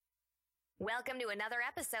Welcome to another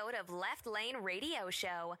episode of Left Lane Radio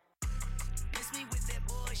Show. Miss me with that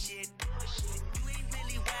bullshit. You ain't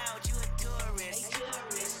really wild, you a tourist.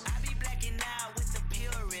 I be blacking out with the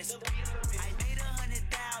purist. I made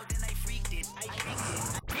 100,000, then I freaked it.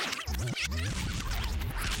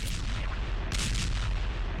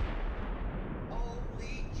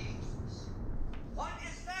 Holy Jesus. What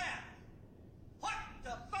is that? What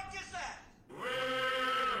the fuck is that?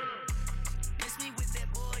 Miss me with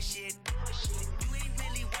that bullshit. You ain't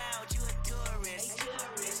really wild, you a tourist.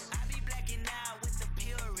 I be blacking out with the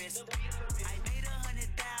purist. I made 100,000,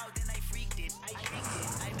 then I freaked it.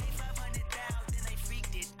 I made 500,000, then I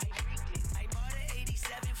freaked it. I bought an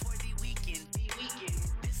 87 for the weekend.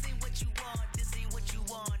 This ain't what you want, this ain't what you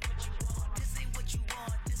want. This ain't what you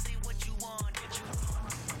want, this ain't what you want.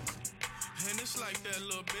 And it's like that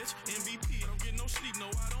little bitch. MVP, I don't get no sleep, no,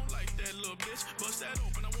 I don't like that little bitch. Bust that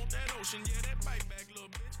open, I want that ocean, yeah, that bite back, little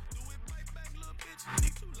bitch. Do it, bite back, little bitch.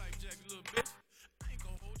 Need two life jacks, little bitch. I ain't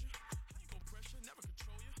gon' hold you, I ain't gon' pressure, never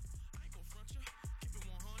control you. I ain't gon' front you, keep it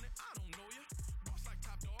 100, I don't know you. Boss like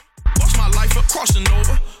top dog. Boss my life up, crossing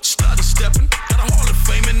over. Stutter stepping, got a Hall of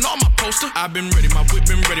Fame and on my poster. I've been ready, my whip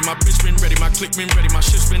been ready, my bitch been ready, my click been ready, my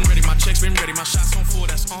shit's been ready, my checks been ready, my shots on full,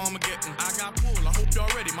 that's Armageddon. I got pull, I hope y'all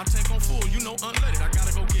ready, my tank on full, you know unleaded. I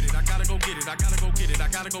gotta go get it, I gotta go get it, I gotta go get it, I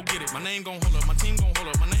gotta go get it. My name gon' hold up, my team gon' hold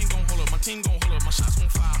up, my name gon' hold up, my team gon' hold up, my shots gon'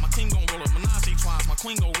 fire, my team gon' roll up, Menage twice, my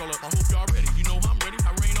queen gon' roll up. I hope y'all ready, you know I'm ready,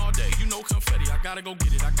 I rain all day, you know confetti. I gotta go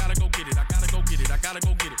get it, I gotta go get it, I gotta go get it, I gotta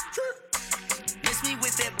go get it. Miss me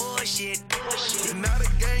with that bullshit. You're not a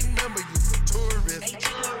gang member, you a tourist.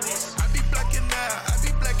 I be blacking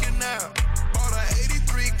out. Bought a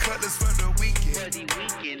 83 Cutlass for the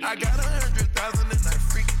weekend. I got 100,000 and I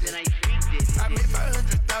freaked it. I made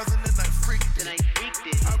 500,000 and I freaked it.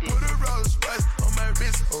 I put a Rolls Royce on my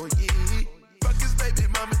wrist, oh yeah. Fuck his baby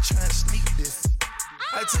mama try and sneak this.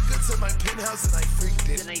 I took her to my penthouse and I freaked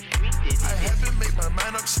it. I haven't made my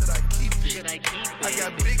mind up, should I keep it? I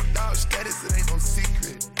got big dog status, it ain't no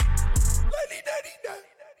secret. La-di-da-di-da,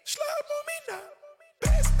 slide on me now.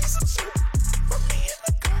 Pass me some soup, put me in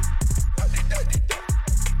the car. La-di-da-di-da,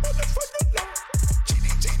 motherfucker law.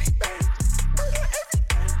 GD bang, murder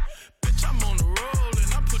everything. Bitch, I'm on the roll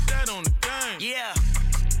and I put that on the game. Yeah,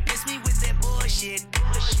 miss me with that bullshit.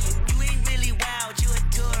 You ain't really wild, you a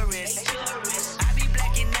tourist. I be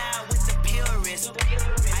blacking out with the purist.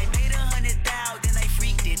 I made 100,000, then I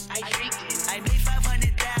freaked it. I made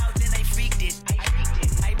 500,000, then I freaked it.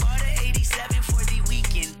 I bought an 87 for the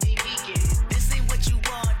weekend. This ain't what you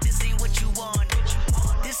want, this ain't what you want.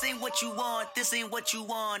 This ain't what you want, this ain't what you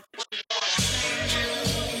want.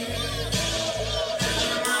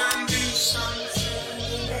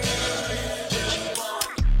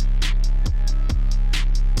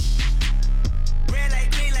 Red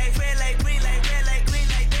light, green light, red light, green light, red light, green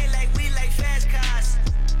light, red light, we like fast cars.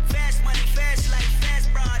 Fast money, fast life,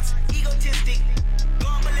 fast broads. Egotistic,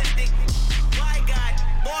 going ballistic. Why God,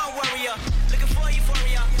 born warrior, looking for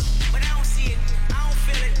euphoria. But I don't see it, I don't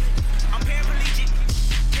feel it. I'm paraplegic,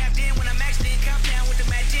 tapped in when I'm maxed in. Countdown with the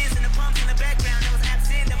matches and the pumps in the background. I was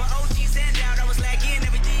absent, never OG send out. I was lagging,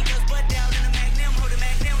 everything goes butt down in the magnum. Hold the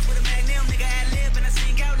magnums with a magnum. Nigga ad lib and I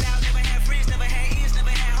sing out loud. Never had friends, never had ears,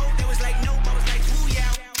 never had hope. There was like nope, I was like boo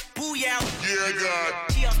yow, boo yow. Yeah, God.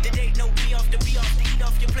 G off the date, no B off the B off the eat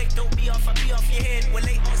off your plate, don't be off, I be off your head. We're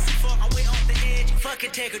late on C4, I'm way off the edge. Fuck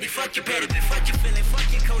integrity, fuck your pedigree, fuck your feeling, fuck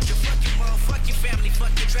your culture, fuck your moral, fuck your family,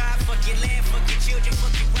 fuck your drive, fuck your land, fuck your children,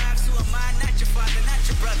 fuck your wives. Who am I? Not your father, not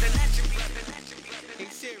your brother, not your brother, not your brother. Hey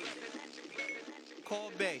Siri,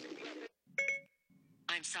 call Bay.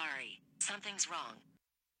 I'm sorry. Something's wrong.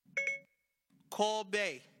 Call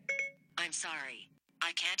Bay. I'm sorry.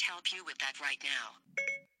 I can't help you with that right now.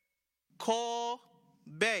 Call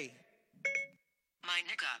Bay. My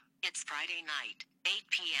nigga, it's Friday night, 8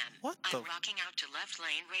 p.m. What I'm the- rocking out to Left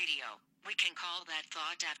Lane Radio. We can call that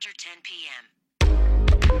thought after 10 p.m.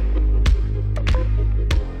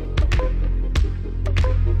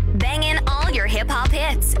 Banging all your hip-hop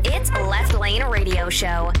hits. It's Left Lane Radio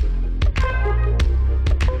Show.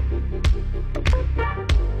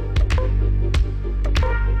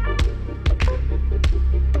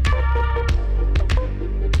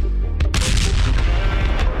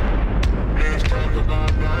 Let's talk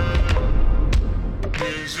about love.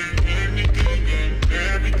 Is it anything and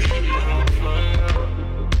everything you want fire?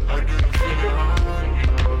 I didn't feel it on you.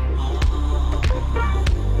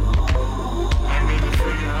 I didn't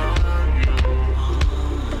feel it on you.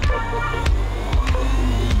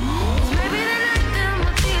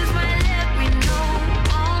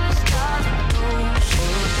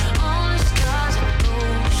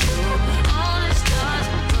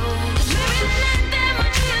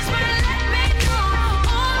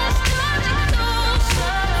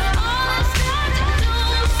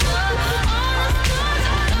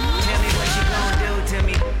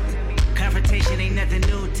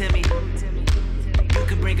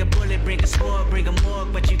 bring a bullet, bring a sword, bring a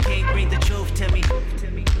morgue, but you can't bring the truth to me.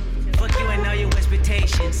 Fuck you and all your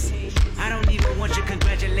expectations. I don't even want your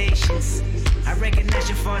congratulations. I recognize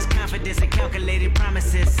your false confidence and calculated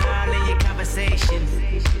promises all in your conversation.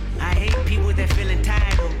 I hate people that feel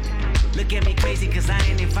entitled. Look at me crazy cause I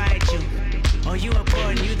ain't invite you. Oh, you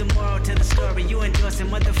important, you the moral to the story. You endorsing,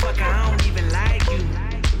 motherfucker, I don't even like you.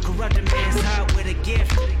 Corrupt a man's heart with a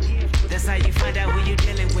gift. That's how you find out who you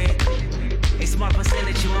dealing with. A smart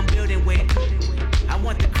percentage you I'm building with. I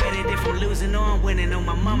want the credit if I'm losing or I'm winning. On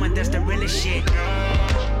my mama, that's the realest shit.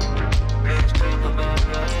 Let's talk about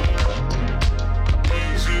love.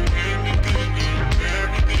 Is it anything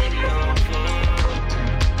you're for?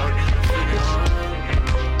 Or do you feel it?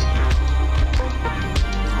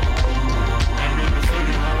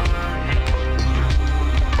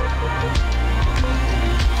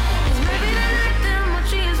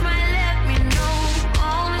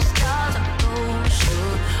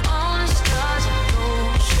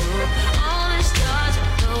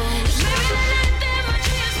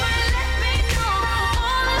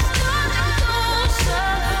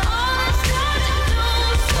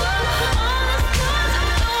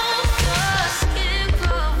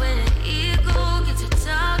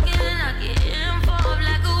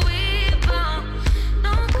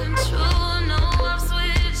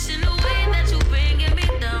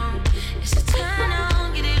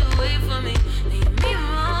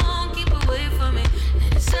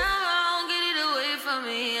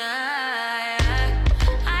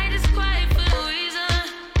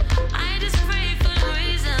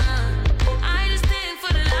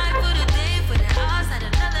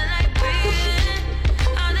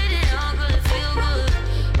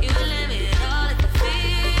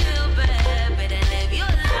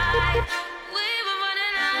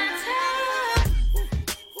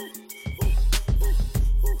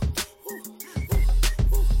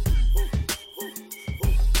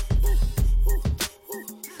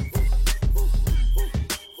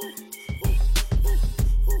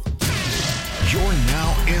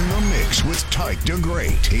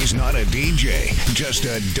 He's not a DJ, just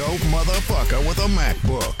a dope motherfucker with a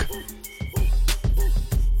MacBook.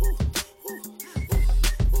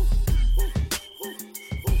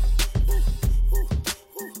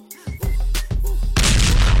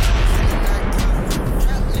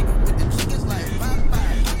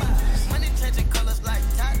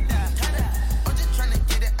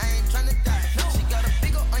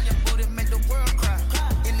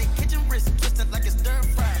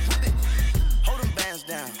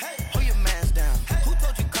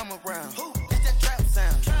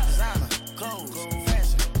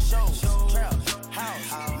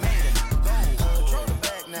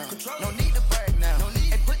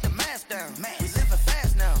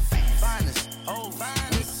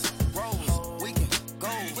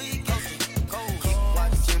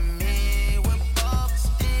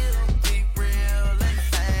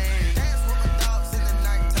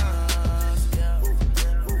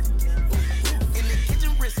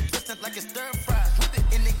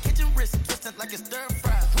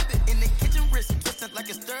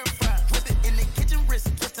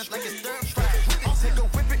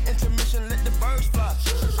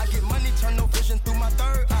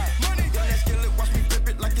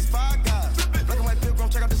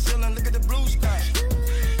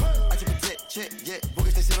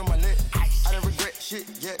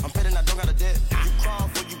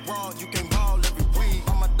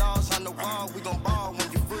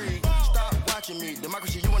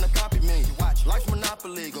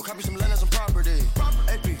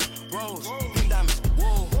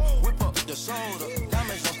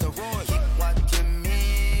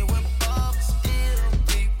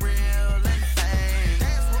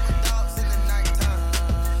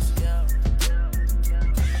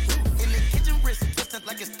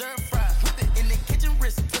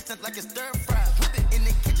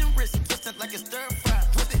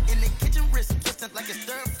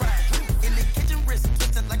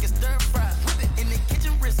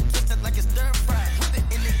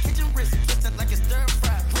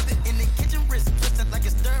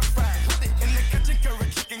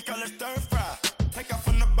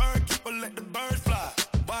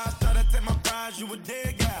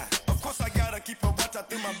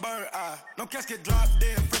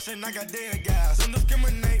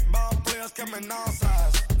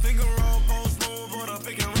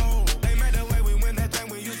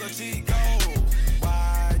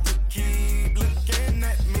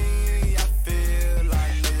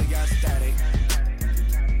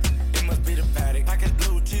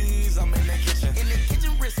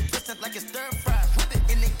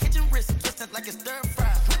 like it's stir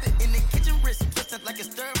fry. Whip it in the kitchen, wrist twisted like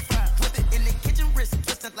it's stir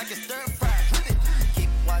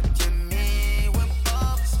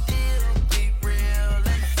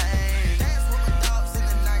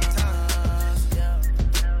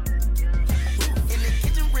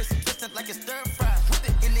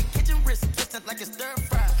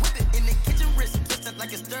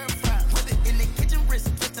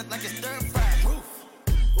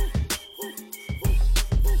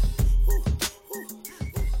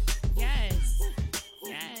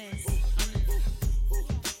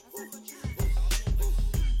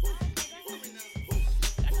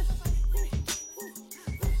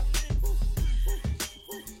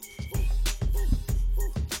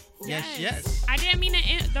Yes. I didn't mean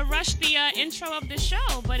to rush the intro of the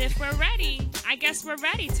show, but if we're ready, I guess we're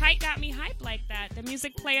ready. Tyke got me hyped like that. The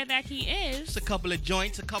music player that he is. Just a couple of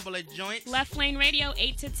joints. Left Lane Radio,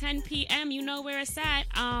 8 to 10 p.m. You know where it's at.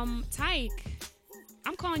 Tyke,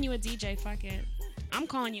 I'm calling you a DJ. Fuck it. I'm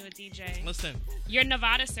calling you a DJ. Listen. You're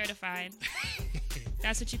Nevada certified.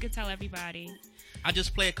 That's what you could tell everybody. I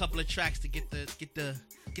just play a couple of tracks to get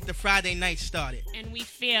the Friday night started. And we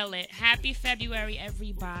feel it. Happy February,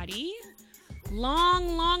 everybody.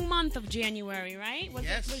 Long month of January, right? Was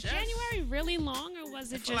January really long, or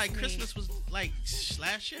was it I feel like Christmas was like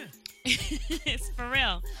last year. It's for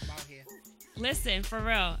real. I'm out here. Listen, for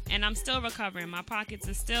real. And I'm still recovering. My pockets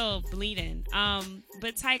are still bleeding.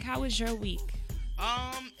 But Tyke, how was your week?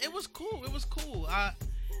 It was cool.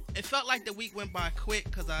 It felt like the week went by quick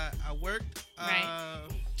because I worked. Right.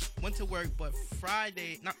 Went to work, but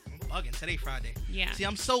Friday. I'm bugging. Today Friday. Yeah. See,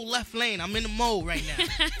 I'm so left lane. I'm in the mode right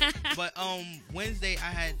now. But Wednesday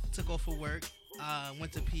I took off for work.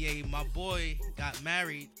 Went to PA. My boy got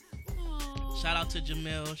married. Aww. Shout out to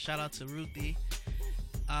Jamil. Shout out to Ruthie.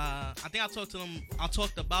 I think I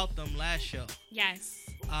talked about them last show. Yes.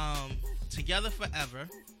 Together forever.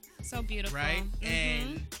 So beautiful. Right? Mm-hmm.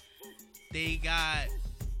 And they got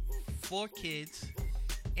 4 kids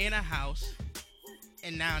in a house,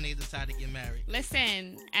 and now they decide to get married.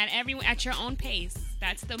 Listen, at your own pace.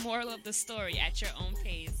 That's the moral of the story, at your own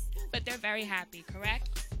pace. But they're very happy,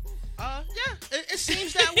 correct? Yeah, it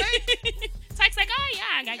seems that way. Tyke's like, oh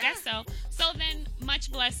yeah, I guess so. So then,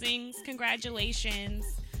 much blessings, congratulations.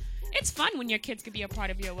 It's fun when your kids could be a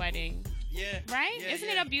part of your wedding. Yeah. Right? Yeah, Isn't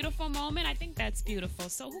it a beautiful moment? I think that's beautiful.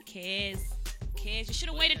 So who cares? You should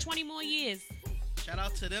have waited 20 more years. Shout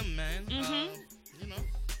out to them, man. Mm-hmm.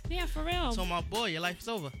 Yeah, for real. I told my boy, your life is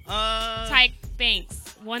over. Tyke,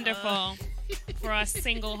 thanks. Wonderful for us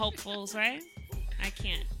single hopefuls, right? I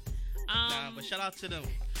can't. But shout out to them.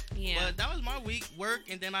 Yeah. But that was my week, work,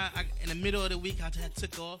 and then I in the middle of the week I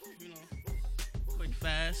took off, quick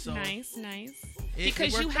fast. So nice.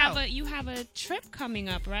 Because you have a trip coming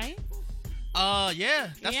up, right? Yeah,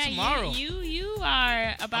 that's tomorrow. You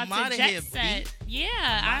are about to jet set. Yeah,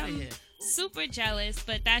 I'm super jealous,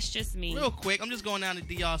 but that's just me. Real quick, I'm just going down to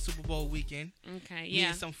DR Super Bowl weekend. Okay, yeah.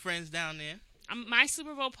 Meeting some friends down there. My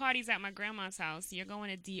Super Bowl party's at my grandma's house. You're going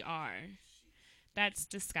to DR. That's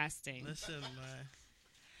disgusting. Listen, man.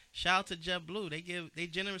 Shout out to JetBlue. They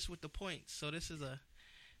generous with the points. So this is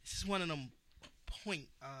one of them point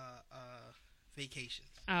vacations.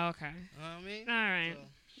 Oh, okay. You know what I mean? All right.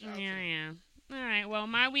 So, yeah. All right. Well,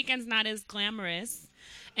 my weekend's not as glamorous,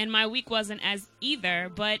 and my week wasn't as either,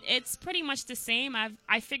 but it's pretty much the same.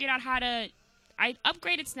 I figured out I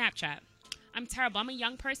upgraded Snapchat. I'm terrible. I'm a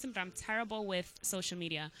young person, but I'm terrible with social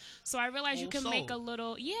media. So I realized you can make a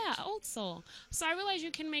little, old soul. So I realized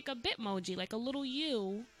you can make a Bitmoji, like a little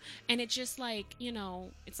you, and it's just like,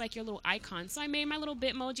 it's like your little icon. So I made my little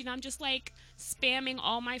Bitmoji, and I'm just like spamming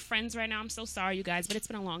all my friends right now. I'm so sorry, you guys, but it's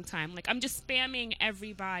been a long time. Like I'm just spamming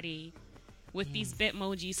everybody with these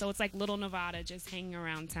Bitmojis. So it's like little Nevada just hanging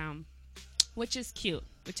around town, which is cute,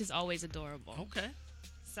 which is always adorable. Okay.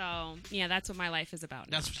 So, yeah, that's what my life is about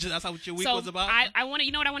now. That's how your week was about? I want to,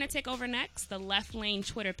 you know what I want to take over next? The Left Lane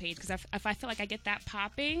Twitter page. Because if I feel like I get that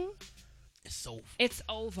popping, it's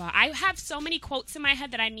over. I have so many quotes in my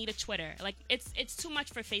head that I need a Twitter. Like, it's too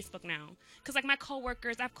much for Facebook now. Because, like, I have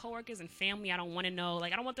coworkers and family I don't want to know.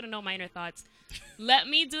 Like, I don't want them to know my inner thoughts. Let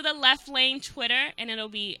me do the Left Lane Twitter, and it'll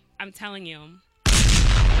be, I'm telling you.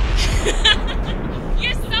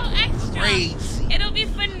 You're so extra. Crazy. It'll be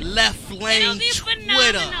fun. Left Lane It'll be Twitter.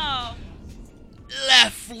 Phenomenal.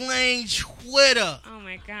 Left Lane Twitter. Oh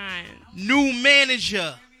my God. New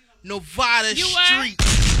manager, Nevada Street.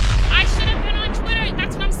 I should have been on Twitter.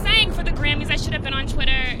 That's what I'm saying. For the Grammys, I should have been on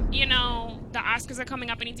Twitter. The Oscars are coming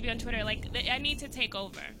up. I need to be on Twitter. Like, I need to take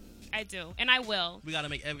over. I do, and I will. We gotta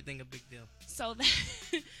make everything a big deal. So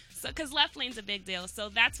because Left Lane's a big deal. So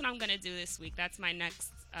that's what I'm gonna do this week. That's my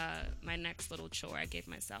next little chore I gave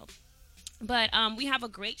myself. But we have a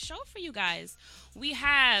great show for you guys. We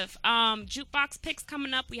have jukebox picks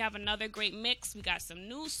coming up. We have another great mix. We got some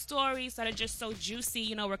news stories that are just so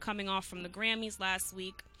juicy. We're coming off from the Grammys last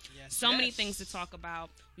week. Yes, many things to talk about.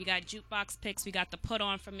 We got jukebox picks. We got the put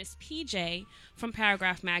on from Miss PJ from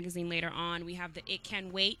Paragraph Magazine later on. We have the It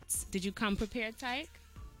Can Wait. Did you come prepared, Tyke?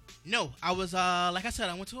 No, I was like I said,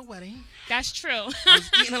 I went to a wedding. That's true. I was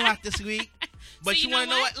eating a lot this week. But so you want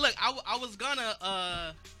to know what? Look, I was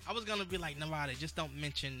gonna be like, Nevada, just don't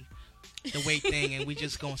mention the weight thing, and we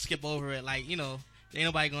just gonna skip over it. Like, ain't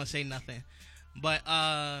nobody gonna say nothing. But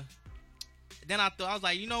then I was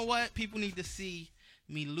like, you know what? People need to see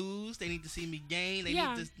me lose. They need to see me gain. They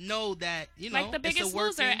Yeah. need to know that, Like The Biggest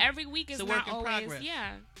Loser, every week is it's a work not in always. progress.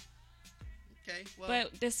 Yeah. Okay, well.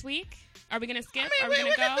 But this week, are we gonna skip? I Are mean, we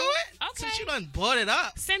we gonna can go? do it. Okay. Since you done brought it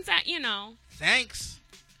up. Since Thanks.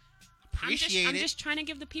 Appreciate I'm it. just trying to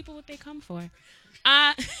give the people what they come for.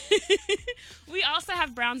 We also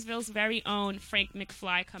have Brownsville's very own Frank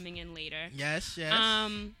McFly coming in later. Yes, yes.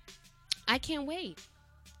 I can't wait.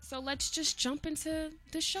 So let's just jump into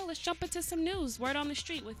the show. Let's jump into some news. Word on the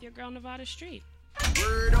street with your girl Nevada Street.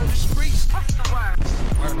 Word on the streets. What's the word?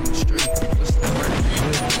 Word on the street. What's the word?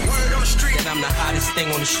 Word on the street. And I'm the hottest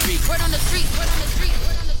thing on the street. Word on the street. Word on the street.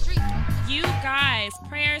 Word on the street. You guys,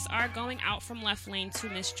 prayers are going out from Left Lane to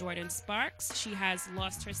Miss Jordin Sparks. She has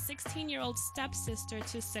lost her 16-year-old stepsister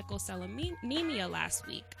to sickle cell anemia last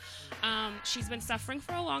week. She's been suffering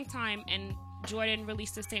for a long time, and Jordin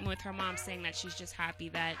released a statement with her mom saying that she's just happy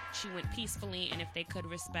that she went peacefully, and if they could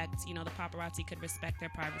respect, the paparazzi could respect their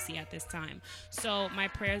privacy at this time. So my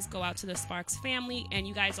prayers go out to the Sparks family, and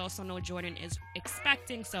you guys also know Jordin is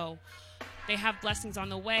expecting, so they have blessings on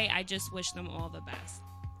the way. I just wish them all the best.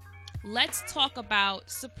 Let's talk about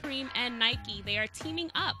Supreme and Nike. They are teaming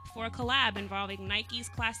up for a collab involving Nike's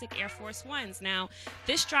classic Air Force Ones. Now,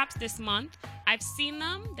 this drops this month. I've seen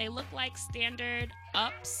them. They look like standard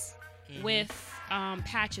ups with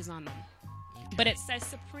patches on them. Okay. But it says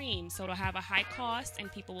Supreme, so it'll have a high cost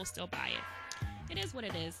and people will still buy it. It is what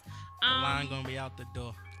it is. The line gonna be out the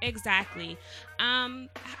door. Exactly.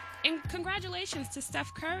 And congratulations to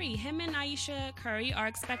Steph Curry. Him and Ayesha Curry are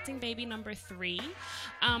expecting baby number 3.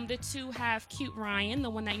 The two have cute Ryan, the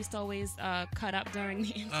one that used to always cut up during the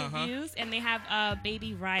interviews. And they have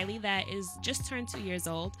baby Riley that is just turned 2 years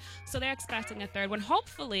old. So they're expecting a third one.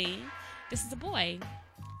 Hopefully, this is a boy.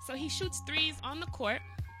 So he shoots threes on the court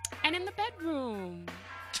and in the bedroom.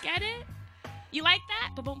 Get it? You like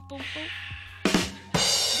that? Boom, boom, boom.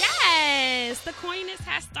 Yes, the coyness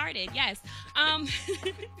has started. Yes.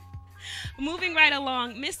 Moving right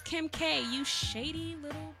along, Miss Kim K, you shady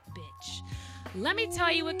little bitch. Let me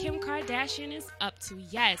tell you what Kim Kardashian is up to.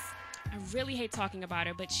 Yes, I really hate talking about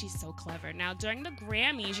her, but she's so clever. Now, during the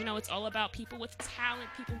Grammys, it's all about people with talent,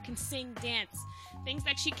 people who can sing, dance, things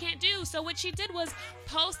that she can't do. So what she did was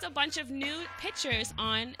post a bunch of nude pictures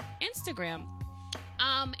on Instagram.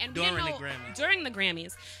 And during the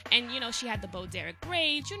Grammys. And, she had the Bo Derek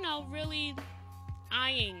braids, really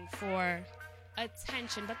eyeing for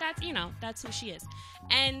attention. But that's who she is.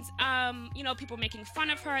 And, people making fun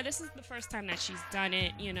of her. This is the first time that she's done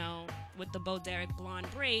it, with the Bo Derek blonde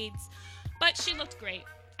braids. But she looked great.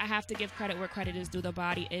 I have to give credit where credit is due. The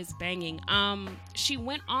body is banging. She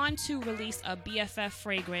went on to release a BFF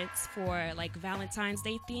fragrance for, Valentine's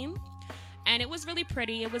Day theme. And it was really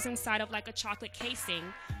pretty. It was inside of a chocolate casing.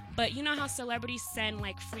 But you know how celebrities send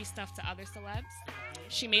free stuff to other celebs?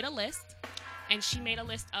 She made a list. And she made a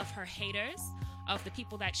list of her haters, of the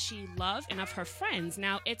people that she loved, and of her friends.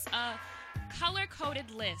 Now, it's a color-coded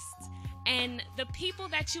list. And the people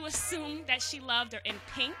that you assume that she loved are in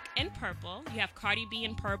pink and purple. You have Cardi B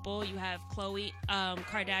in purple. You have Khloe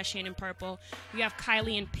Kardashian in purple. You have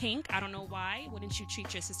Kylie in pink. I don't know why. Wouldn't you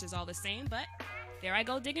treat your sisters all the same? But there I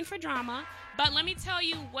go digging for drama. But let me tell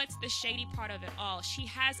you what's the shady part of it all. She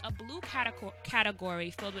has a blue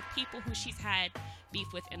category filled with people who she's had beef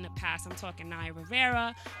with in the past. I'm talking Naya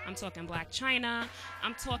Rivera. I'm talking Black China.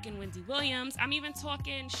 I'm talking Wendy Williams. I'm even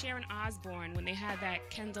talking Sharon Osbourne when they had that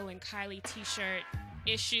Kendall and Kylie t-shirt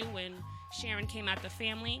issue when Sharon came out the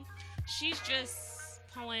family. She's just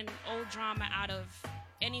pulling old drama out of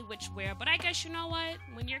any which where. But I guess you know what?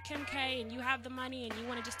 When you're Kim K and you have the money and you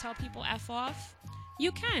want to just tell people F off,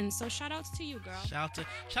 you can. So shout outs to you, girl. Shout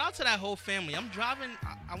out to that whole family. I'm driving.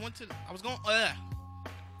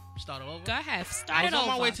 Start over. Go ahead. I was on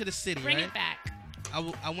my way to the city. Bring right? it back.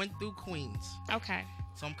 I went through Queens. Okay.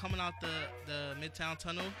 So I'm coming out the Midtown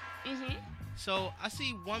Tunnel. Mhm. So I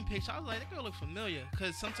see one picture. I was like, that girl look familiar,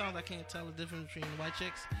 because sometimes I can't tell the difference between white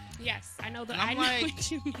chicks. Yes, I know that. I know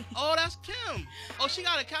what you mean. Oh, that's Kim. Oh, she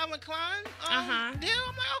got a Calvin Klein. Deal.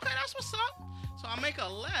 I'm like, okay, that's what's up. So I make a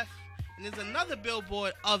left, and there's another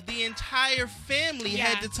billboard of the entire family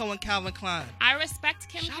head to toe in Calvin Klein. I respect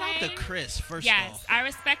Kim K. Shout out to Chris, first off. Yes, I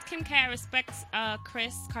respect Kim K. I respect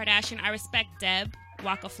Kris Kardashian. I respect Deb,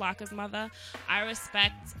 Waka Flocka's mother. I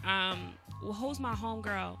respect, who's my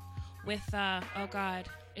homegirl with, oh God,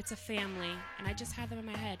 it's a family. And I just have them in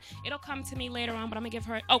my head. It'll come to me later on, but I'm going to give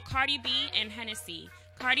her, Cardi B and Hennessy.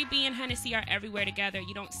 Cardi B and Hennessy are everywhere together.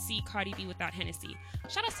 You don't see Cardi B without Hennessy.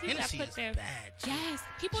 Shout out to people Hennessy that put their... bad. Yes,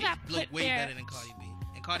 people she that put look way their... better than Cardi B.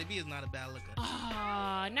 And Cardi B is not a bad looker.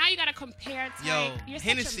 Oh, now you got to compare type. Yo, You're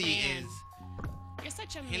Hennessy such a man. is... You're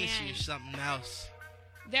such a man. Hennessy is something else.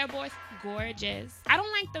 They're both gorgeous. I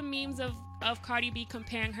don't like the memes of Cardi B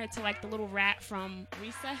comparing her to like the little rat from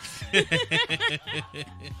Recess.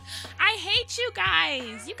 I hate you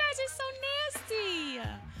guys. You guys are so nasty.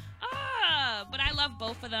 But I love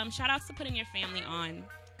both of them. Shout outs to putting your family on,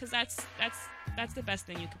 because that's the best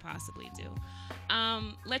thing you could possibly do.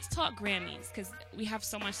 Let's talk Grammys, because we have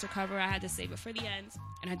so much to cover. I had to save it for the end,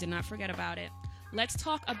 and I did not forget about it. Let's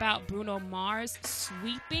talk about Bruno Mars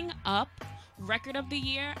sweeping up Record of the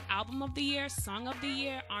Year, Album of the Year, Song of the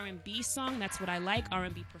Year, R&B song. That's what I like.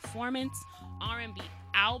 R&B performance, R&B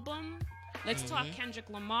album. Let's talk Kendrick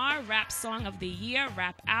Lamar, Rap Song of the Year,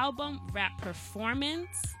 Rap Album, Rap Performance.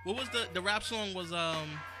 What was the rap song was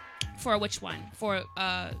For which one? For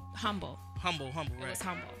Humble. Humble, right. It was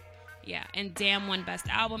Humble. Yeah, and Damn won Best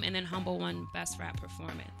Album, and then Humble won Best Rap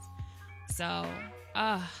Performance. So,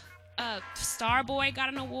 Starboy got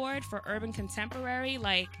an award for Urban Contemporary.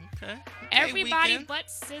 Like, everybody Weeknd. but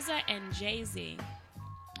SZA and Jay-Z.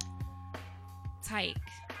 Tyke,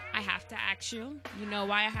 I have to ask you. You know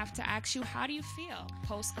why I have to ask you? How do you feel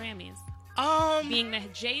post Grammys? Being the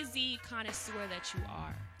Jay-Z connoisseur that you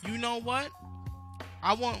are. You know what?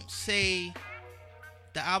 I won't say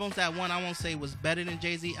the albums that won. I won't say was better than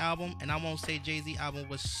Jay-Z album, and I won't say Jay-Z album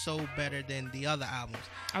was so better than the other albums.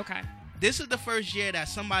 Okay. This is the first year that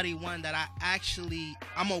somebody won that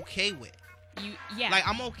I'm okay with. Like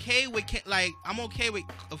I'm okay with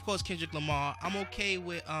of course Kendrick Lamar. I'm okay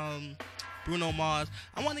with Bruno Mars.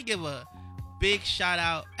 I want to give a big shout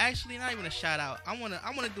out. Actually, not even a shout out. I want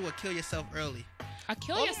to do a Kill Yourself Early.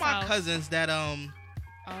 All of my cousins that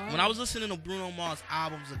when I was listening to Bruno Mars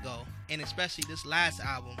albums ago, and especially this last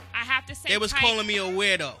album, I have to say they was calling me a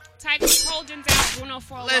weirdo. Tyke was holding down Bruno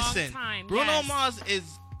for a long time. Bruno Mars is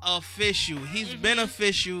official. He's been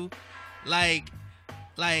official. Like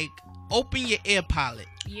open your ear palette.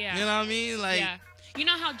 Yeah. You know what I mean? Like, yeah. You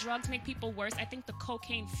know how drugs make people worse? I think the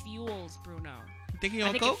cocaine fuels Bruno. Think he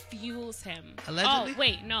on coke? It fuels him. Allegedly? Oh,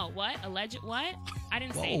 wait, no. What? Alleged what? I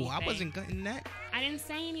didn't say anything. I wasn't getting that. I didn't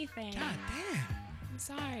say anything. God damn. I'm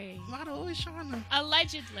sorry. I'm always trying to...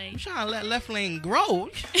 Allegedly. I'm trying to let Left Lane grow.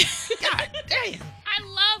 God damn. I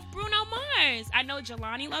love Bruno Mars. I know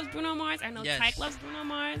Jelani loves Bruno Mars. I know Tyke loves Bruno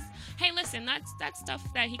Mars. Hey, listen, that's stuff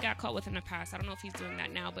that he got caught with in the past. I don't know if he's doing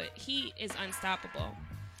that now, but he is unstoppable.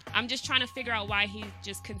 I'm just trying to figure out why he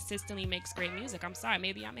just consistently makes great music. I'm sorry,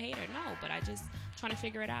 maybe I'm a hater. No, but I just trying to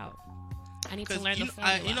figure it out. I need to learn the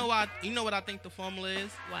formula. You know what I think the formula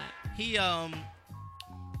is? What? He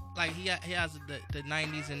he has the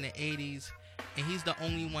 90s and the 80s, and he's the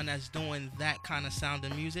only one that's doing that kind of sound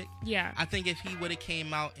of music. Yeah. I think if he would have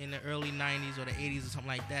came out in the early 90s or the 80s or something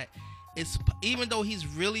like that, it's even though he's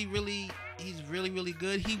really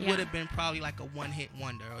good, he would have been probably like a one-hit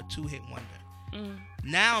wonder or a two-hit wonder.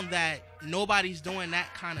 Now that nobody's doing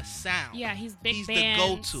that kind of sound, he's big. He's band, the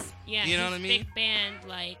go-to. Yeah, you know what I mean? Big band,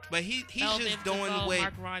 like. But he's just doing with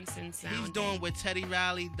Mark Ronson sound. He's doing what Teddy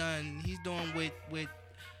Riley done. He's doing with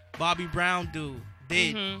Bobby Brown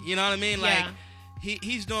did. You know what I mean? Like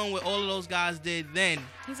he's doing what all of those guys did then.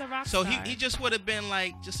 He's a rock star. So he just would have been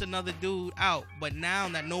like just another dude out. But now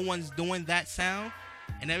that no one's doing that sound,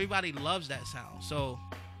 and everybody loves that sound, so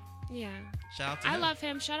yeah. Shout out to him. I love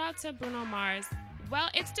him. Shout out to Bruno Mars. Well,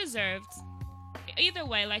 it's deserved. Either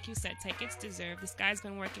way, like you said, Tyke, it's deserved. This guy's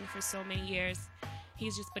been working for so many years.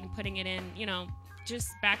 He's just been putting it in, just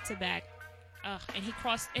back to back.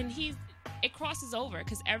 It crosses over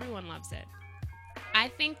because everyone loves it. I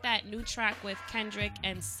think that new track with Kendrick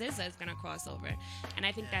and SZA is gonna cross over, and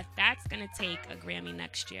I think that's gonna take a Grammy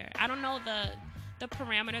next year. I don't know the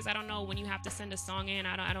parameters. I don't know when you have to send a song in.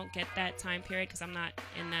 I don't get that time period because I'm not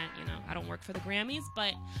in that, I don't work for the Grammys,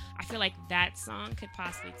 but I feel like that song could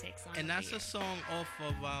possibly take song. And that's a song off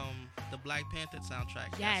of the Black Panther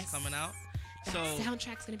soundtrack that's coming out. That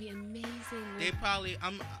soundtrack's gonna be amazing. They're probably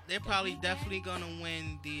definitely gonna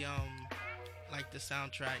win the the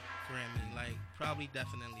soundtrack Grammy. Like probably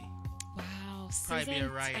definitely. Wow. Probably be a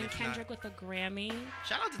riot. And Kendrick with a Grammy.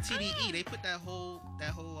 Shout out to TDE. They put that whole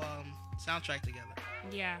soundtrack together.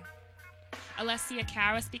 Yeah. Alessia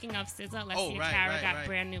Cara, speaking of SZA, Cara got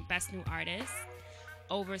brand new Best New Artist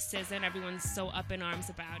over SZA, and everyone's so up in arms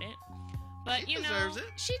about it. But she deserves it.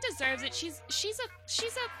 She deserves it.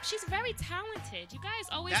 She's very talented. You guys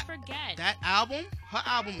always forget. That album, her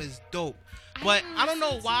album is dope. But I don't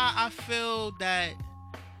know why I feel that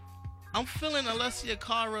I'm feeling Alessia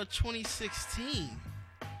Cara 2016.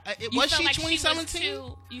 Was she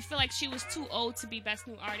 2017? You feel like she was too old to be Best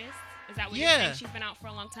New Artist? Is that what you're saying? She's been out for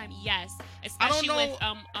a long time. Yes, especially with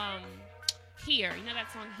Here. You know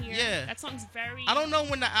that song Here? Yeah. That song's very. I don't know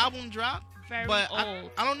when the album dropped. very but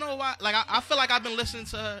old. I don't know why. Like I feel like I've been listening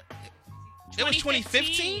to her. It was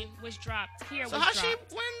 2015 was dropped. Here so was how dropped.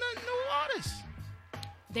 she win the new artist?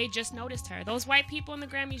 They just noticed her. Those white people in the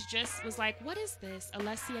Grammys just was like, what is this?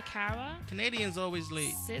 Alessia Cara? Canadians always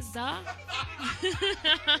lead. SZA?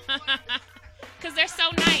 Because they're so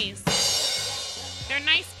nice. They're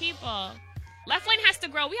nice people. Left Lane has to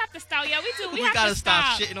grow. We have to stop. Yeah, we do. We have gotta to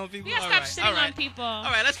stop shitting on people. We have to stop shitting on people. All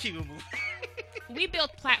right, let's keep it moving. We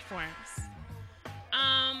build platforms.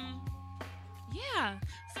 Yeah.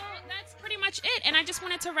 So that's pretty much it. And I just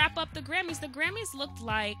wanted to wrap up the Grammys. The Grammys looked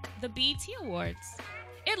like the BET Awards.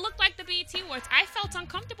 It looked like the BET Awards. I felt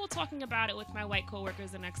uncomfortable talking about it with my white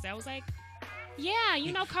coworkers the next day. I was like, yeah,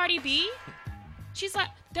 you know Cardi B? She's like,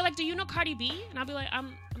 they're like, do you know Cardi B? And I'll be like,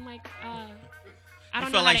 I'm like, I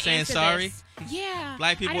don't know how like to saying answer sorry? This. Yeah.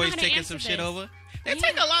 Black people always taking some shit over. They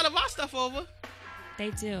take a lot of our stuff over.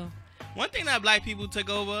 They do. One thing that black people took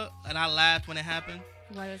over, and I laughed when it happened.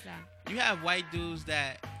 What was that? You have white dudes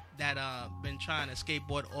that been trying to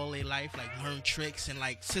skateboard all their life, like learn tricks and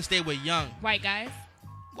like since they were young. White guys,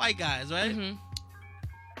 right? Mm-hmm.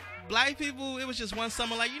 Black people, it was just one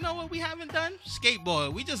summer. Like, you know what we haven't done?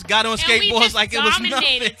 Skateboard. We just got on skateboards like it was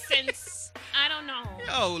nothing. Since I don't know.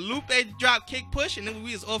 Yo, Lupe drop, kick, push, and then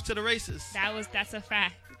we was off to the races. That's a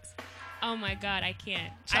fact. Oh my God, I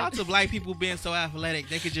can't. Shout out to black people being so athletic.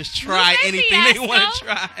 They could just try anything they want to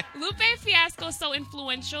try. Lupe Fiasco is so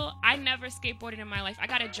influential. I never skateboarded in my life. I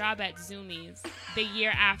got a job at Zoomies the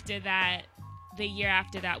year after that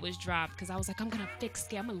was dropped because I was like, I'm gonna fix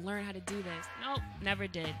skate. I'm gonna learn how to do this. Nope, never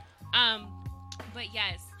did. But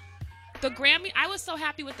yes, the Grammy. I was so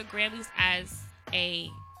happy with the Grammys as a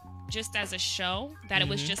show that it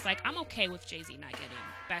was just like, I'm okay with Jay-Z not getting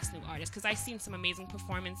Best New Artist because I seen some amazing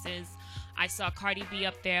performances. I saw Cardi B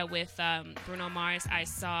up there with Bruno Mars. I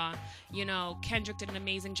saw, Kendrick did an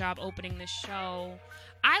amazing job opening the show.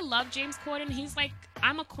 I love James Corden. He's like,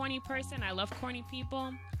 I'm a corny person. I love corny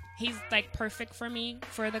people. He's like perfect for me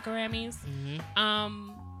for the Grammys.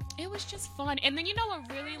 Mm-hmm. It was just fun. And then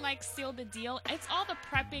what really sealed the deal? It's all the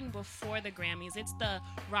prepping before the Grammys. It's the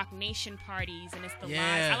Rock Nation parties and it's the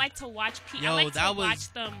lives. I like to watch people. I like to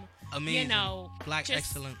watch them. Amazing. Black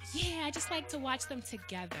excellence. Yeah, I just like to watch them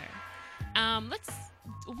together.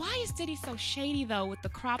 Why is Diddy so shady though with the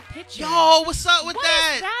crop picture? Yo, what's up with that?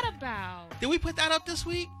 What is that about? Did we put that up this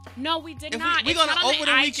week? No, we did not. We're gonna over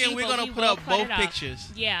the weekend. We're gonna put up both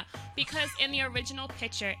pictures. Yeah, because in the original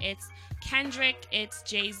picture, it's Kendrick, it's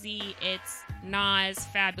Jay-Z, it's Nas,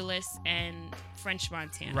 Fabulous, and French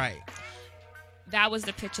Montana. Right. That was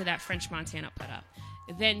the picture that French Montana put up.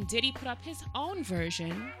 Then Diddy put up his own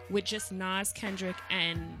version with just Nas, Kendrick,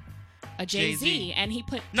 and a Jay-Z. And he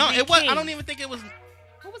put it was. I don't even think it was.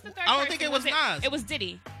 Who was the third? I don't think it was Nas. It was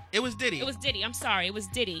Diddy. It was Diddy. I'm sorry. It was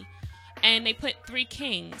Diddy. And they put 3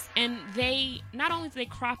 kings. And they, not only did they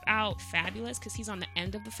crop out Fabulous, because he's on the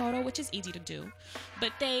end of the photo, which is easy to do,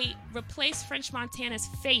 but they replaced French Montana's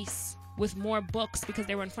face with more books because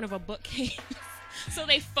they were in front of a bookcase. So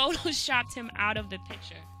they photoshopped him out of the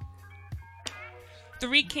picture.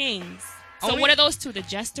 3 kings. So what are those 2? The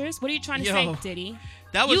jesters? What are you trying to say, Diddy?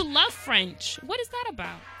 You love French. What is that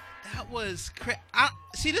about? That was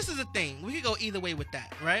see, this is the thing. We could go either way with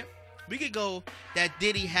that, right? We could go that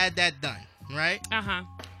Diddy had that done, right? Uh-huh.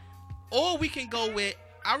 Or we can go with,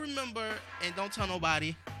 I remember, and don't tell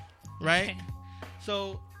nobody, right? Okay.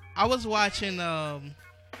 So I was watching, I don't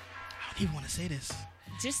even want to say this.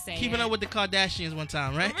 Just say Keeping it. Up with the Kardashians one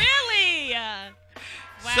time, right? Really?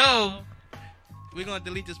 Wow. So we're going to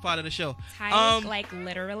delete this part of the show.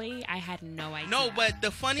 Literally, I had no idea. No, but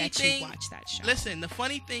the funny thing, you watched that show. Listen, the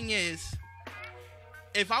funny thing is,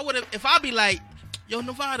 if I'd be like, yo,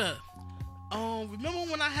 Nevada,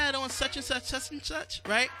 remember when I had on such and such,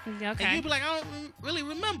 right? Okay. And you'd be like, I don't really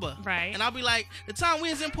remember. Right. And I'll be like, the time we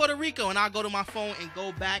was in Puerto Rico, and I'll go to my phone and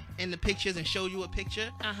go back in the pictures and show you a picture.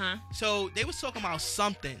 Uh-huh. So they was talking about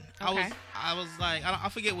something. Okay. I was like, I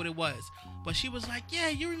forget what it was. But she was like, yeah,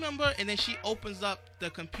 you remember? And then she opens up the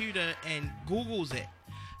computer and Googles it.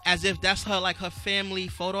 As if that's her family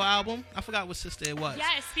photo album. I forgot what sister it was.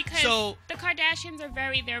 Yes, because the Kardashians are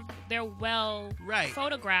they're well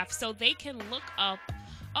photographed, so they can look up,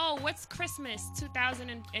 what's Christmas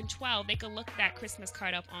 2012? They can look that Christmas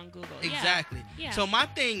card up on Google. Exactly. Yeah. So my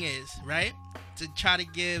thing is, right, to try to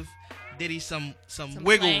give Diddy some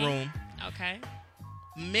wiggle room. Okay.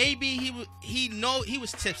 Maybe he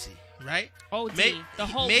was tipsy, right? Oh, the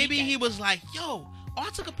whole maybe weekend. he was like, yo, I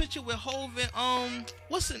took a picture with Hov and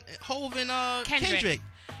Hov and Kendrick.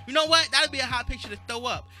 You know what? That'd be a hot picture to throw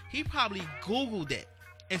up. He probably Googled it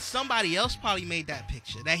and somebody else probably made that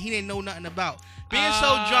picture that he didn't know nothing about. Being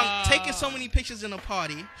so drunk, taking so many pictures in a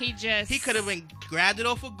party, he could have been grabbed it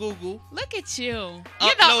off of Google. Look at you.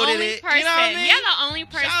 You're the only person. You know what I mean? You're the only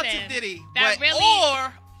person. Shout out to Diddy. That really...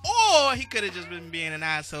 Or he could have just been being an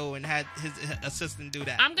asshole and had his assistant do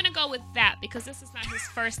that. I'm going to go with that because this is not his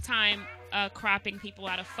first time cropping people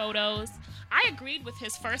out of photos. I agreed with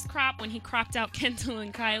his first crop when he cropped out Kendall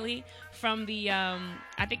and Kylie from the,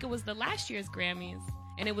 I think it was the last year's Grammys.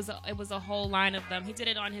 And it was a whole line of them. He did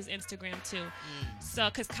it on his Instagram too. So,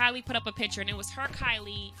 because Kylie put up a picture and it was her,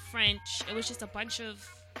 Kylie, French. It was just a bunch of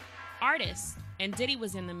artists. And Diddy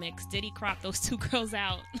was in the mix. Diddy cropped those two girls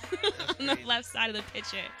out on the left side of the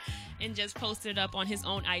picture and just posted it up on his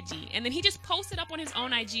own IG. And then he just posted up on his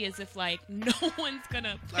own IG as if like no one's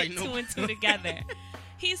gonna put two and two together.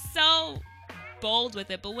 He's so bold with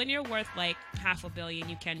it, but when you're worth like $500 million,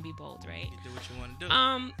 you can be bold, right? You do what you want to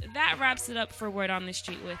do. That wraps it up for Word on the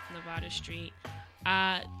Street with Nevada Street.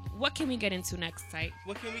 What can we get into next, Tyke?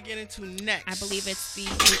 What can we get into next? I believe it's the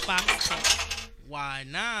jukebox tip. Why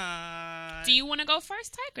not? Do you want to go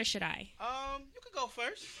first, Tyke, or should I? You could go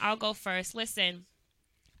first. I'll go first. Listen,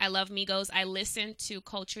 I love Migos. I listened to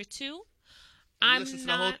Culture 2. I listened to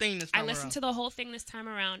the whole thing this time around. I listened to the whole thing this time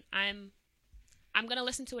around. I'm gonna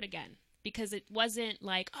listen to it again. Because it wasn't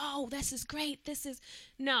like, oh, this is great.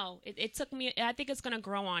 No, it took me, I think it's going to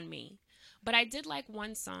grow on me. But I did like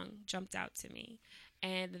one song jumped out to me.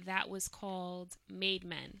 And that was called Made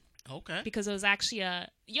Men. Okay. Because it was actually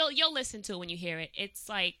you'll listen to it when you hear it. It's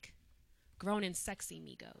like grown and sexy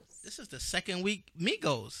Migos. This is the second week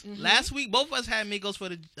Migos. Mm-hmm. Last week, both of us had Migos for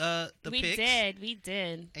the picks. We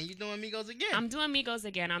did. And you doing Migos again? I'm doing Migos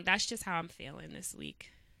again. That's just how I'm feeling this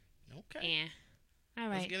week. Okay. Yeah. All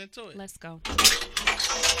right. Let's get into it. Let's go.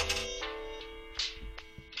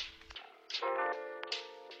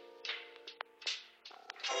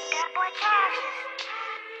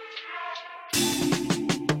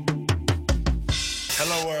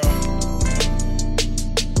 Hello world.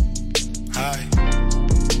 Hi.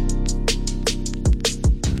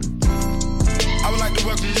 I would like to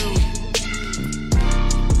welcome you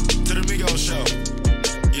to the Migos show.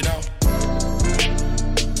 You know?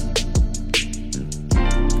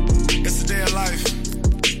 It's a day of life.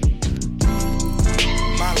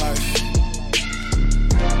 My life.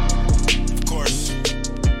 Of course.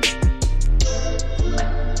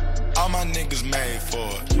 All my niggas made for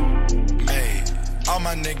it. All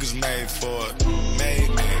my niggas made for it. Made.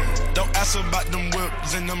 Don't ask about them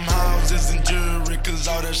whips and them houses and jewelry, cause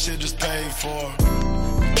all that shit is paid for.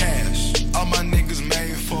 Cash. All my niggas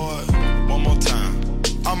made for it. One more time.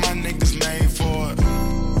 All my niggas made for it.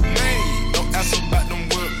 Made. Don't ask about them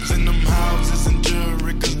whips and them houses and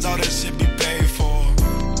jewelry, cause all that shit be paid for.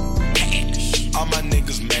 Cash. All my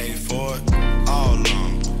niggas made for it. All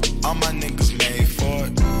along. All my niggas made for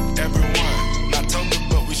it. Everyone. Not Toby,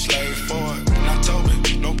 but we slave for it. Not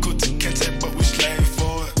Toby, no Kuta Kente, but we slave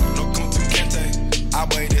for it. No Kuta Kente, I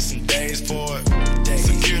waited some days for it.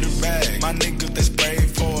 Secure the bag, my niggas they sprayed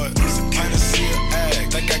for it. Kinda see her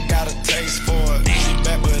act, like I got a taste for it. She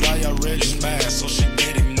back, but I already smashed, so she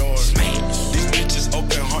get ignored. These bitches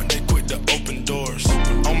open heart, they quit the open doors.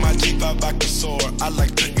 On my G5 I can soar, I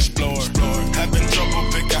like to explore. Having trouble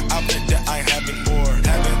pick an outfit that I haven't wore.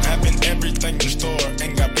 Having everything in store,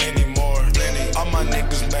 ain't got plenty more. All my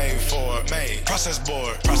niggas made for it. Made. Process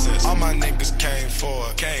board. Process. All my niggas came for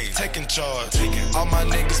it. Came. Taking charge. All my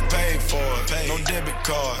niggas paid for it. Paid. No debit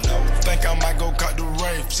card. No. Think I might go cut the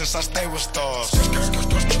rape since I stay with stars.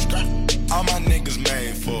 All my niggas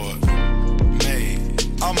made for it.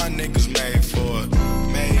 Made. All my niggas made for it.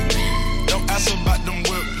 Made. Don't ask about them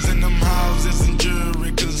whips and them houses and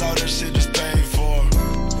jewelry, cause all that shit is paid for.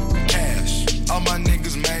 Cash. All my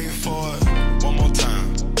niggas made for it. One more time.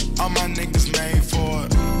 All my niggas made for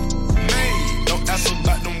it. Made. Don't ask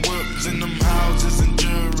about them whips and them houses and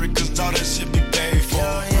jewelry, cause all that shit be paid for.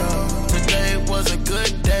 Yeah. Today was a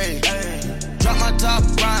good day. Drop my top,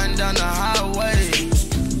 riding down the highway.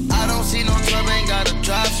 I don't see no trouble, ain't gotta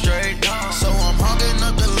drive straight. So I'm hogging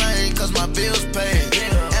up the lane, cause my bills paid.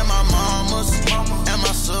 And my mamas, and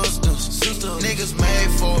my sisters. Niggas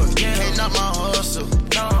made for it. Can't knock my hustle.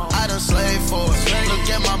 I done slaved for it. Look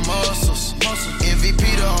at my muscles.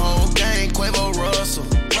 MVP the whole gang, Quavo Russell.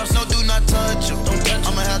 No, do not touch him.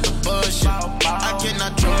 I'ma have to bust you. I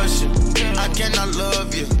cannot trust you. I cannot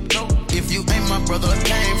love you. If you ain't my brother,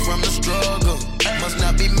 came from the struggle. Must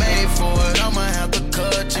not be made for it. I'ma have to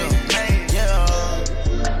cut you. Yeah.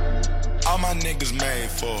 All my niggas made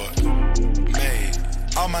for it. Made.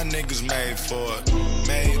 All my niggas made for it.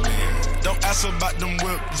 Made. Don't ask about them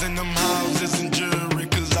whips and them houses and jewelry,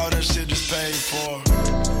 cause all that shit is paid for.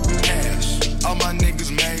 All my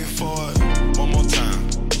niggas made for it. One more time.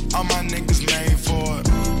 All my niggas made for it.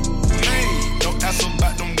 Made. Don't ask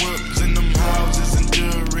about them whips and them houses and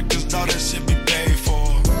jewelry, cause all that shit be paid for.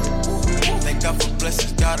 Thank God for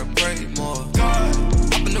blessings, gotta pray more. God.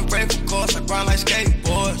 Up in the rave, of course, I grind like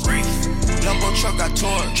skateboards. Lambo truck, I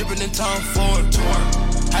tore. Drippin' in Tom Ford.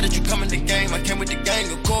 How did you come in the game? I came with the gang,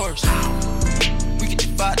 of course. We can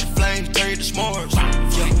divide the flames, turn you to s'mores.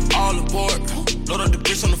 Yeah, all aboard. Load up the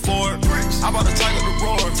bricks on the Ford. I bought a tiger to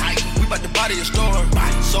roar. We bout to body a store.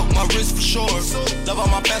 Soak my wrist for sure. Love all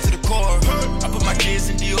my fans to the core. I put my kids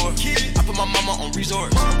in Dior. I put my mama on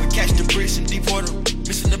resorts. We catch the bricks and deport her.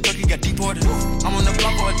 Missing the bucket, got deported. I'm on the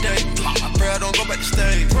block all day. I pray I don't go back to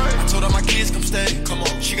stay. I told all my kids come stay. Come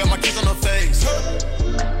on, she got my kids on her face.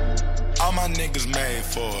 All my niggas made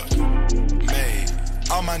for it. Made.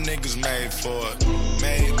 All my niggas made for it.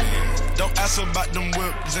 Made, man. Don't ask about them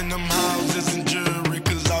whips and them houses and jewelry,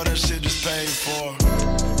 cause all that shit is paid for.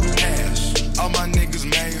 Cash. All my niggas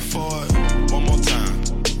made for it. One more time.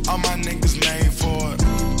 All my niggas made for it.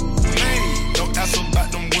 Made. Don't ask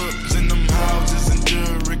about them whips and them houses and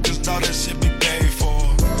jewelry, cause all that shit be paid for.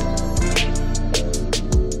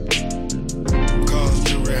 Cars,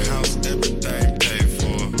 jewelry, house, everything paid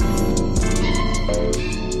for.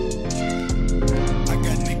 I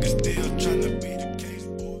got niggas still trying to be the case,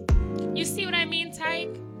 boy. You see what I mean,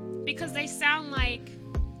 Tyke? Because they sound like...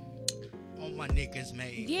 All my niggas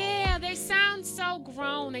made. Yeah, they sound so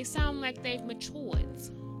grown. They sound like they've matured.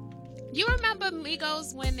 You remember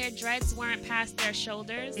Migos when their dreads weren't past their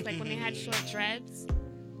shoulders? Like when they had short dreads?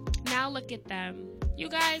 Now look at them. You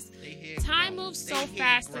guys, time moves so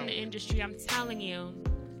fast in the industry. I'm telling you.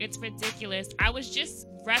 It's ridiculous. I was just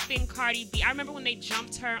repping Cardi B. I remember when they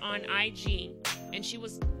jumped her on IG and she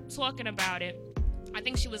was talking about it. I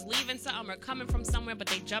think she was leaving something or coming from somewhere, but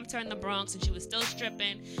they jumped her in the Bronx and she was still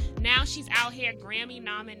stripping. Now she's out here Grammy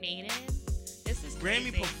nominated. This is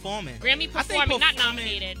crazy. Grammy performing, not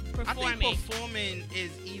nominated. Performing. I think performing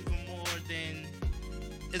is even more than...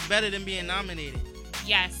 It's better than being nominated.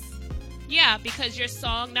 Yes. Yeah, because your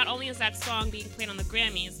song, not only is that song being played on the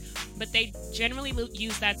Grammys, but they generally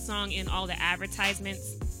use that song in all the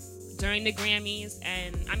advertisements during the Grammys.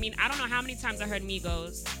 And, I mean, I don't know how many times I heard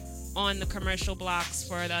Migos on the commercial blocks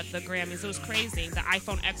for the Grammys. It was crazy. The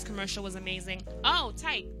iPhone X commercial was amazing. Oh,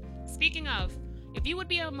 Tyke, speaking of, if you would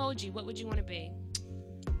be an emoji, what would you want to be?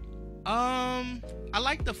 I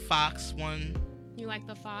like the fox one. You like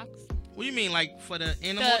the fox? What do you mean, like for the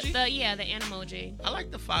Animoji? The Animoji. I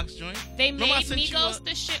like the fox joint. They made Migos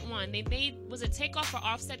the shit one. They made, was it Takeoff or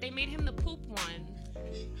Offset? They made him the poop one.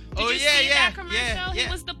 Did you see that commercial? Yeah.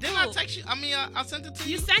 He was the poop. Didn't I text you? I mean, I sent it to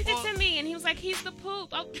you. You sent it to me, and he was like, he's the poop.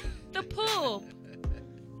 Oh, the poop.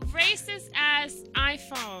 Racist ass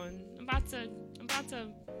iPhone. I'm about to.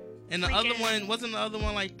 And the other one, wasn't the other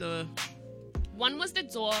one like the... One was the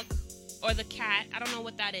dog or the cat. I don't know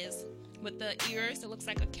what that is. With the ears, it looks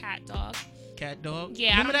like a cat dog. Cat dog?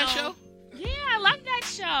 Yeah, remember that show? Yeah, I love that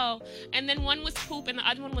show. And then one was poop, and the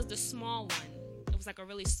other one was the small one. It was like a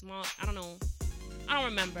really small, I don't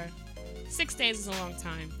remember. 6 days is a long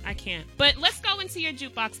time. I can't. But let's go into your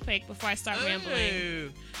jukebox pick before I start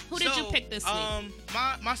rambling. Who did you pick this week?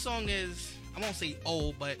 My song is, I won't say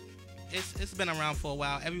old, but it's been around for a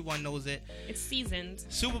while. Everyone knows it. It's seasoned.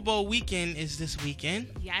 Super Bowl weekend is this weekend.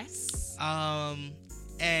 Yes.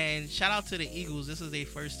 And shout out to the Eagles. This is their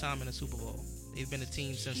first time in a Super Bowl. They've been a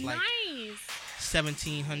team since like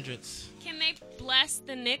 1700s. Can they bless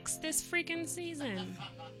the Knicks this freaking season?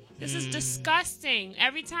 This is disgusting.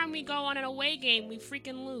 Every time we go on an away game, we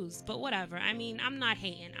freaking lose. But whatever. I mean, I'm not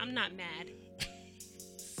hating. I'm not mad.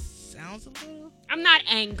 Sounds a little... I'm not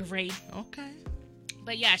angry. Okay.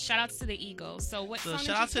 But yeah, shout outs to the Eagles. So what song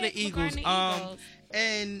shout out to the Eagles. Eagles?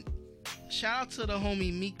 And shout out to the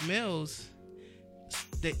homie Meek Mills.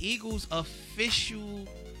 The Eagles official,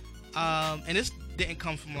 and this didn't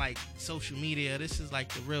come from like social media. This is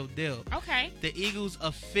like the real deal. Okay. The Eagles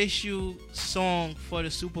official song for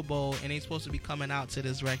the Super Bowl, and they supposed to be coming out to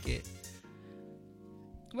this record.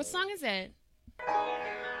 What song is it?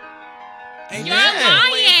 You're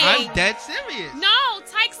lying. I'm dead serious. No,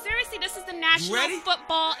 Tyke, seriously, this is the national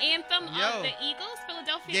football anthem of the Eagles,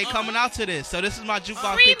 Philadelphia. They're coming out to this, so this is my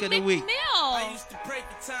jukebox pick of the week.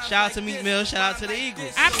 Shout out to Meek Mill, shout out to the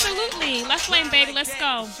Eagles. Absolutely. Let's flame, baby. Let's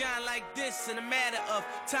go. Shine like this in a matter of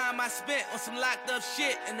time I spent on some locked up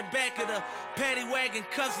shit in the back of the paddy wagon,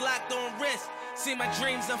 cuffs locked on wrist. See my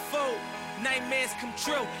dreams unfold, nightmares come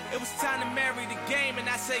true. It was time to marry the game, and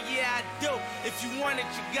I said, yeah, I do. If you want it,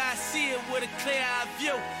 you gotta see it with a clear eye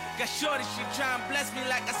view. Got shorty, she tryna bless me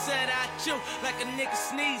like I said I chew. Like a nigga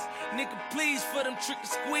sneeze, nigga please for them trick to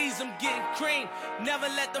squeeze, I'm getting cream. Never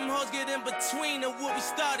let them hoes get in between of what we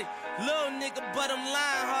started. Little nigga, but I'm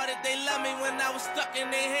lying hearted. They love me when I was stuck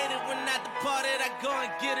and they hated when I departed. I go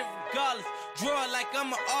and get it regardless. Draw it like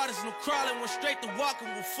I'm an artist, no crawling, went straight to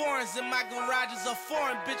walking with foreigns in my garages or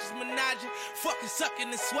foreign bitches menaging, fucking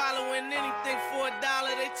sucking and swallowing anything for $1.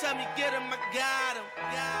 They tell me get him, I got him.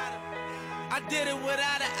 I did it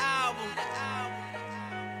without an album.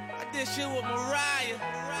 I did shit with Mariah.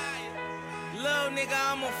 Little nigga,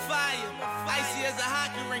 I'm on fire. Icy as a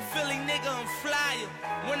hockey ring, Philly nigga, I'm flyer.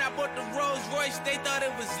 When I bought the Rolls Royce, they thought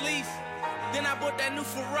it was lease. Then I bought that new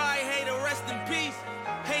Ferrari, hey, to rest in peace.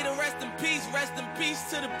 Hey, to rest in peace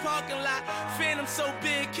to the parking lot. Phantom so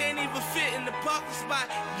big, can't even fit in the parking spot.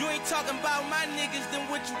 You ain't talking about my niggas, then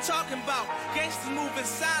what you talking about? Gangsters move in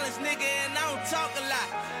silence, nigga, and I don't talk a lot.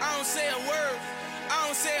 I don't say a word.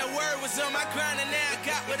 Was on my grind and now I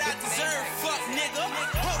got what I deserve. Fuck, nigga.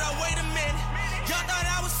 Hold on, wait a minute. Y'all thought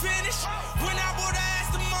I was finished? When I bought the ass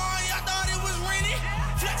tomorrow, y'all thought it was rented?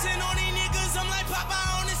 Flexing on these niggas, I'm like Papa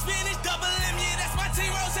on the spinach. Double M, yeah, that's my team.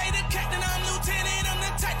 Rose, the captain, I'm lieutenant. I'm the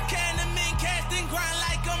type can the men cast and grind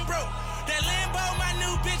like I'm broke. That Lambo, my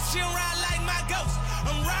new bitch, she'll ride like my ghost.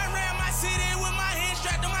 I'm riding around my city with my hands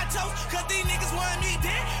strapped on my toes. Cause these niggas want me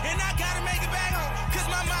dead, and I gotta make it back home. Cause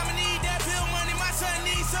my mama need that bill money, my son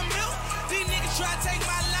needs some milk. These niggas try to take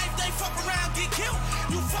my life, they fuck around, get killed.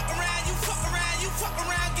 You fuck around,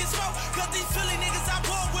 get smoked. Cause these Philly niggas I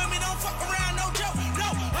bought with me don't fuck around, no joke. No,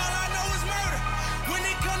 all I know is murder. When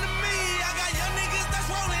it come to me, I got young niggas that's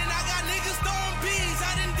rolling. I got niggas throwing bees.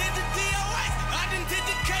 I done did the DOS, I done did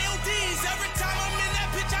the KODs. Every time I'm in that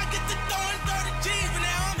bitch, I get to throwing 30 G's. But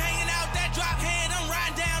now I'm hanging out that drop head, I'm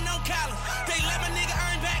riding down no collar. They let my nigga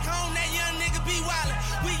earn back home, that young nigga be wildin'.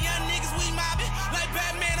 We young niggas, we mobbin', like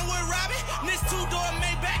Batman and with Robin. This two-door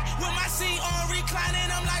Maybach with my seat on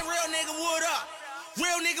reclining. I'm like, real nigga, what up?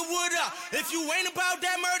 Real nigga, what up? If you ain't about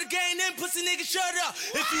that murder game, then pussy nigga, shut up.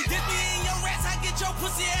 If you dip me in your rats, I get your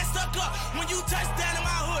pussy ass stuck up. When you touch down in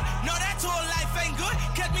my hood, no, that tour life ain't good.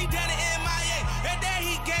 Catch me down in MIA, and that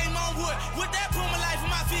heat game on wood. With that Puma life on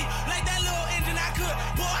my feet, like that little engine I could.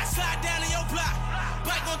 Boy, I slide down in your block,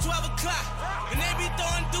 bike on 12 o'clock. And they be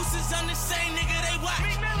throwing deuces, I'm the same nigga they watch.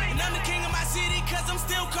 And I'm the king of my city, cause I'm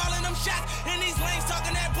still calling them shots. And these lanes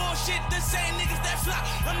talking that bullshit, the same niggas that flop.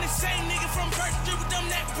 I'm the same nigga from First Street with them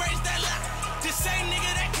neck braids that lock. The same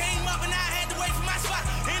nigga that came up and I had to wait for my spot.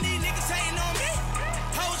 And these niggas hating on me,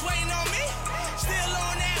 hoes waiting on me. Still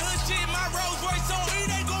on that hood shit, my Rolls Royce on E,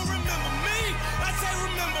 they gon' remember me. I say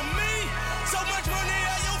remember me. So much money,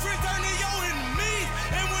 your friends turn to your enemies.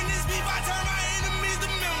 And when this beef, I turn my enemies to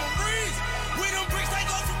memories. We them bricks, they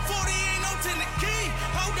go from 40, ain't no 10 the key.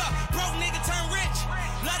 Hold up, broke nigga turn rich.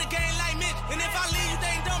 Love the game like Mitch. And if I leave, you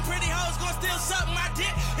think dumb pretty hoes gon' still suck my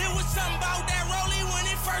dick. It was something about that rollie when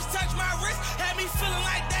it first touched my wrist. Had me feeling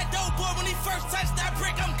like that dope boy when he first touched that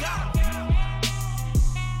brick, I'm gone.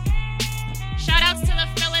 Shout outs to the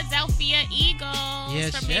Philadelphia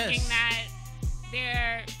Eagles for making that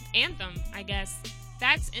their anthem, I guess.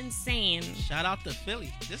 That's insane. Shout out to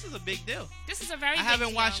Philly. This is a big deal. This is a very big deal. I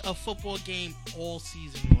haven't watched a football game all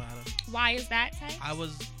season, Lada. Why is that, Ty? I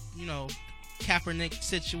was, Kaepernick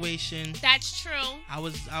situation. That's true. I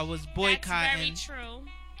was boycotting. That's very true.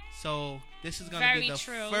 So this is gonna be the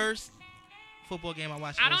first football game I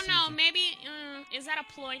watched. I don't know. Maybe is that a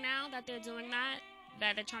ploy now that they're doing that?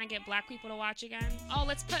 That they're trying to get black people to watch again? Oh,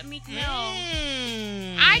 let's put Meek Mill.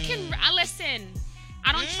 Listen.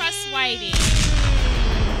 I don't trust Whitey.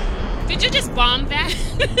 Did you just bomb that?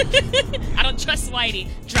 I don't trust Whitey.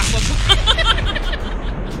 Drop a bomb.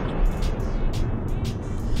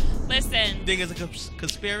 Listen. Think it's a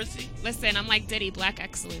conspiracy? Listen, I'm like Diddy, black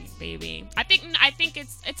excellence, baby. I think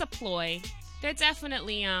it's a ploy. They're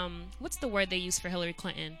definitely what's the word they use for Hillary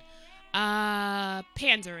Clinton?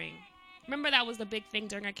 Pandering. Remember that was the big thing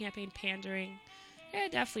during our campaign, pandering. Yeah,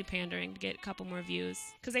 definitely pandering to get a couple more views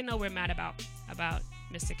because they know we're mad about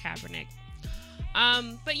Mr. Kaepernick.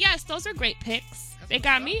 But yes, those are great picks. They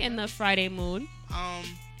got me in the Friday mood. I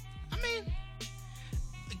mean,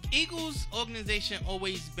 Eagles organization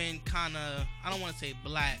always been kind of, I don't want to say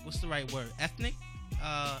black. What's the right word? Ethnic?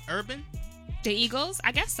 Urban? The Eagles?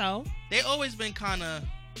 I guess so. They always been kind of...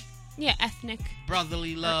 Yeah, ethnic.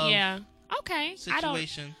 Brotherly love. Yeah. Okay.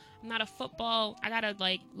 Situation. I'm not a football. I gotta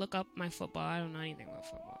look up my football. I don't know anything about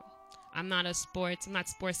football. I'm not sports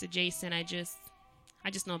adjacent. I just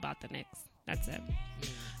know about the Knicks. That's it.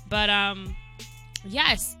 But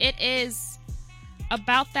Yes, it is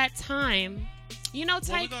about that time. You know,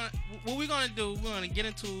 type. What we're gonna do? We're gonna get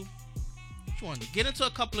into. Which one? Get into a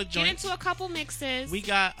couple of joints. Get into a couple mixes. We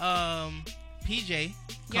got PJ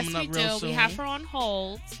coming up real soon. We have her on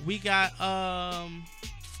hold. We got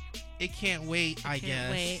It Can't Wait. I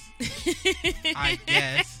guess.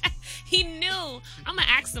 He knew. I'm gonna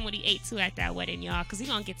ask him what he ate too at that wedding, y'all, because he's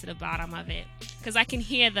gonna get to the bottom of it. Because I can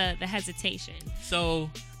hear the hesitation. So,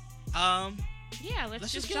 yeah,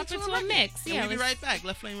 let's just jump into a mix. Yeah, we'll be right back.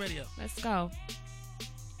 Left Lane Radio. Let's go.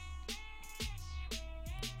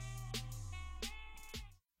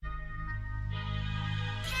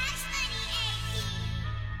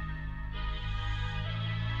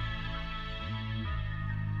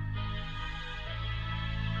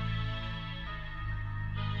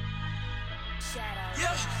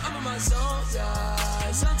 Yeah, I'm in my zone, yeah,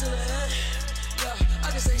 it's on to the end. Yeah, I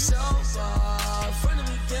can stay so far in front of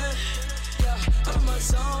me again. Yeah, I'm in my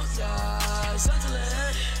zone, yeah, it's on to the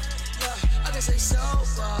end. Yeah, I can stay so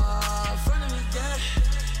far in front of me again.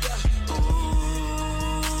 Yeah,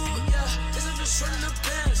 ooh, yeah, cause I'm just running the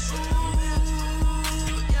best. Ooh,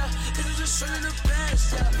 yeah, cause I'm just running the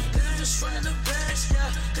best. Yeah, cause I'm just running the best. Yeah,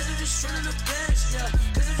 cause I'm just running the best. Yeah,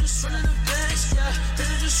 cause I'm just running the best. Yeah, cause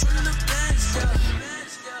I'm just running the best.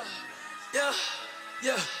 Yeah,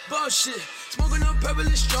 yeah, bullshit. Smoking on purple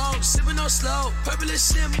is strong, sipping on slow. Purple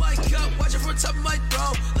is in my cup, watching from top of my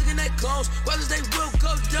throne. Looking at clones, while they will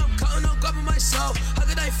go dumb. Counting on grabbing my soul. How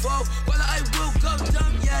could I fall? While I will go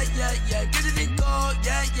dumb. Yeah, yeah, yeah. Get it and go.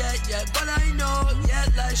 Yeah, yeah, yeah. But I know, yeah,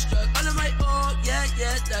 life struck. All of my own. Yeah,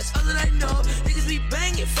 yeah, that's all that I know. Niggas be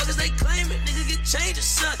banging, fuckers they claim it. Niggas get changes,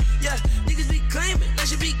 son. Yeah, niggas be claiming. That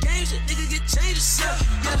should be games, shit. Niggas get changes, son.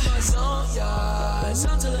 Yeah, my zone, yeah, it's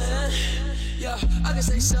on to the end. Yeah, I can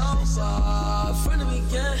stay so far in front of me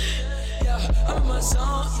again. Yeah, I'm in my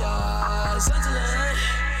zone, yeah, it's on to the end.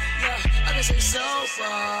 Yeah, I can stay so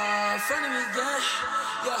far in front of me again.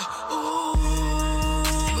 Yeah,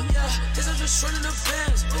 ooh, yeah, cause I'm just running the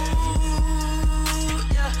fence. Ooh,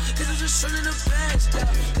 yeah, cause I'm just running the fence. Yeah,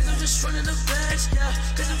 cause I'm just running the fence. Yeah,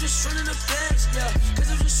 cause I'm just running the fence. Yeah, cause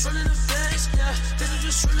I'm just running the fence. Yeah, cause I'm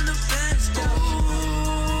just running the fence. Ooh,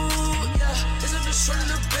 yeah, cause I'm just running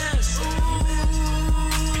the fence. Ooh,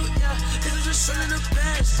 yeah, cause I'm just running the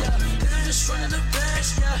fence. Yeah, cause I'm just running the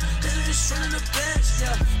fence. Yeah, cause I'm just running the fence.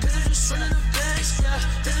 Yeah, cause I'm just running the fence. Yeah,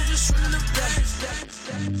 cause I'm just running the fence.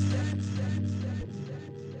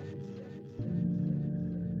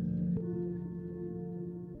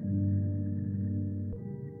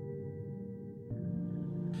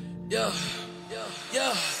 Yeah,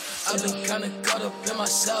 yeah, I've been kinda caught up in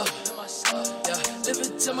myself. Yeah,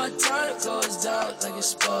 living till my time goes down like it's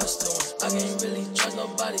supposed to. I can't really trust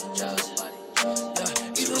nobody else.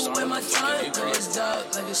 Yeah, even when my time goes down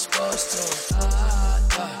like it's supposed to.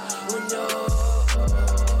 When you're,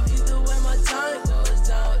 either way my time goes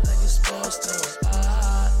down like it's supposed to.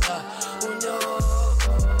 When you're,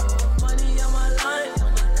 money on my line,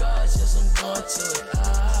 on the cards, yes I'm going to it.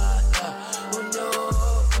 When you're,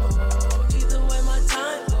 either way my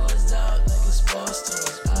time goes down like it's supposed to.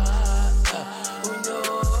 When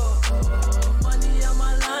you're, money on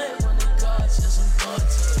my line, on the cards, yes I'm going to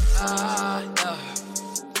it.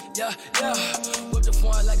 Yeah, whip the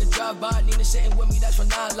phone like a drive-by. Nina sitting with me, that's for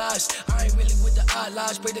 9 lives. I ain't really with the odd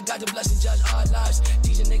lives. Pray to God to bless and judge our lives.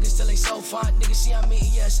 Teaching niggas till they so fine. Niggas see I'm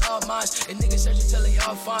eating, yeah, it's all mine. And niggas searching till they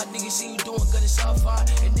all fine. Niggas see you doing good, it's all fine.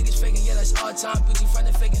 And niggas faking, yeah, that's all time. Beauty friend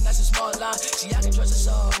and faking, that's a small line. See, I can trust us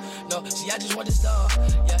all. No, see, I just want this dog.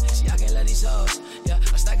 Yeah, see, I can't let these hoes. Yeah,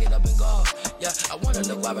 I stack it up and go. Yeah, I wanna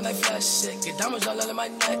look wild when I flash shit. Get diamonds all over my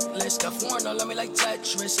necklace. Got foreign all on me like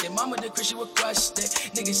Tetris. Yeah, mama the Christian requested.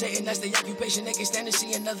 Niggas hating, that's the occupation. They can stand to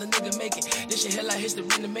see another nigga make it. This shit hit like history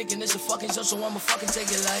in the making. It's a fucking show, so I'ma fucking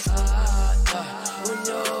take it like when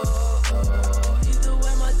you're, either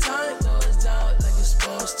way my time goes down like it's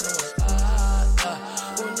supposed to.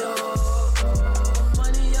 When you're,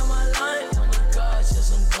 money on my line, on the cards,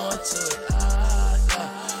 yes I'm going to it.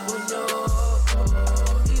 When you're,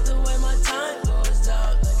 either way my time goes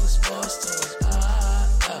down like it's supposed to.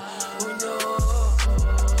 When you're,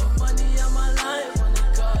 money on my line, on the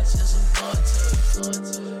cards, yes I'm going to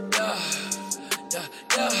it.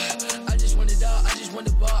 Yeah, I just want it all, I just want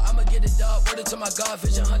the bar, I'ma get it dog. Word it to my God,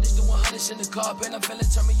 vision hundreds to 100s in the car. Pain I'm feeling,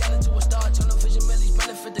 turn me out into a star. Turn on vision millies,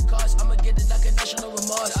 benefit the cause. I'ma get it like a national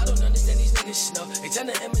remorse. I don't understand these niggas, no. They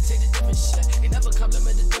tend to imitate the different shit. They never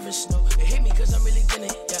compliment the difference, no. They hate me cause I'm really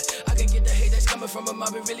getting it, yeah. I can get the hate that's coming from them,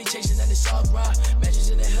 I've been really chasing and it's all grind.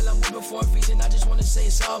 Mansions in the hell, I'm whipping for a reason, I just wanna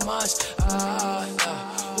say it's all mine.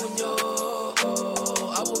 When you're,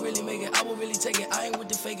 I will really make it, I will really take it. I ain't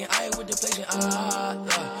with the faking, I ain't with the plagiarism.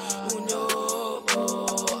 Yeah. Who knew?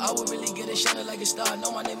 I would really get it shining like a star.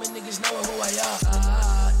 Know my name and niggas knowing who I am.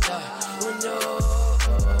 Yeah. Who knew?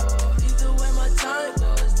 Either way, my time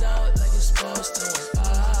goes down like it's supposed to.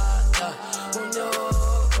 Yeah. Who knew?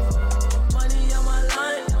 Money on my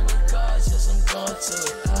line, money cars, yes, I'm going to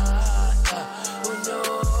it. Yeah. Who knew?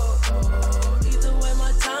 Either way,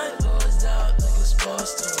 my time goes down like it's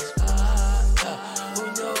supposed to. Who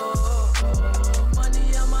knew? Money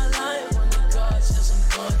on my line, money cars, yes, I'm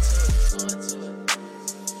going to it.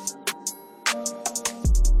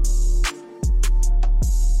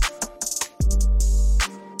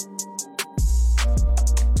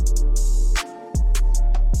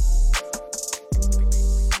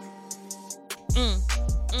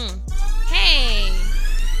 Hey,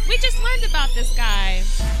 we just learned about this guy.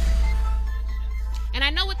 And I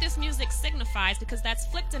know what this music signifies because that's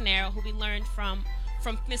Flip Dinero, who we learned from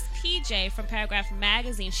Miss PJ from Paragraph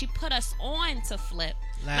Magazine. She put us on to Flip.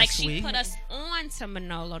 Last she week. put us on to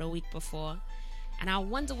Manolo the week before. And I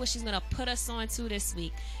wonder what she's going to put us on to this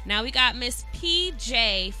week. Now we got Miss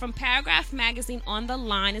PJ from Paragraph Magazine on the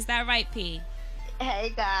line. Is that right, P?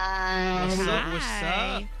 Hey, guys. What's up? What's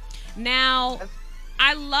up? Now,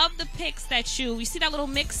 I love the picks that you see that little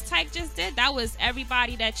mix Tyke just did? That was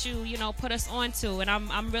everybody that you put us on to. And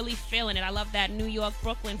I'm really feeling it. I love that New York,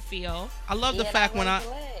 Brooklyn feel. I love the fact when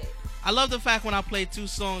I play two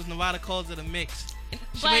songs, Nevada calls it a mix.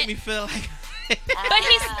 She make me feel like... But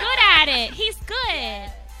he's good at it. He's good.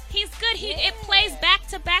 He's good. It plays back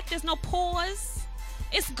to back. There's no pause.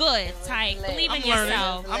 It's good, Tyke. Believe in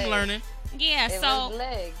yourself. I'm learning. Yeah, it was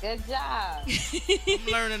lit. Good job. I'm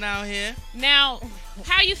learning out here. Now,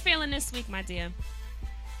 how are you feeling this week, my dear?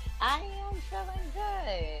 I am feeling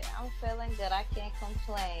good. I'm feeling good. I can't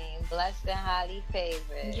complain. Blessed and highly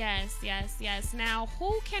favored. Yes. Now,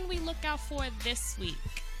 who can we look out for this week?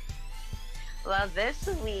 Well, this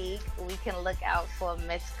week we can look out for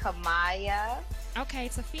Miss Kamaiyah. Okay,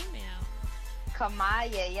 it's a female.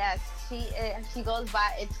 Kamaiyah, yes. She goes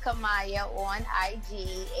by It's Kamaiyah on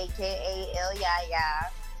IG, aka Il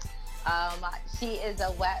Yaya. She is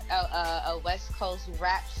a West Coast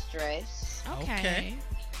rapstress. Okay.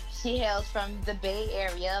 She hails from the Bay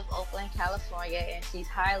Area of Oakland, California, and she's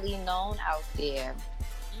highly known out there.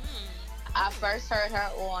 I first heard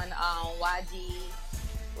her on YG.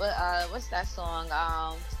 What's that song?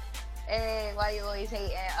 Hey, why you always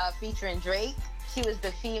hating? Featuring Drake. She was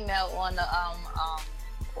the female on the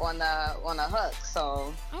hook.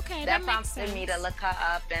 So okay, that prompted me to look her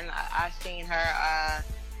up, and I seen her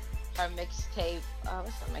mixtape.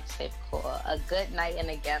 What's her mixtape called? A Good Night in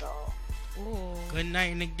the Ghetto. Ooh. Good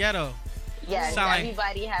Night in the Ghetto. Yes,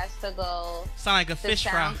 everybody has to go like a to fish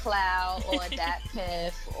fry. SoundCloud or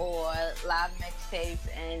DatPiff or Live Mixtapes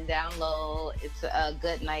and download. It's A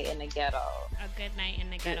Good Night in the Ghetto. A Good Night in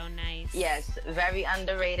the Ghetto, nice. Yes, very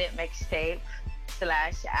underrated mixtape /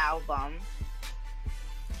 album.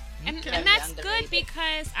 And that's good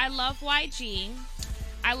because I love YG.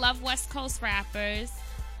 I love West Coast rappers.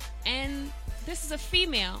 And this is a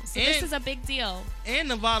female, so this is a big deal. And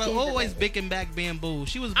Nevada always bigging back Bamboo.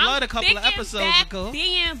 She was blood a couple of episodes ago.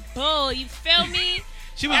 Bamboo, you feel me?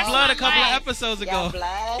 She was blood a couple of episodes ago.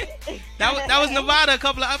 That was Nevada a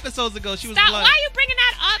couple of episodes ago. She was blood. Why are you bringing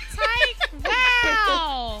that up, Tyke?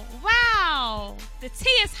 Wow. The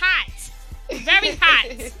tea is hot. Very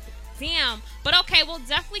hot. Damn. But okay, we'll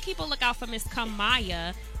definitely keep a lookout for Miss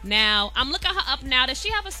Kamaiyah. Now, I'm looking her up now. Does she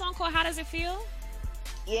have a song called How Does It Feel?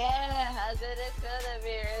 Yeah, how's it feel to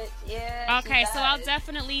be rich? Yeah. Okay, so I'll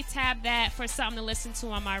definitely tab that for something to listen to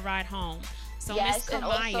on my ride home. So yes, Miss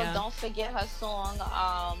Kamaiyah. And also don't forget her song.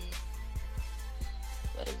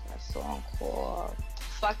 What is that song called?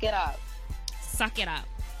 Fuck It Up. Suck It Up.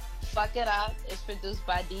 Fuck It Up is produced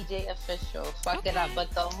by DJ Official. Fuck It Up.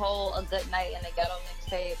 But the whole A Good Night in the Ghetto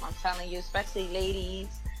mixtape, I'm telling you, especially ladies,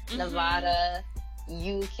 Nevada,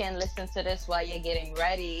 you can listen to this while you're getting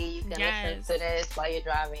ready. You can listen to this while you're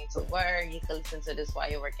driving to work. You can listen to this while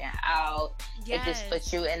you're working out. It just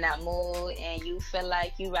puts you in that mood, and you feel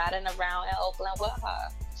like you riding around in Oakland with her,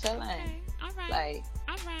 chilling. Okay. All right. Like,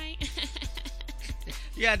 all right.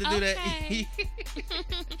 You had to do that.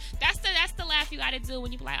 That's the laugh you got to do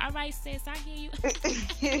when you be like, all right, sis, I hear you.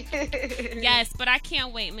 Yes, but I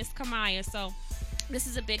can't wait, Miss Kamaiyah. So this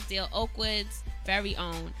is a big deal. Oakwood's very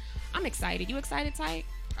own. I'm excited. You excited, Tyke?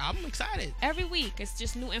 I'm excited. Every week, it's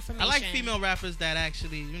just new information. I like female rappers that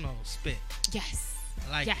actually, spit. Yes.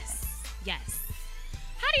 I like Yes.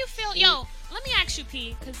 How do you feel? Yo, let me ask you,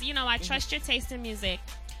 P, because, I trust your taste in music.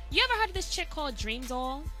 You ever heard of this chick called Dream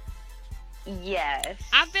Doll? Yes.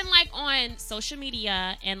 I've been like on social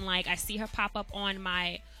media and like I see her pop up on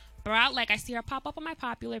my I see her pop up on my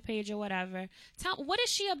popular page or whatever. What is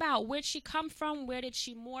she about? Where'd she come from? Where did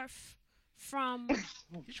she morph from?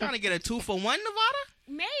 You trying to get a 2-for-1, Nevada?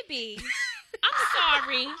 Maybe. I'm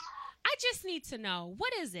sorry. I just need to know.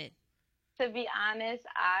 What is it? To be honest,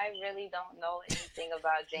 I really don't know anything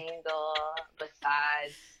about Jane Doll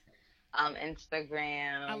besides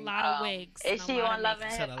Instagram. A lot of wigs. Is she on Love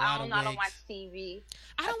and Hip Hop? I don't watch TV.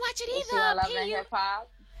 I don't watch it either. Is she on Love and Hip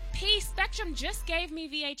Hop? Spectrum just gave me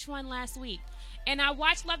VH1 last week, and I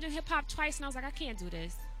watched Love and Hip Hop twice, and I was like, I can't do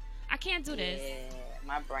this. Yeah,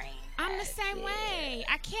 my brain. I'm the same way.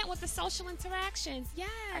 I can't with the social interactions. Yes.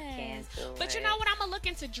 I can't do it. But you know what? I'm going to look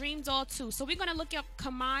into Dream Doll, too. So we're going to look up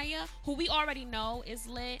Kamaiyah, who we already know is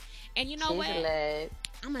lit. And you know She's what? lit.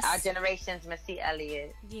 Our generation's Missy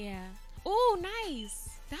Elliott. Yeah. Ooh, nice.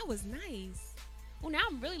 That was nice. Oh, now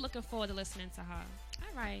I'm really looking forward to listening to her.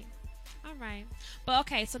 All right. But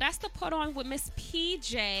okay, so that's the put on with Miss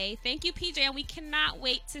PJ. Thank you, PJ, and we cannot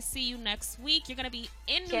wait to see you next week. You're gonna be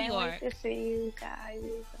in New York. Can't wait to see you guys.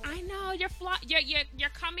 I know you're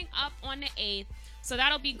coming up on the 8th, so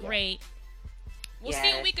that'll be great. We'll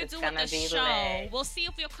see what we could do with the show. Lit. We'll see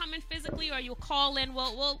if you're coming physically or you'll call in.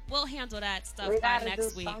 We'll handle that stuff by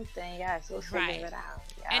next week. Something. Yes, we'll figure it out.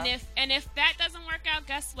 Yeah. And if that doesn't work out,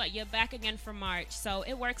 guess what? You're back again for March, so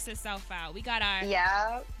it works itself out. We got our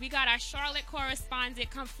Charlotte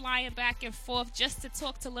correspondent come flying back and forth just to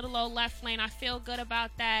talk to little old Left Lane. I feel good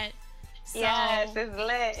about that. So yes, it's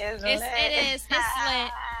lit. It is. It's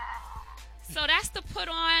lit. So that's the put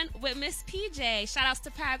on with Miss PJ. Shout outs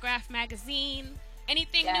to Paragraph Magazine.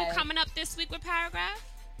 Anything new coming up this week with Paragraph?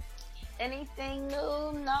 Anything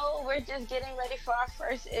new? No, we're just getting ready for our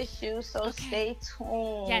first issue, so stay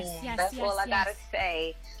tuned. Yes. That's all I gotta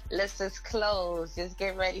say. List is closed. Just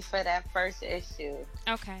get ready for that first issue.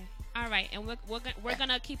 Okay. All right, and we're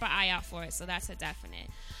gonna keep an eye out for it. So that's a definite.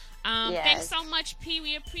 Thanks so much, P.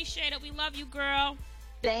 We appreciate it. We love you, girl.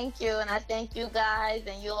 Thank you, and I thank you guys,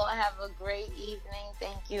 and you all have a great evening.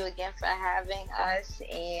 Thank you again for having us,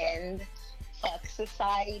 and Fuck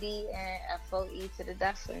Society and FOE to the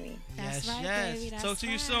death for me. That's right, baby. That's Talk to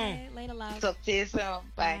you soon. Later, love. Talk to you soon.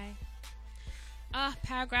 Bye.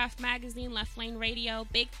 Paragraph Magazine, Left Lane Radio,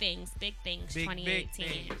 big things, 2018. Big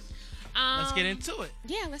things. Let's get into it.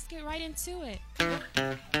 Yeah, let's get right into it.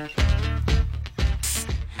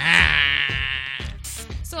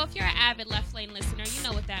 So if you're an avid Left Lane listener, you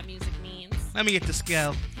know what that music means. Let me get the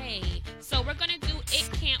scale. Hey, so we're going to do It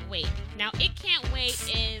Can't Wait. Now, It Can't Wait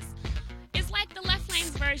is like the Left Lane's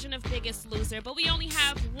version of Biggest Loser, but we only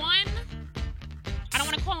have one. I don't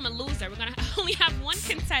want to call him a loser. We're going to only have one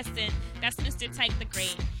contestant. That's Mr. Tyke the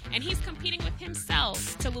Great. And he's competing with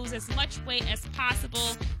himself to lose as much weight as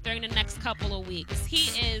possible during the next couple of weeks. He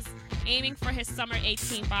is aiming for his summer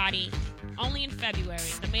 18 body only in February.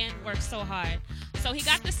 The man works so hard. So he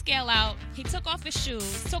got the scale out. He took off his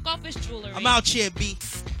shoes, took off his jewelry. I'm out here, B.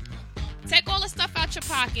 Take all the stuff out your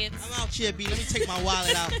pockets. I'm out here, B. Let me take my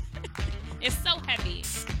wallet out. It's so heavy.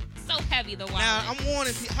 So heavy, the wallet. Now, I'm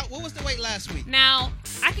warning you. What was the weight last week? Now,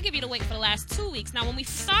 I could give you the weight for the last 2 weeks. Now, when we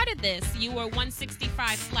started this, you were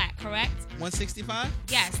 165 flat, correct? 165?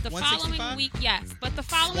 Yes. The following week, yes. But the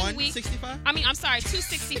following week... 165? I'm sorry,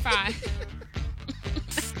 265.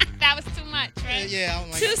 That was too much, right? Yeah, I'm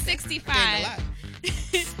like... 265.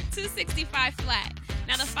 265 flat.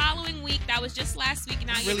 Now, the following week, that was just last week.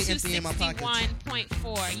 Now you're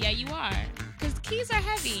 261.4. Yeah, you are. Because keys are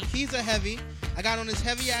heavy. Keys are heavy. I got on this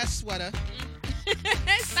heavy-ass sweater.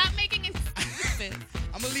 Stop making excuses.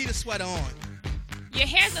 I'm going to leave the sweater on. Your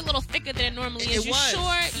hair's a little thicker than it normally is. It was. Sure?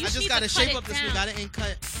 I just got to shape up this week. I didn't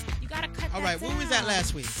cut. You got to cut All right, that what was that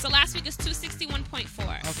last week? So last week is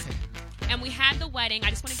 261.4. Okay. And we had the wedding. I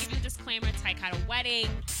just want to give you a disclaimer. Tyke had a wedding.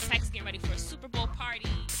 Tyke's getting ready for a Super Bowl party.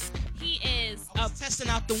 He is testing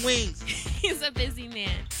out the wings. He's a busy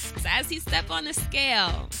man. So as he stepped on the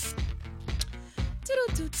scale,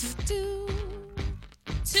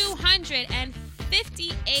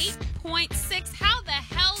 258.6. How the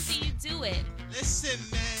hell do you do it? Listen,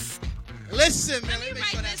 man. Let me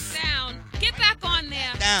write this down. Get back on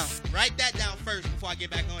there. Write that down first before I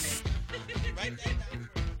get back on it. Write that down.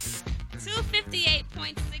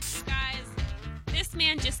 258.6, you guys. This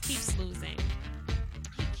man just keeps losing.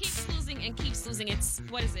 He keeps losing and keeps losing. It's,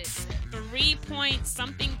 3 point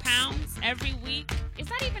something pounds every week? Is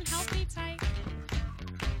that even healthy, Tyke?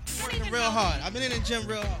 Working real hard. I've been in the gym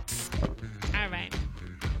real hard. All right.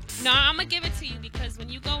 No, I'm going to give it to you because when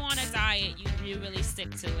you go on a diet, you really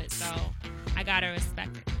stick to it. So I got to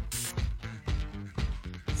respect it.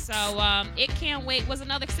 So It Can't Wait was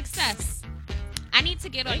another success. I need to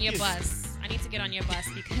get on your bus. I need to get on your bus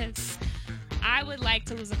because I would like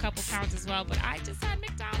to lose a couple pounds as well, but I just had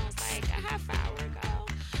McDonald's like a half hour ago.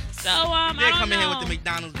 So, I don't come know. in here with the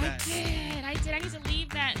McDonald's bag. I did. I need to leave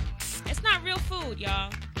that. It's not real food,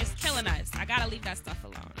 y'all. It's killing us. I gotta leave that stuff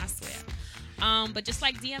alone, I swear. But just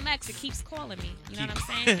like DMX, it keeps calling me. You know what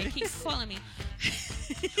I'm saying? It keeps calling me.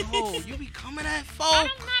 Oh, you be coming at folk? I'm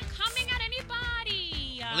not coming at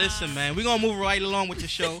anybody. Listen, man, we're gonna move right along with the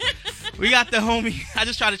show. We got the homie. I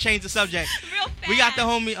just tried to change the subject. Real fast. We got the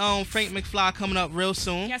homie Frank McFly coming up real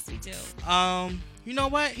soon. Yes, we do. You know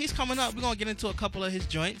what? He's coming up. We're gonna get into a couple of his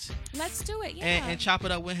joints. Let's do it, yeah. And chop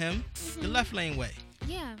it up with him the Left Lane way.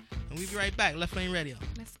 Yeah. And we'll be right back. Left Lane Radio.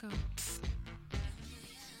 Let's go.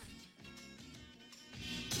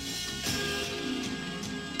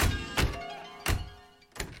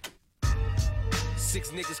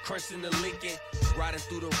 Six niggas crunching the Lincoln, riding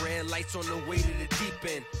through the red lights on the way to the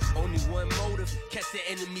deep end. Only one motive, catch the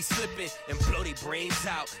enemy slipping and blow their brains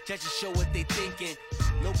out. Just to show what they thinking.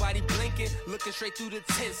 Nobody blinking, looking straight through the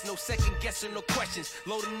tents. No second guessing, no questions.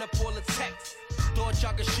 Loading up all the texts. Thought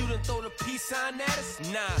y'all could shoot and throw the peace sign at us?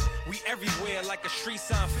 Nah, we everywhere like a street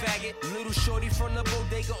sign faggot. Little shorty from the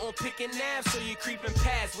bodega on picking nabs, so you creeping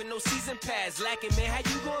past with no season pass. Lacking, man, how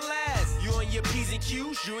you gon' last? You on your P's and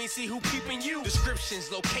Q's, you ain't see who peeping you.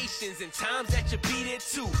 Descriptions, locations, and times that you be there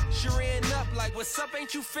too. Sure up like, what's up,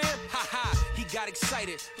 ain't you fam? Ha, he got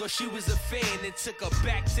excited, thought she was a fan, and took her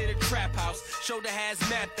back to the trap house. Shoulder has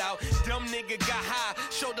mapped out, dumb nigga got high,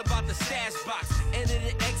 showed about the stash box. Entered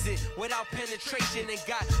and exit without penetration, and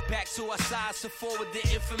got back to our sides to forward the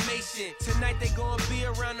information. Tonight they gonna be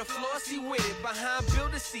around the floor, see with it, behind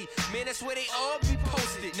build a seat. Man, that's where they all be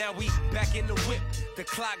posted. Now we back in the whip, the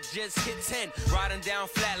clock just hit 10. Riding down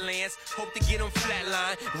flatlands, hope to get them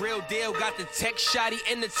flatline. Real deal, got the tech shotty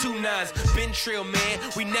and the 2-9s. Been trill, man,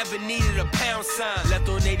 we never needed a pound sign. Left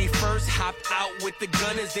on 81st, hopped out with the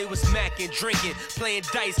gunners. They was macking, drinking, playing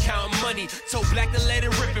dice, counting money. Told Black to let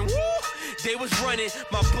it rippin', woo! They was running,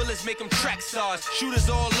 my bullets make them track stars. Shooters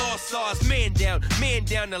all lost stars, man down,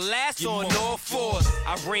 the last on all fours.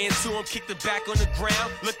 I ran to him, kicked the back on the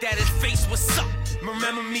ground, looked at his face, what's up?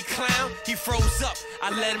 Remember me, clown? He froze up, I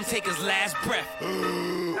let him take his last breath.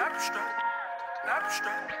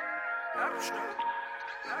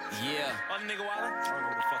 Yeah. Other nigga Wilder? I don't know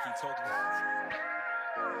what the fuck he talking about.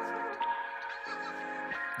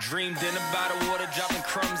 Dreamed in a bottle water, dropping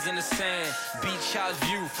crumbs in the sand. Beach house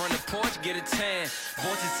view from the porch, get a tan.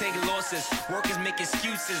 Born to take losses, workers make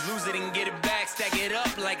excuses. Lose it and get it back, stack it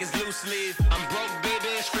up like it's loose leaf. I'm broke, baby,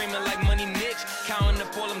 screaming like money Mitch. Counting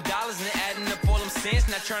up all them dollars and adding up all them cents.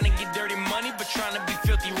 Not trying to get dirty money, but trying to be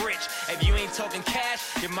filthy rich. If you ain't talking cash,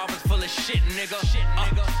 your mouth is full of shit, nigga.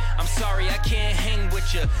 I'm sorry, I can't hang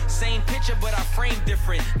with ya. Same picture, but I frame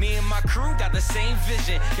different. Me and my crew got the same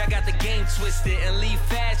vision. Y'all got the game twisted and leave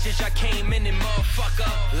fast. Y'all came in and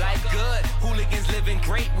motherfucker. Life good, hooligans living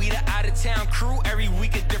great. We the out of town crew, every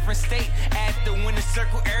week a different state. At the winner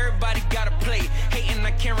circle, everybody got a play. Hating,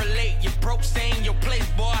 I can't relate. You broke, stay in your place,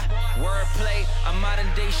 boy. Wordplay, I'm modern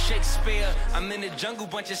day Shakespeare. I'm in the jungle,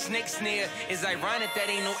 bunch of snakes near. It's ironic that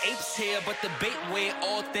ain't no apes here, but the bait way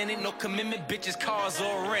authentic. No commitment, bitches, cars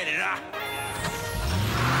all rented.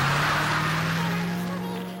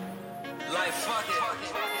 Like fuck it.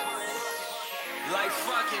 Like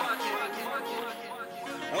fuck it.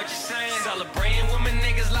 What you saying? Celebrating with my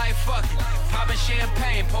niggas like fuck it. Popping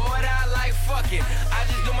champagne, pour it out like fuck it. I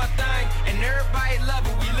just do my thing and everybody love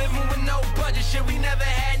it. We living with no budget, shit, we never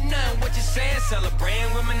had none. What you saying?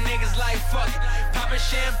 Celebrating with my niggas like fuck it. Popping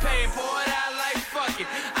champagne, pour it out like fuck it.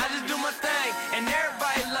 I just do my thing and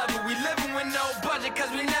everybody love it. We living with no budget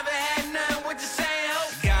cause we never had none. What you saying,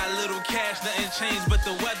 ho? Got a little cash, nothing changed but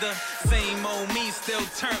the weather. Same old me, still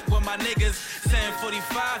turned with my niggas.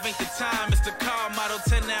 7:45 ain't the time, it's the car model.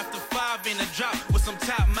 10 after 5 in a drop with some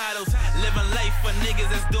top models. Living life for niggas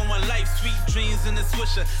that's doing life. Sweet dreams in the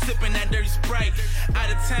swisher, sipping that dirty Sprite. Out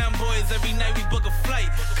of town boys, every night we book a flight.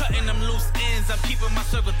 Cutting them loose ends, I'm keeping my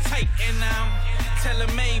circle tight. And I'm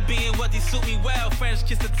tailor-made, being what they suit me well. French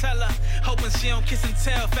kiss to tell her, hoping she don't kiss and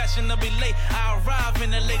tell. Fashionably late, I arrive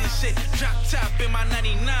in the latest shit. Drop top in my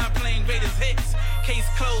 99, playing greatest hits. Case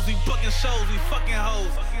closed, we booking shows, we fucking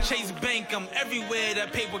hoes. Chase bank, I'm everywhere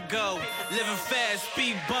that paper go. Living fast,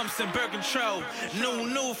 speed bumps and birth control.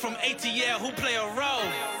 New from ATL, who play a role?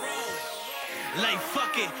 Like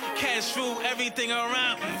fuck it, cash rule everything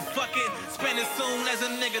around. Fuck it, spend it soon as a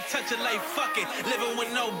nigga touch it. Like fuck it, living with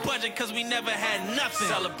no budget cause we never had nothing.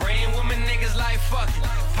 Celebrating with my niggas like fuck it.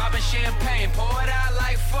 Popping champagne, pour it out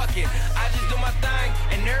like fuck it. I just do my thing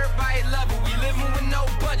and everybody love it. We living with no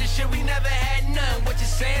budget, shit we never had none. What you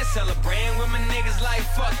saying? Celebrating with my niggas like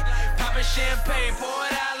fuck it. Popping champagne, pour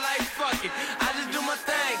it out like fuck it. I just do my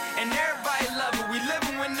thing and everybody love it. We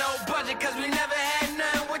living with no budget cause we never had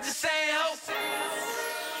none. What you saying, ho?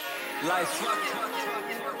 Like fuck it.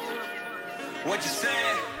 What you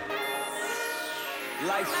saying?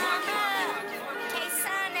 Like fuck it.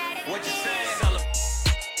 What you saying?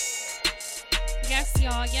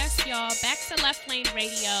 Yes, y'all. Back to Left Lane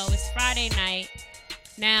Radio. It's Friday night.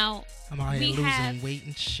 Now, I'm out here losing weight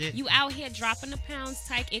and shit. You out here dropping the pounds,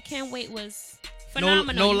 Tyke. It Can't Wait was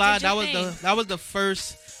phenomenal. No lie, that was the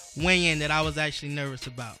first weigh-in that I was actually nervous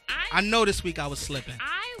about. I know this week I was slipping.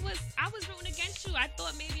 I was rooting against you. I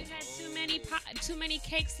thought maybe you had too many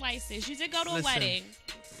cake slices. You did go to a wedding.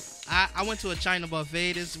 I went to a China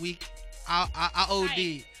buffet this week. I OD'd.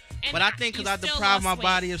 Right. But I think because I deprived my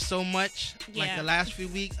body of so much, like the last few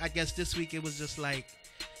weeks, I guess this week it was just like,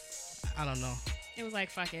 I don't know. It was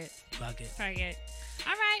like, fuck it. Fuck it. Fuck it.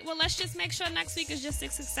 All right, well, let's just make sure next week is just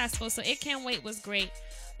as successful. So It Can't Wait was great.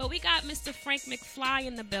 But we got Mr. Frank McFly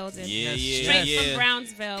in the building. Straight from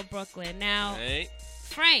Brownsville, Brooklyn. Now,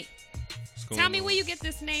 Frank, tell me where you get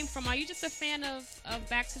this name from. Are you just a fan of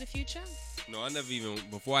Back to the Future? No, I never even,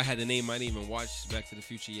 before I had the name, I didn't even watch Back to the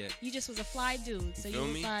Future yet. You just was a fly dude. So you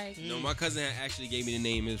was like... No, my cousin actually gave me the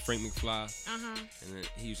name. It was Frank McFly. Uh-huh. And then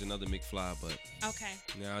he was another McFly, but... Okay.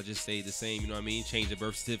 Now I just say the same, you know what I mean? Change the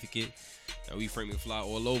birth certificate. Now we Frank McFly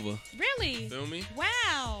all over. Really? Feel me?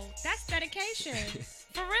 Wow. That's dedication.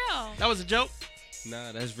 For real. That was a joke?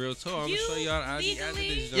 Nah, that's real talk. I'm going to show y'all how he answered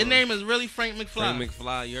this. Your name is really Frank McFly. Frank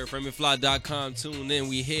McFly. You heard FrankMcFly.com. Tune in.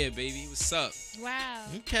 We here, baby. What's up? Wow.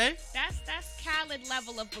 Okay. That's Khaled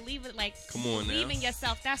level of believe in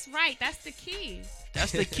yourself. That's right. That's the key.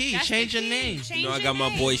 That's the key. Change your name. You know, I got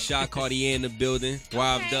my boy Shot Cartier in the building.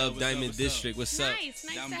 Wild Dub, Diamond District. What's up? Nice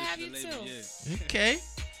to have you too. Okay.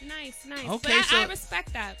 Nice. Okay, but I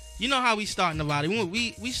respect that. You know how we start, Nobody.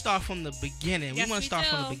 We start from the beginning. Yes, we want to start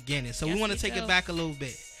from the beginning. So we want to take it back a little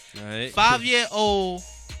bit. All right. 5-year-old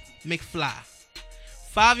McFly.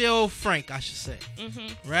 5-year-old Frank, I should say.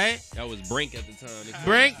 Mm-hmm. Right? That was Brink at the time.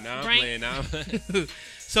 Brink? Now I'm playing now.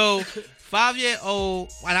 So,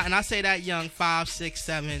 5-year-old, and I say that young, 5, 6,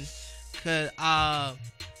 7, because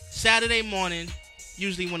Saturday morning,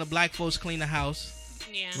 usually when the black folks clean the house,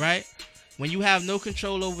 right? When you have no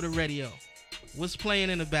control over the radio, what's playing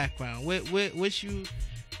in the background? What you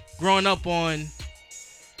growing up on?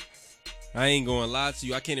 I ain't gonna lie to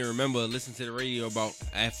you. I can't even remember listening to the radio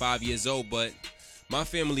at 5 years old, but my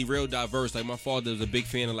family real diverse. Like my father was a big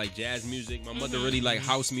fan of like jazz music. My mother really liked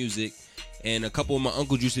house music. And a couple of my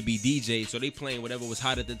uncles used to be DJs, so they playing whatever was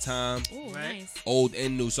hot at the time. Ooh, nice. Old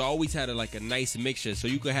and new. So I always had a nice mixture. So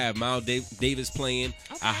you could have Miles Davis playing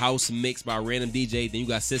a house mix by a random DJ. Then you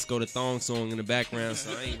got Cisco the Thong Song in the background. So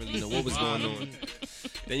I ain't really know what was going on.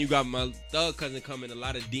 Then you got my thug cousin coming. A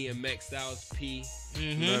lot of DMX, Styles P.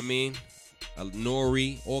 You know what I mean?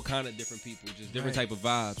 Nori, all kind of different people. Just different type of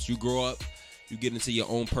vibes. You grow up. You get into your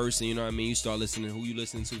own person, you know what I mean? You start listening to who you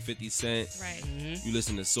listening to, 50 Cent. Right. You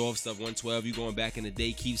listen to soft stuff, 112. You going back in the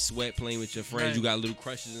day, Keith Sweat, playing with your friends. You got little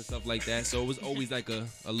crushes and stuff like that. So it was always like a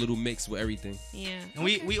little mix with everything. Yeah. And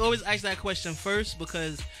we always ask that question first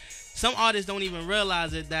because some artists don't even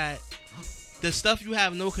realize it, that the stuff you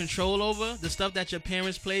have no control over, the stuff that your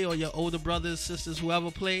parents play or your older brothers, sisters, whoever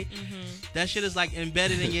play, that shit is like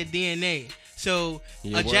embedded in your DNA. So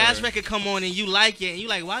a jazz record come on and you like it and you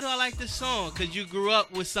like, why do I like this song? Because you grew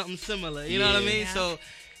up with something similar. You know what I mean? Yeah. So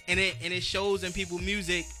and it shows in people's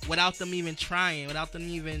music without them even trying, without them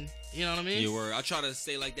even, you know what I mean? Yeah, word. I try to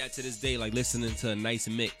stay like that to this day, like listening to a nice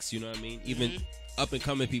mix. You know what I mean? Even up and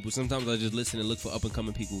coming people. Sometimes I just listen and look for up and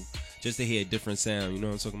coming people just to hear a different sound. You know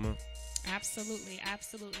what I'm talking about?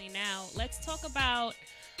 Absolutely. Now let's talk about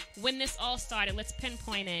when this all started. Let's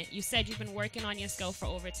pinpoint it. You said you've been working on your skill for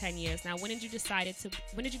over 10 years. Now, when did you decide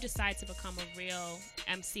to become a real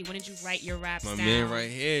MC? When did you write your raps down? My man right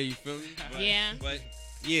here, you feel me? But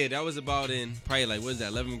yeah, that was about in probably like, what is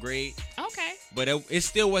that, 11th grade? Okay. But it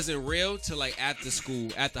still wasn't real till like after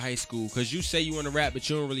high school. Because you say you want to rap, but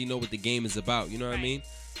you don't really know what the game is about. You know what I mean?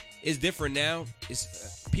 It's different now.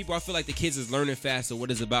 It's people. I feel like the kids is learning faster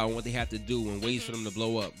what it's about and what they have to do and ways for them to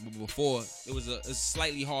blow up. But before, it was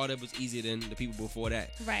slightly harder. It was easier than the people before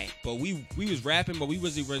that. Right. But we was rapping, but we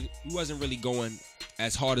wasn't really going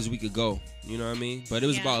as hard as we could go. You know what I mean? But it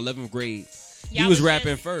was about 11th grade, He was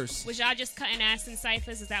rapping first. Was y'all just cutting ass in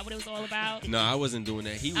ciphers? Is that what it was all about? No, I wasn't doing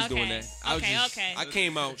that. He was doing that. Okay. I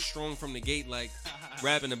came out strong from the gate, like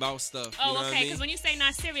rapping about stuff. Oh, you know what I mean? Because when you say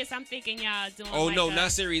not serious, I'm thinking y'all doing. Oh like no,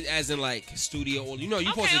 not serious as in like studio. You know, you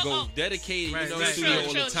supposed to go dedicated. You know, studio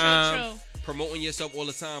all the time, promoting yourself all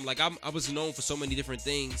the time. Like I was known for so many different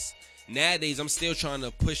things. Nowadays, I'm still trying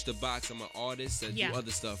to push the box. I'm an artist that do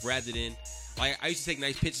other stuff rather than like I used to take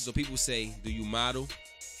nice pictures. So people say, "Do you model?"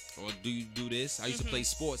 Or do you do this? I used to play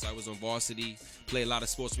sports. I was on varsity, play a lot of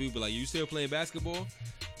sports. People be like, "You still playing basketball?"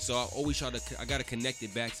 So I always try to. I gotta connect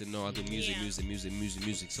it back to no. I do music.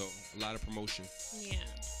 So a lot of promotion. Yeah.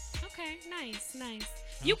 Okay. Nice.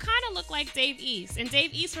 You kind of look like Dave East, and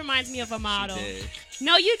Dave East reminds me of a model.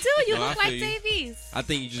 No, you do. You look like Dave East. I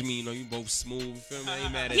think you just mean you both smooth. You feel me? I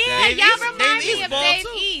ain't mad at that. Yeah, y'all remind me of Dave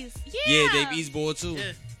East. Yeah, Dave East ball too.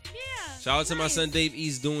 Yeah. Shout out to my son Dave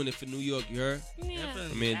East doing it for New York. You heard? Yeah.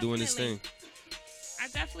 My man doing his thing. I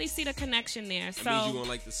definitely see the connection there. So that means you gonna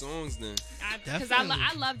like the songs then. Because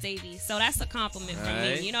I love Dave East, so that's a compliment from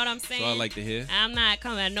me. You know what I'm saying? So I like to hear. I'm not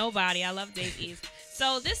coming at nobody. I love Dave East.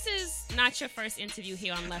 So this is not your first interview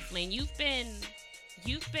here on Left Lane. You've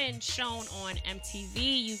been shown on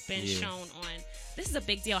MTV. You've been shown on. This is a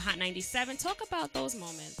big deal. Hot 97. Talk about those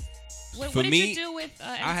moments. What did you do with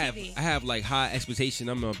MTV? I have like high expectation.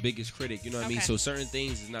 I'm my biggest critic. You know what I mean? So certain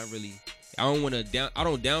things is not really. I don't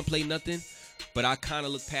downplay nothing, but I kind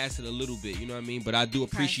of look past it a little bit. You know what I mean? But I do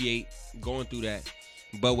appreciate going through that.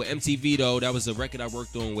 But with MTV though, that was a record I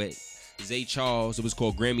worked on with Zay Charles. It was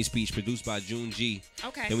called Grammy Speech, produced by June G.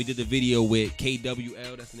 Okay. Then we did the video with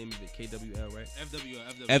KWL. That's the name of it. KWL, right?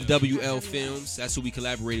 FWL Films. That's who we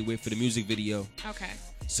collaborated with for the music video. Okay.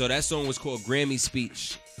 So that song was called Grammy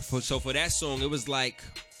Speech. So for that song, it was like,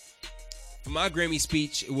 for my Grammy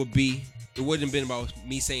speech, it wouldn't have been about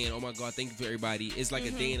me saying, "Oh my God, thank you for everybody." It's like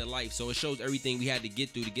a day in the life. So it shows everything we had to get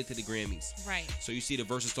through to get to the Grammys. Right. So you see the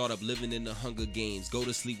verses start up, living in the Hunger Games, go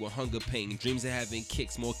to sleep with hunger pain, dreams of having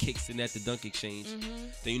kicks, more kicks than at the dunk exchange.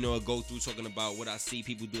 Then it go through talking about what I see,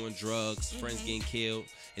 people doing drugs, friends getting killed,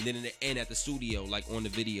 and then in the end at the studio, like on the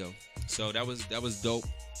video. So that was dope.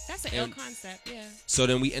 That's an ill concept, yeah. So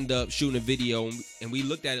then we end up shooting a video, and we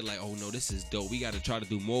looked at it like, oh no, this is dope. We got to try to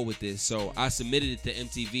do more with this. So I submitted it to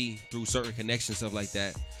MTV through certain connections, stuff like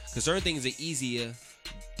that. Because certain things are easier.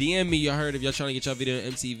 DM me, you heard, if y'all trying to get your video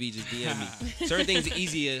on MTV, just DM me. Certain things are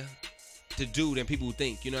easier to do than people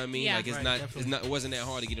think. You know what I mean? Yeah. Like it wasn't that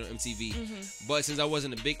hard to get on MTV. But since I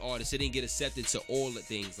wasn't a big artist, it didn't get accepted to all the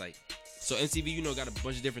things. Like, so MTV, got a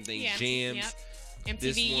bunch of different things, jams. Yep. MTV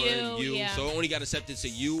this one, you. Yeah. So it only got accepted to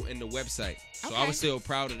you and the website. So I was still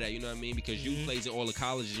proud of that, you know what I mean? Because you plays in all the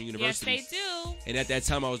colleges and universities. Yes, they do. And at that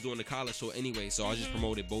time, I was doing the college show anyway, so I just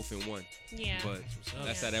promoted both in one. Yeah. But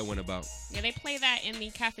that's how that went about. Yeah, they play that in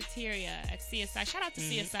the cafeteria at CSI. Shout out to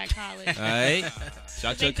CSI College. All right.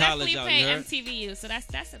 Shout to college out there. here. They definitely play MTVU, so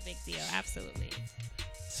that's a big deal. Absolutely.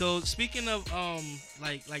 So speaking of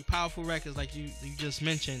like powerful records like you just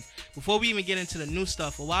mentioned, before we even get into the new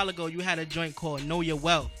stuff, a while ago you had a joint called Know Your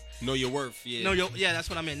Wealth. Know Your Worth, yeah. That's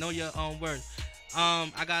what I meant. Know Your worth.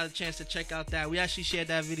 I got a chance to check out that. We actually shared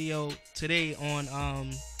that video today on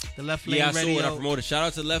the Left Lane Radio. Yeah, I saw it. I promoted. Shout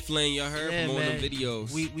out to Left Lane. Y'all heard promoting them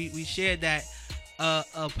videos. We shared that.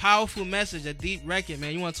 A powerful message, a deep record,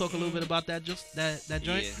 man. You want to talk a little bit about that that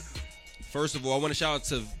joint? Yeah. First of all, I want to shout out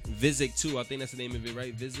to Vizic too. I think that's the name of it,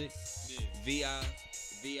 right? Vizic. Yeah.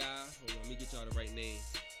 VI. Hold on, let me get y'all the right name.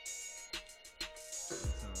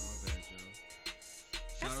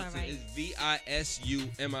 That's all right. It's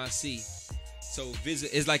VISUMIC. So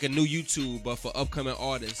Visit is like a new YouTube, but for upcoming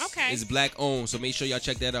artists. Okay. It's black owned, so make sure y'all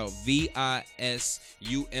check that out. VISUMIC.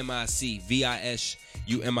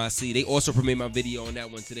 VISUMIC. They also premiered my video on that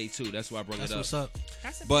one today too. That's why I brought it up. What's up.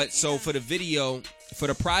 But so for the video, for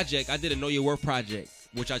the project, I did a Know Your Worth project,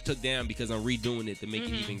 which I took down because I'm redoing it to make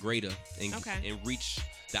it even greater and reach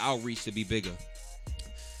the outreach to be bigger.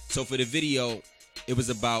 So for the video, it was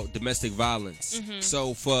about domestic violence.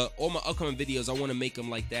 So for all my upcoming videos, I want to make them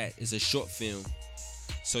like that. It's a short film.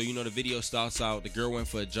 So, the video starts out, the girl went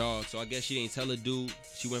for a jog. So I guess she didn't tell the dude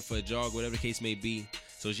she went for a jog, whatever the case may be.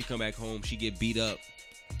 So she come back home, she get beat up.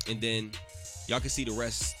 And then y'all can see the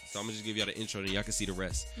rest. So I'm going to just give y'all the intro, and y'all can see the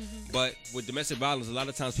rest. But with domestic violence, a lot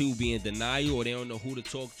of times people be in denial, or they don't know who to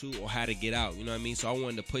talk to or how to get out. You know what I mean? So I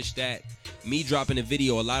wanted to push that. Me dropping the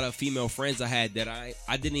video, a lot of female friends I had that I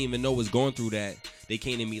didn't even know was going through that. They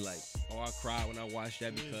came to me like, oh, I cried when I watched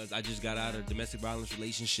that because I just got out of a domestic violence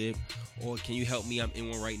relationship. Or can you help me? I'm in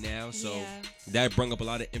one right now. So that brought up a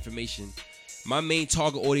lot of information. My main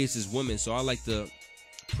target audience is women. So I like to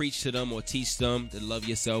preach to them or teach them to love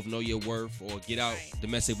yourself, know your worth, or get out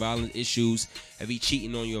domestic violence issues. If he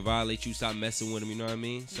cheating on you or violate you, stop messing with him, you know what I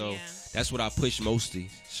mean? So that's what I push mostly.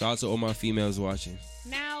 Shout out to all my females watching.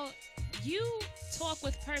 Now, you talk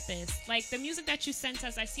with purpose. Like the music that you sent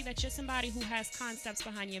us, I see that you're somebody who has concepts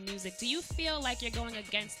behind your music. Do you feel like you're going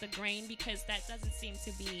against the grain? Because that doesn't seem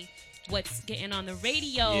to be what's getting on the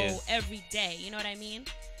radio every day. You know what I mean?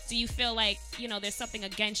 Do you feel like, you know, there's something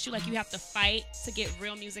against you, like you have to fight to get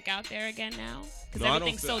real music out there again now? Because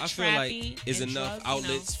everything's so trappy. I feel like it's enough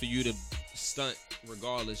outlets for you to stunt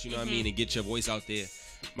regardless, you know what I mean, and get your voice out there.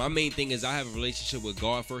 My main thing is I have a relationship with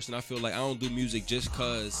God first, and I feel like I don't do music just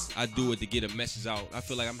because I do it to get a message out. I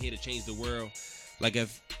feel like I'm here to change the world. Like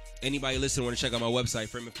if anybody listening want to check out my website,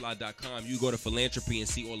 framemcfly.com, you go to philanthropy and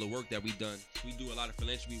see all the work that we've done. We do a lot of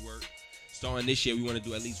philanthropy work. Starting this year, we want to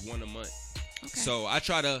do at least one a month. Okay. So I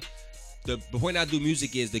try to, the point I do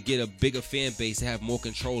music is to get a bigger fan base, to have more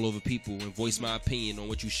control over people and voice my opinion on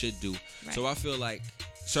what you should do. Right. So I feel like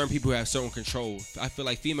certain people have certain control. I feel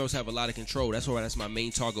like females have a lot of control. That's why that's my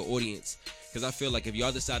main target audience. Because I feel like if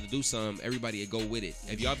y'all decide to do something, everybody would go with it.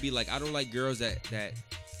 If y'all be like, I don't like girls that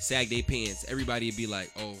sag their pants, everybody would be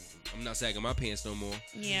like, oh, I'm not sagging my pants no more.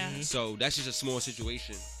 Yeah. So that's just a small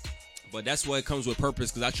situation. But that's why it comes with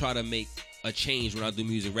purpose, because I try to make a change when I do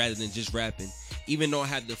music rather than just rapping. Even though I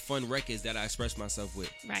have the fun records that I express myself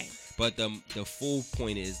with. Right. But the full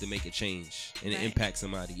point is to make a change and to impact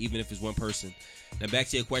somebody, even if it's one person. Now back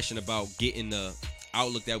to your question about getting the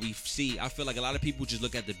outlook that we see. I feel like a lot of people just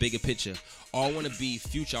look at the bigger picture. Oh, I want to be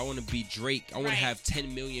Future. I want to be Drake. I want to have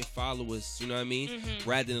 10 million followers. You know what I mean? Mm-hmm.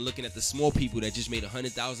 Rather than looking at the small people that just made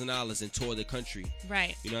 $100,000 and toured the country.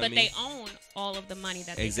 Right. You know what what I mean? But they own all of the money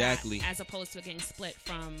that they got, as opposed to getting split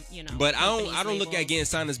from, you know. But I don't look at getting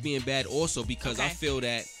signed as being bad also, because I feel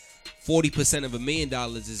that 40% of $1 million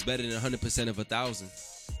is better than 100% of 1,000.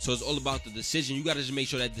 So it's all about the decision. You got to just make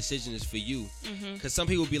sure that decision is for you. Because some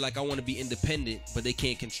people be like, I want to be independent, but they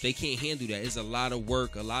can't handle that. It's a lot of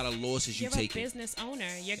work, a lot of losses you take. You're a business owner.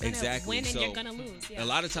 You're going to win and you're going to lose. Yeah. A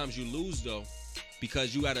lot of times you lose, though,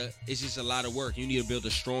 because it's just a lot of work. You need to build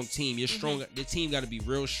a strong team. You're strong. The team got to be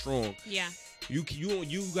real strong. Yeah. You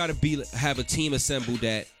got to have a team assembled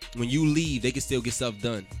that when you leave, they can still get stuff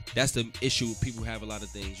done. That's the issue. People have a lot of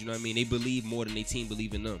things. You know what I mean? They believe more than their team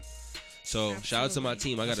believe in them. So shout out to my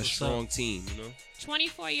team. I got a strong team, you know.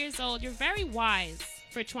 24 years old. You're very wise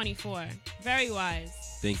for 24. Very wise.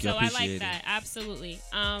 Thank you. So I like that. Absolutely.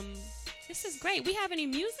 This is great. We have any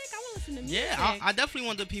music? I want to listen to music. Yeah, I definitely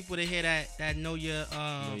want the people to hear that know your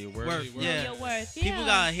worth. Yeah. Know your worth. Yeah. People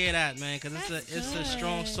gotta hear that, man, because it's a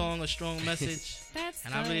strong song, a strong message.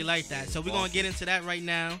 And I really like that. So we're gonna get into that right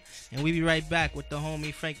now, and we be right back with the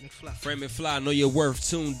homie Frank McFly. Frank McFly, know your worth.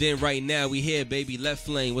 Tuned in right now. We here, baby. Left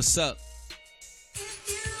Lane. What's up?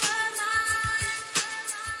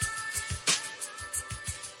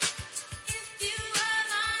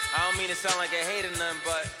 I don't mean to sound like a hater or nothing,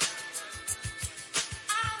 but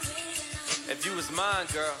if you was mine,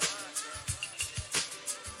 girl,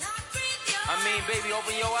 I mean, baby,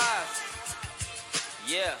 open your eyes.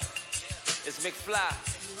 Yeah, it's McFly.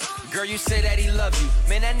 Girl, you say that he love you.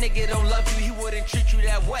 Man, that nigga don't love you. He wouldn't treat you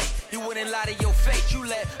that way. He wouldn't lie to your face. You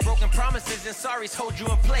let broken promises and sorries hold you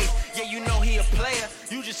in place. Yeah, you know he a player.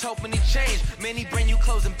 You just hoping he change. Man, he bring you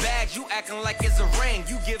clothes and bags. You acting like it's a ring.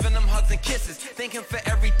 You giving them hugs and kisses. Thinking for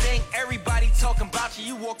everything. Everybody talking about you.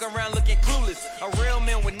 You walk around looking clueless. A real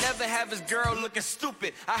man would never have his girl looking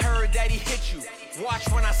stupid. I heard that he hit you. Watch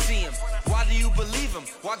when I see him. Why do you believe him?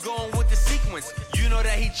 Why going with the sequence? You know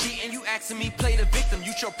that he cheating. You asking me play the victim.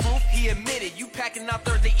 You show proof. He admitted. You packing out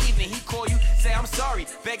Thursday evening. He call you, say I'm sorry.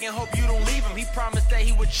 Beg and hope you don't leave him. He promised that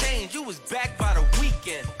he would change. You was back by the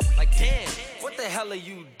weekend. Like damn, what the hell are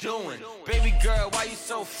you doing? Baby girl, why you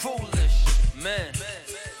so foolish? Man.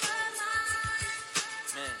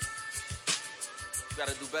 You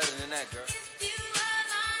gotta do better than that, girl.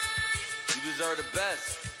 You deserve the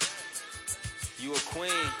best. You a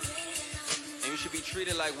queen, and you should be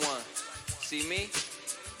treated like one. See me?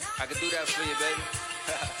 I can do that for you, baby.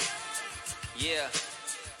 Yeah.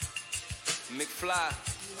 McFly.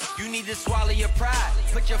 You need to swallow your pride.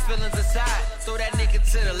 Put your feelings aside. Throw that nigga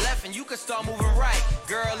to the left and you can start moving right.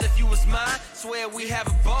 Girl, if you was was mine, swear we have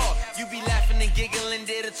a ball. You be laughing and giggling,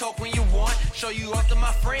 there to talk when you want. Show you off to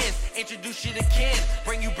my friends, introduce you to Ken.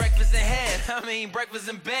 Bring you breakfast in head, breakfast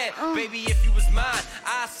in bed. Baby, if you was mine,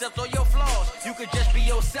 I accept all your flaws. You could just be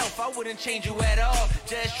yourself, I wouldn't change you at all.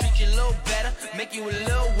 Just treat you a little better, make you a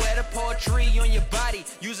little wetter. Poetry on your body,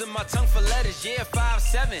 using my tongue for letters. Yeah,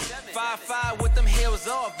 5'7", 5'5" with them heels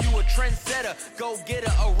off. You a trendsetter, go get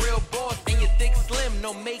her, a real boss. And you thick slim,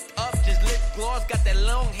 no makeup, just lip gloss. Got that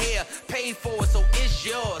long hair, paid for it, so it's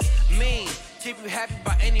yours. Mean, keep you happy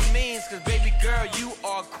by any means, cause baby girl, you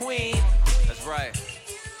are queen. That's right.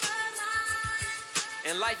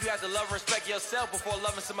 In life, you have to love and respect yourself before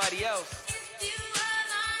loving somebody else.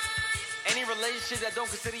 Any relationship that don't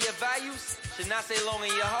consider your values should not stay long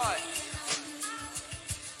in your heart.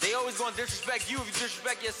 They always gonna disrespect you if you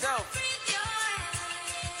disrespect yourself.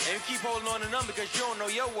 And you keep holding on to them because you don't know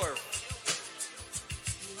your worth.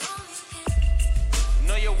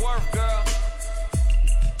 Know your worth, girl.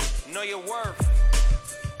 Know your worth.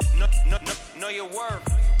 Know your worth.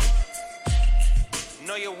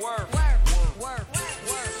 Know your worth. Worth.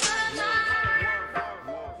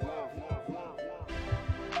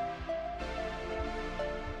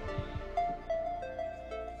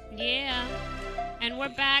 Yeah. And we're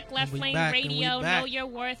back. Left Lane Radio. Know Your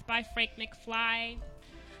Worth by Frank McFly.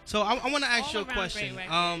 So I want to ask you a question.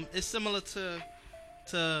 It's similar to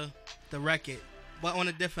the record, but on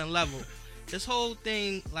a different level. This whole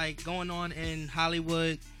thing like going on in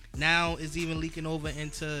Hollywood now is even leaking over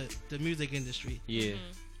into the music industry. Yeah.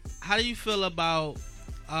 How do you feel about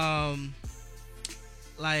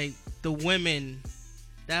like the women?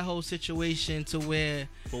 That whole situation to where...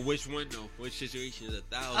 For which one, though? Which situation is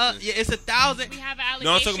 1,000? Yeah, it's 1,000. We have allegations.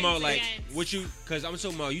 No, I'm talking about, like, what you... Because I'm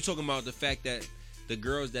talking about... You talking about the fact that the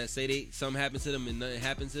girls that say something happened to them and nothing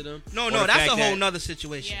happened to them? No, that's a whole nother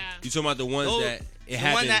situation. Yeah. You talking about the ones that it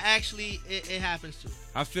happened... The one that actually it happens to.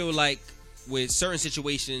 I feel like with certain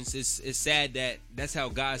situations, it's sad that that's how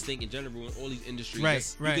guys think in general in all these industries.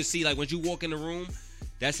 Right. You can see, like, when you walk in the room,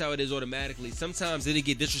 that's how it is automatically. Sometimes it'll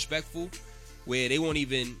get disrespectful where they won't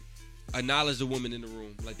even acknowledge the woman in the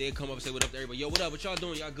room. Like, they'll come up and say, what up to everybody? Yo, what up? What y'all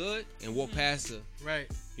doing? Y'all good? And walk past her. Right.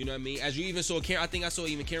 You know what I mean? As you even saw Karen, I think I saw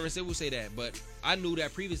even Karen Civil say that. But I knew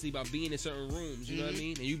that previously by being in certain rooms. You know what I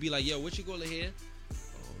mean? And you'd be like, yo, what you going to hear?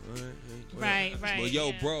 Oh, right. Well,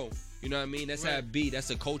 yo, bro. You know what I mean? That's how it be.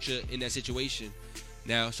 That's a culture in that situation.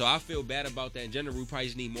 Now, so I feel bad about that in general. We probably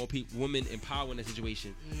just need more women in power in that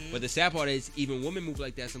situation. But the sad part is, even women move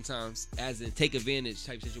like that sometimes, as in take advantage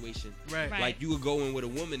type situation. Right. Like, you would go in with a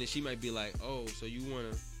woman and she might be like, oh, so you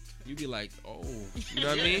want to... You be like, oh, you know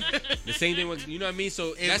what I mean? The same thing with, you know what I mean?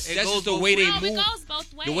 So that's just the way they move. It goes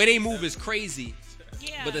both ways. The way they move is crazy.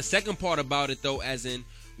 Yeah. But the second part about it, though, as in,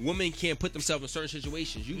 women can't put themselves in certain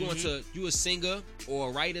situations. You you a singer or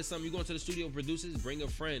a writer, something. You go into the studio, producers, bring a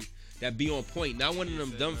friend that be on point. Not one of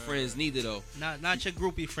them dumb friends neither, though. Not your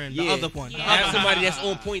groupie friend. The other one. Yeah. Have somebody that's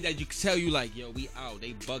on point that you can tell you like, yo, we out.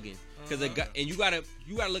 They bugging. And you gotta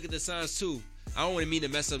look at the signs too. I don't want to mean to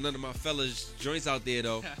mess up none of my fellas joints out there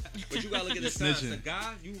though, but you gotta look at the signs. The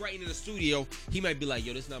guy you writing in the studio, he might be like,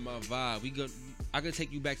 yo, this not my vibe. I could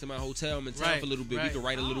take you back to my hotel. I'm in town for a little bit. We could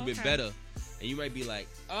write a little bit better. And you might be like,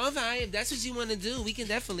 oh, fine, if that's what you want to do, we can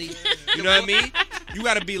definitely. You know what I mean? You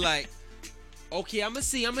gotta be like, okay, I'm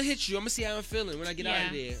gonna hit you. I'm gonna see how I'm feeling when I get out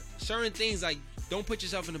of there. Certain things, like, don't put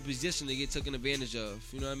yourself in a position to get taken advantage of.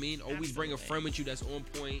 You know what I mean? Always bring a friend with you that's on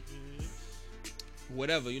point.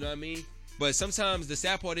 Whatever, you know what I mean? But sometimes the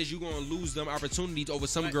sad part is you're gonna lose them opportunities over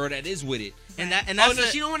some girl that is with it. And that's no,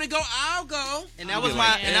 she don't want to go. I'll go. And that was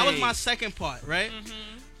my second part, right?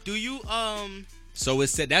 Do you So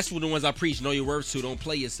it's said that's one of the ones I preach. Know your worth to. Don't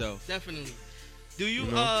play yourself. Definitely. Do you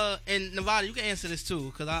and Nevada, you can answer this too,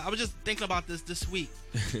 because I was just thinking about this week.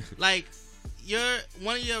 Like,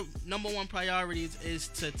 one of your number one priorities is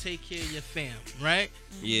to take care of your fam, right?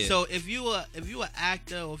 Yeah. So if you an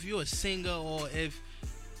actor, or if you're a singer, or if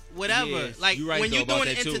whatever, like right, when you're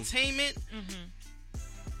doing too. Entertainment,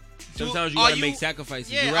 sometimes you gotta make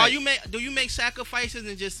sacrifices. Yeah. Right. Do you make sacrifices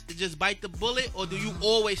and just bite the bullet, or do you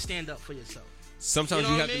always stand up for yourself? Sometimes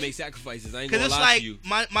you have to make sacrifices. I ain't gonna lie lie to you.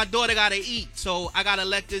 Because it's like my daughter gotta eat, so I gotta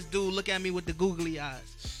let this dude look at me with the googly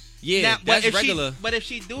eyes. Yeah, now, that's regular. But if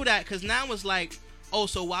she do that, because now it's like, oh,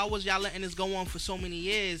 so why was y'all letting this go on for so many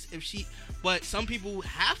years? But some people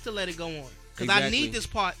have to let it go on because I need this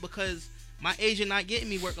part because my agent not getting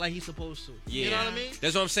me work like he's supposed to. Yeah. You know what I mean?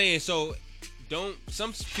 That's what I'm saying. So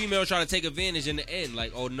some female try to take advantage in the end.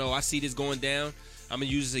 Like, oh no, I see this going down. I'm gonna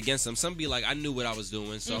use this against them. Some be like, I knew what I was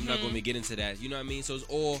doing, so I'm not gonna get into that. You know what I mean? So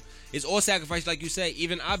it's all sacrifice, like you say.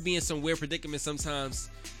 Even I be in some weird predicament sometimes,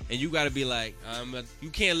 and you gotta be like, you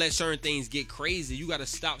can't let certain things get crazy. You gotta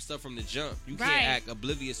stop stuff from the jump. You can't act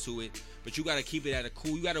oblivious to it, but you gotta keep it at a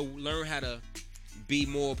cool. You gotta learn how to be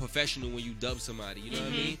more professional when you dub somebody. You know what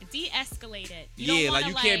I mean? De-escalate it.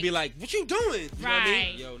 You can't be like, what you doing? You know what I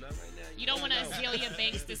mean? Yo, not right now. You don't want to Azealia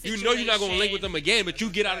Banks the situation. You know you're not gonna link with them again, but you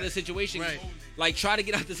get out of the situation. Right. Like, try to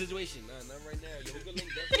get out of the situation. Nah, not right now. Yo, we gonna link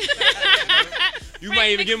that. You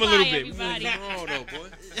might even give him a little bit. Oh, no, boy.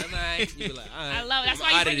 You be like, all right, I love it. That's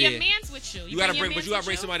why you bring your mans with you. You gotta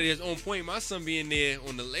bring somebody that's on point. My son be in there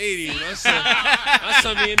on the ladies. My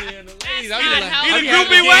son be in there on the ladies. I be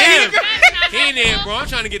like, he in there, bro. I'm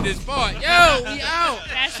trying to get this part. Yo, we out.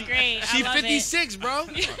 That's great. She 56, bro.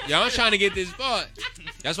 Yo, I'm trying to get this part.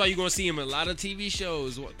 That's why you're gonna see him in a lot of TV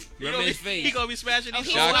shows. Remember his face. He gonna be smashing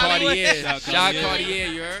these shows. Jacques Cartier,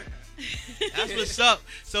 you heard? That's what's up.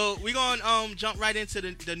 So we gonna jump right into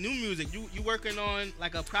the new music. You working on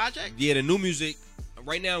like a project? Yeah, the new music.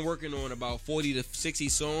 Right now I'm working on about 40 to 60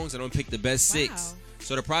 songs. and I'm gonna pick the best 6.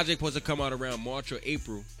 So the project supposed to come out around March or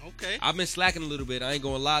April. Okay. I've been slacking a little bit. I ain't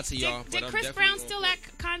gonna lie to y'all. Did Chris Brown steal that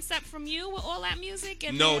concept from you with all that music?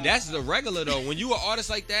 And no, that's the regular though. When you an artist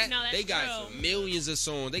like that, they got true. millions of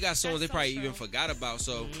songs. They got songs they probably even forgot about.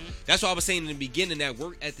 So that's why I was saying in the beginning, that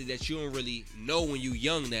work ethic that you don't really know when you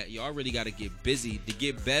young, that y'all really got to get busy to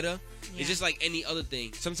get better. Yeah. It's just like any other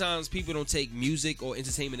thing. Sometimes people don't take music or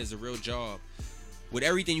entertainment as a real job. With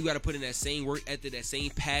everything, you got to put in that same work ethic, that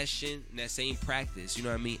same passion, and that same practice. You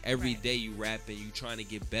know what I mean? Every day you rapping, you trying to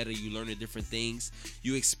get better, you learning different things,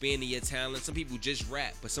 you expanding your talent. Some people just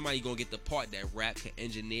rap, but somebody going to get the part that rap can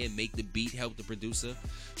engineer, make the beat, help the producer.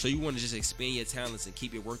 So you want to just expand your talents and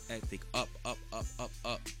keep your work ethic up.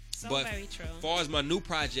 So but very true. As far as my new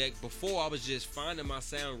project, before I was just finding my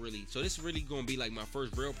sound really. So this is really going to be like my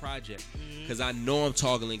first real project because I know I'm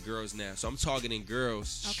targeting girls now. So I'm targeting girls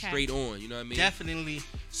straight on. You know what I mean? Definitely.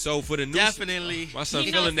 So for the new... Definitely. My son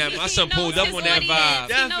feeling that. My son pulled up on that vibe.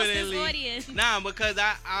 Definitely. Nah, because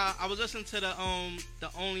I was listening to the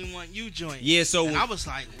Only One You joint. Yeah, so... And I was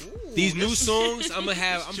like, ooh. These new songs I'm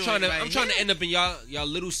trying to end up in y'all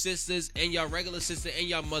little sisters and y'all regular sister and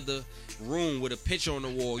y'all mother room with a picture on the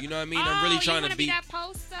wall. You know what I mean? I'm really trying to be that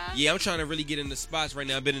poster? Yeah, I'm trying to really get in the spots right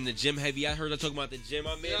now. I've been in the gym heavy. I heard I talking about the gym.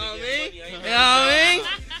 I'm in. You know what I mean?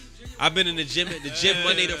 I've been in the gym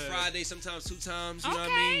Monday to Friday, sometimes 2 times. You know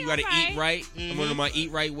what I mean? You got to eat right. I'm on my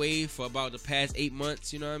eat right wave for about the past 8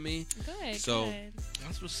 months. You know what I mean? Good. So good.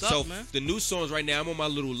 That's what's up, man. The new songs right now, I'm on my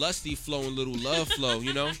little lusty flow and little love flow.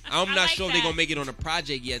 You know, I'm not sure if they're gonna make it on a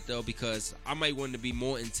project yet though, because I might want to be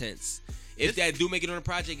more intense. If that do make it on a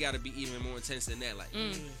project, gotta be even more intense than that.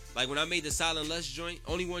 Like when I made the Silent Lust joint,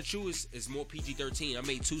 Only One True is more PG-13. I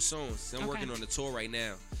made 2 songs. I'm working on the tour right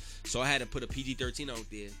now. So I had to put a PG-13 out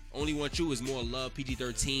there. Only One True is more love,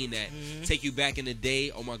 PG-13, that take you back in the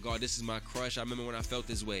day. Oh my God, this is my crush. I remember when I felt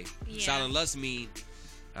this way. Yeah. Silent Lust mean,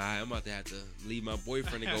 I'm about to have to leave my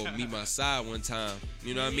boyfriend and go meet my side one time.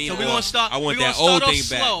 You know what I mean? So we're gonna start. I want that old thing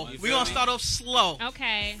slow. back. We're gonna start off slow.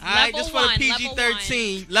 Okay. All right, just for the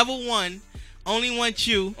PG-13, level 1. Only One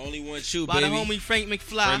Chew. Only One Chew, by baby. the homie Frank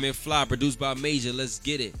McFly. Frank McFly, produced by Major. Let's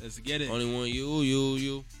get it. Let's get it. Only One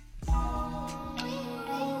You.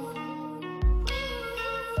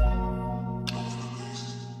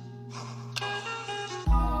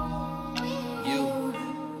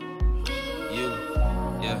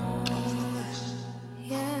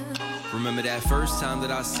 Remember that first time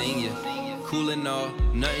that I seen you. Cool and all,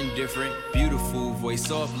 nothing different. Beautiful,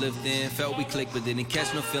 voice uplifting. Felt we clicked, but didn't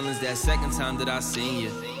catch no feelings that second time that I seen you.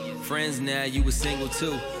 Friends now, you were single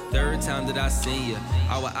too. Third time that I seen you.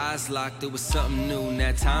 Our eyes locked, it was something new. And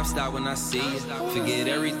that time stopped when I see you. Forget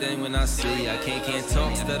everything when I see you. I can't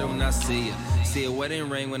talk, stutter when I see you. See a wedding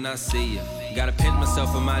ring when I see you. Gotta pinch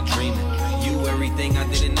myself in my dreaming. You everything I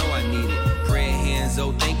didn't know I needed. Prayer hands,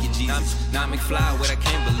 oh thank you Jesus. Not McFly, what I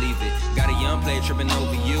can't believe it. Got a young player tripping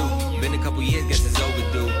over you. Been a couple years, guess it's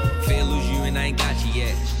overdue. Fear lose you and I ain't got you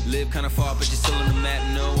yet. Live kinda far, but you're still on the map.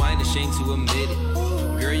 No, I ain't ashamed to admit it.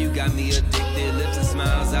 Girl, you got me addicted. Lips and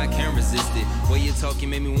smiles, I can't resist it. Way you talking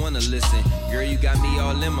made me wanna listen. Girl, you got me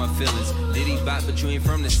all in my feelings. Diddy bop, but you ain't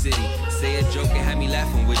from the city. Say a joke and have me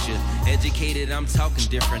laughing with you. Educated, I'm talking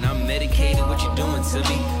different. I'm medicated, what you doing to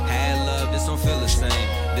me? Had love, this don't feel the same.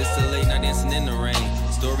 This the late night dancing in the rain.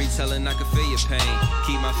 Storytelling, I can feel your pain.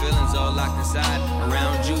 Keep my feelings all locked inside.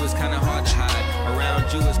 Around you, it's kinda hard to hide.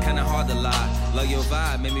 Around you, it's kinda hard to lie. Love your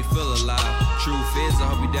vibe, make me feel alive. Truth is, I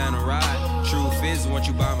hope you down to ride. Truth is, I want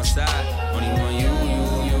you by my side. Only one you.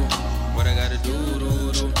 What I gotta do.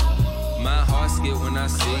 My heart's get when I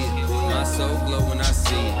see it. My soul glow when I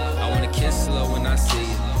see it. I wanna kiss slow when I see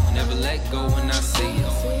it. Never let go when I see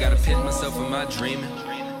it. Gotta pit myself in my dreaming.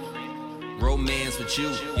 Romance with you,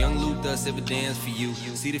 young Luke does ever dance for you.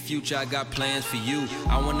 See the future, I got plans for you.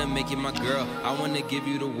 I wanna make you my girl, I wanna give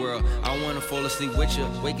you the world. I wanna fall asleep with you,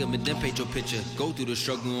 wake up and then paint your picture. Go through the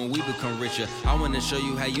struggle and we become richer. I wanna show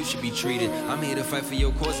you how you should be treated. I'm here to fight for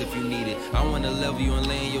your cause if you need it. I wanna love you and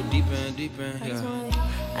lay in your deeper and deeper. Yeah.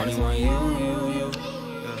 Only want you.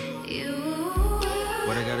 Yeah.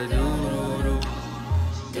 What I gotta do.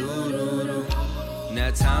 Now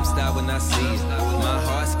time stop when I see it. My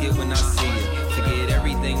heart skip when I see it. Forget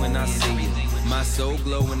everything when I see it. My soul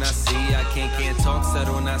glow when I see it. I can't talk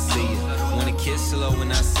subtle when I see it. Wanna kiss slow when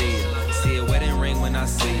I see it. See a wedding ring when I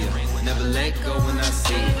see it. Never let go when I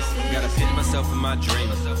see it. Gotta pin myself in my dream.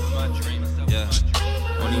 Yeah.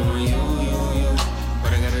 Only want you.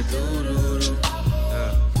 What I gotta do.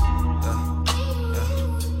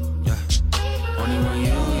 Yeah. Only want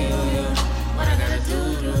you. What I gotta do.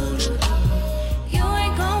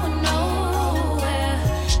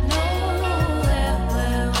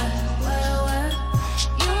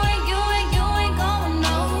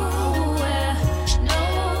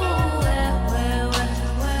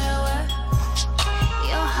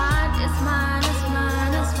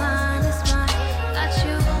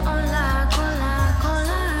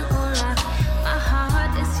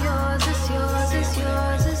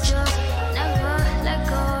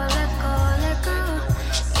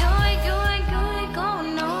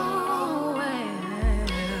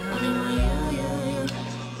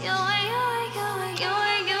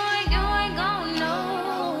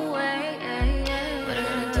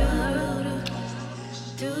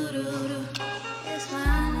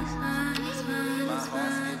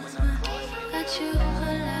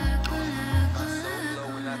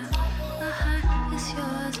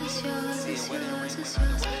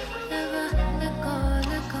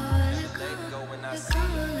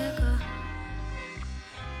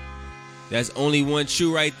 That's only one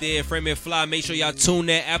chew right there. Frame and Fly. Make sure y'all tune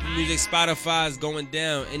that. Apple Music, Spotify is going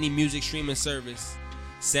down. Any music streaming service.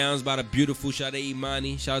 Sounds by the beautiful Sade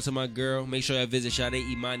Imani. Shout out to my girl. Make sure y'all visit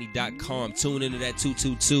SadeImani.com. Tune into that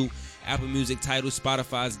 222. Apple Music title.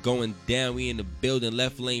 Spotify is going down. We in the building.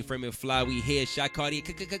 Left lane. Frame and Fly. We here. Shot Cartier.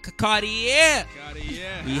 Cartier.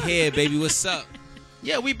 We here, baby. What's up?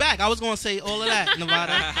 Yeah, we back. I was going to say all of that,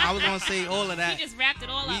 Nevada. I was going to say all of that. You just wrapped it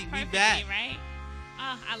all up perfectly, back. Right?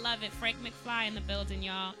 Oh, I love it. Frank McFly in the building,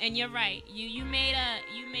 y'all. And you're right. You made a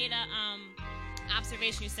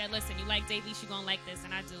observation. You said, listen, you like Dave East, you gonna like this,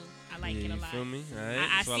 and I do. I like it a lot. You feel me? All right.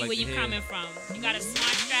 I see where you're coming from. You got a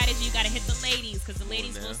smart strategy. You got to hit the ladies because the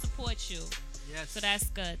ladies will support you. Yes. So that's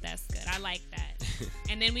good. That's good. I like that.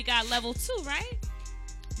 And then we got level 2, right?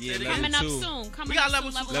 Yeah, coming up soon. We got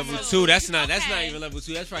level 2. Level 2. That's not even level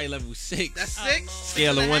 2. That's probably level 6. That's 6.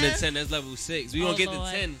 Scale of 1 to 10. That's level 6. We gonna get to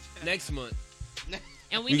 10 next month.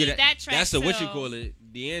 And we need that track. That's the what you call it,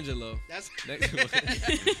 D'Angelo. That's next one.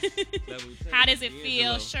 How does it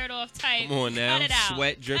feel? Shirt off tight. Come on now. Cut it out.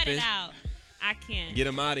 Sweat dripping. Cut it out. I can't. Get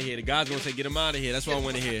him out of here. The guy's gonna say, "Get him out of here." That's what I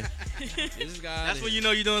want to hear. That's when you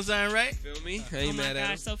know you're doing something right. Feel me? I ain't mad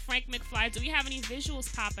at him. So Frank McFly, do we have any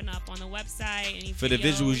visuals popping up on the website? Any for videos? The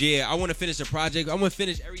visuals? Yeah, I want to finish the project. I want to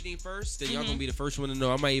finish everything first. Then y'all gonna be the first one to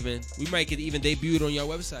know. We might get even debuted on your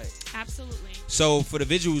website. Absolutely. So for the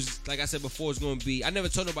visuals, like I said before, it's gonna be. I never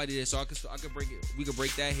told nobody this, so I could break it. We could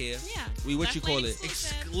break that here. Yeah. What you call it?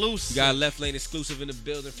 Exclusive. We got a Left Lane exclusive in the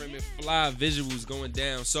building. Frank McFly visuals going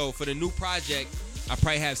down. So for the new project, I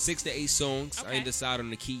probably have 6 to 8 songs. Okay. I ain't decided on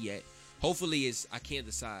the key yet. Hopefully, I can't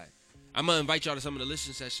decide. I'm gonna invite y'all to some of the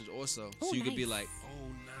listening sessions also, so you could be like, oh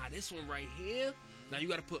nah, this one right here. Now you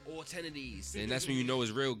gotta put all 10 of these, and that's when you know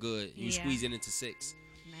it's real good. You squeeze it into 6.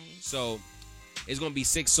 Nice. So it's gonna be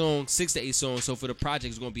 6 songs, 6 to 8 songs. So for the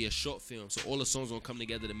project, it's gonna be a short film. So all the songs gonna come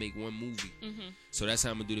together to make one movie. So that's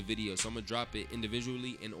how I'm gonna do the video. So I'm gonna drop it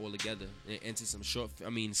individually and all together, and enter some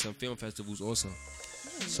some film festivals also.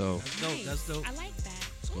 So that's dope. I like that.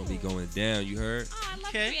 It's gonna be going down. You heard? Oh, I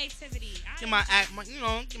love creativity. Get my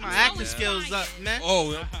acting skills up, man.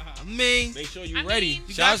 Oh, make sure you're ready.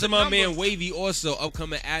 Shout out to my man Wavy, also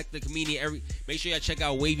upcoming actor, comedian. Make sure y'all check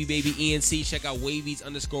out Wavy Baby ENT. Check out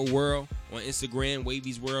Wavy's_world on Instagram,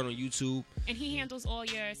 Wavy's World on YouTube. And he handles all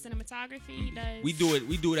your cinematography. He does. We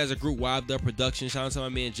do it as a group. Wild Up Production. Shout out to my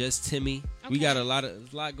man Just Timmy. Okay. We got a lot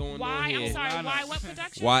going on here. I'm sorry. Why? What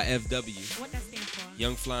production? YFW. What that stand for?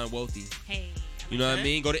 Young Flying Wealthy. Hey. You know what I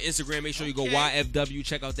mean? Go to Instagram. Make sure you go YFW.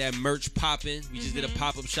 Check out that merch popping. We just did a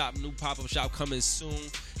pop-up shop. New pop-up shop coming soon.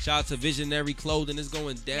 Shout out to Visionary Clothing. It's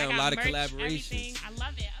going down. A lot of collaborations. Everything. I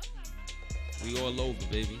love it. We all over,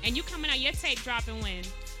 baby. And you coming out, your tape dropping when?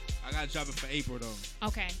 I got to drop it for April, though.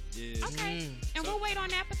 Okay. Yeah. Okay. And we'll wait on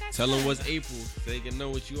that, but that's Tell them good. what's April so they can know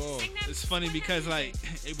what you are. It's funny because, like,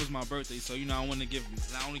 April's my birthday, so, you know, I want to give,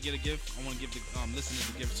 not only get a gift, I want to give the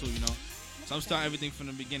listeners a gift, too, you know. So I'm starting everything from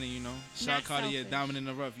the beginning, you know. Shout Kardashian, Diamond in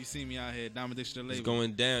the Rough. You see me out here, Diamond Digital Label. It's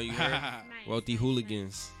going down, you heard? Wealthy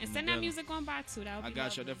hooligans. And send that music on by, too. That would be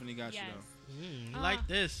got you. I lovely. definitely got you, though. I like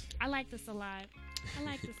this. I like this a lot. I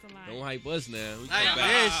like this a lot. Don't hype us now. We like come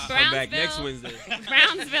back. Come back next Wednesday.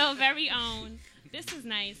 Brownsville, very own. This is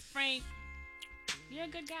nice. Frank, you're a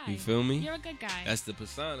good guy. You feel me? You're a good guy. That's the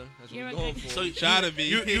persona. That's You're what a we're going good for. So try to be.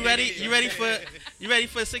 You ready? You ready for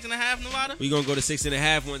 6.5, Nevada? We gonna go to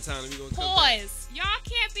 6.5 one time. And we gonna come back. Pause. Y'all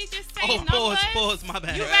can't be just saying numbers. Pause. My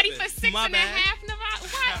bad. You ready for 6.5, My bad. Nevada?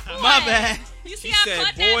 What? My bad. You see She how said,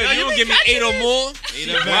 cut boy, that? if you don't give me 8 or more, Eight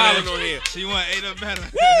she or better. wildin' on here. She want 8 or better.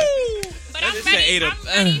 Woo! But I'm Just ready, said 8 or I'm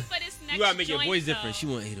ready for this next You gotta make your joint, voice though. different. She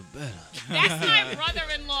want 8 or better. That's my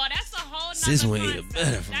brother-in-law. That's a whole nother Sis want 8 or concept.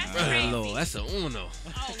 better from That's my brother-in-law. crazy. That's a uno.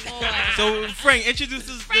 Oh, Lord. So Frank, introduce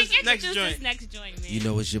this next Introduce joint. this next joint, man. You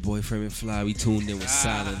know it's your boy Frank McFly. We tuned in with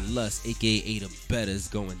Silent Lust, aka 8 or better. It's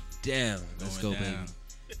going down. Let's go, baby.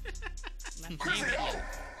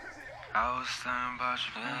 I was thinking about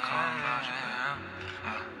you, been calling about you,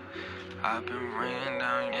 yeah. I've been ringing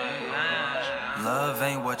down, yeah. Love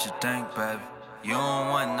ain't what you think, baby. You don't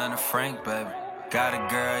want none of Frank, baby. Got a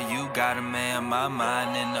girl, you got a man. My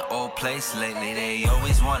mind in the old place lately. They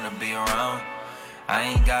always wanna be around. I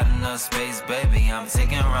ain't got enough space, baby. I'm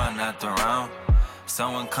taking round after round.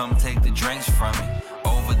 Someone come take the drinks from me.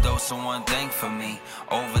 Overdose on one thing for me.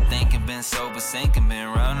 Overthinking, been sober, sinking, been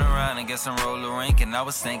round and round. I guess I'm roller ranking. I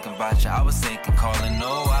was thinking about you, I was thinking, calling.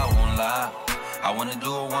 No, I won't lie. I wanna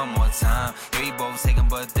do it one more time. Yeah, we both taking,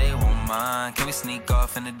 but they won't mind. Can we sneak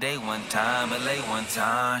off in the day one time? LA one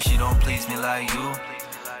time. She don't please me like you.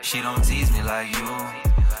 She don't tease me like you.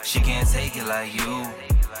 She can't take it like you.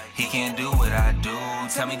 He can't do what I do.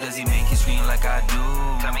 Tell me, does he make you scream like I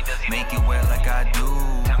do? Tell me, does he make it wet like I do?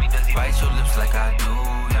 Tell me, does he bite your lips like I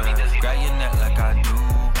do? Tell me, does he grab your neck like I do?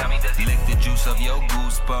 Tell me, does he lick the juice of your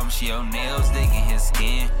goosebumps? Your nails digging his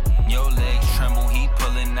skin. Your legs tremble, he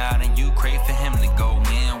pulling out, and you crave for him to go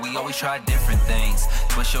in. We always try different things.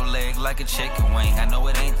 Twist your leg like a chicken wing. I know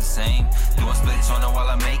it ain't the same. Doing splits on it while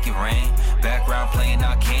I make it rain. Background playing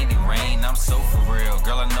out Candy Rain. I'm so for real,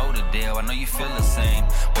 girl. I know the deal. I know you feel the same.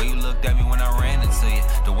 Way you looked at me when I ran into you.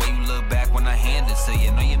 The way you look back when I handed to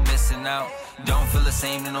you. Know you're missing out. Don't feel the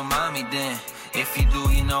same, then don't mind me then. If you do,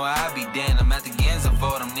 you know I'll be damned. I'm at the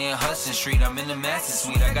Gansevoort, I'm near Hudson Street. I'm in the master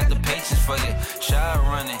suite, I got the patience for you. Shot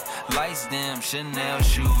running, lights dim, Chanel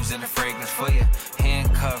shoes and the fragrance for you.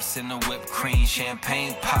 Handcuffs and the whipped cream,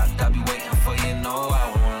 champagne popped. I'll be waiting for you, no, I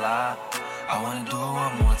won't lie. I wanna do it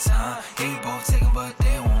one more time. Yeah, we both taking, but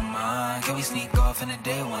they won't mind. Can we sneak off in the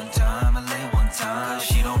day one time, LA one time? Cause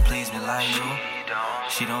she don't please me like you.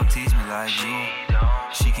 She don't tease me like you.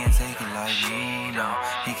 She can't take it like you, no.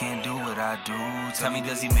 He can't do what I do. Tell me,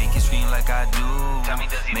 does he make you scream like I do? Tell me,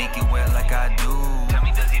 does he make it wet like I do? Tell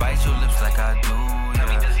me, does he bite your lips like I do?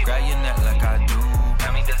 Yeah. Grab your neck like I do.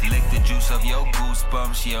 Tell me, does he lick the juice of your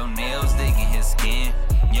goosebumps? Your nails digging his skin.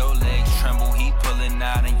 Your legs tremble, he pulling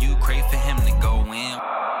out, and you crave for him to go in.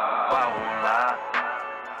 I won't lie.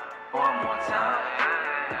 One more time.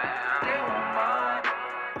 They won't mind.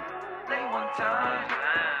 They one time.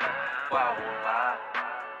 I won't lie.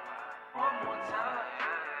 One more time.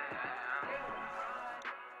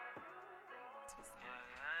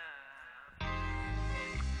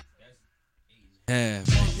 Half.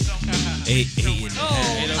 8.5.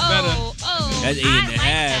 That's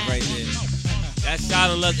 8.5 right there. That's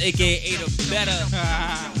Silent Lust, aka 8 or better.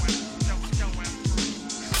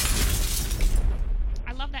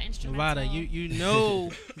 I love that instrumental. Nevada, you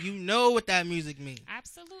know what that music means.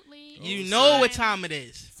 Absolutely. You know what time it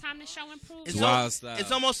is. It's time to show improvement.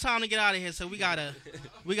 It's almost time to get out of here, so we gotta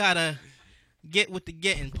get with the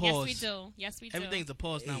getting. Pause. Yes, we do. Everything's a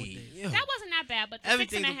pause nowadays. That wasn't that bad, but the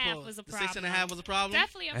 6.5 was a problem. The 6.5 was a problem.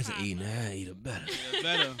 Definitely a problem. That's 8.5, 8 or better.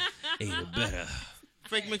 8 or better.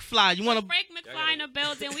 Frank McFly, you wanna? Frank McFly in the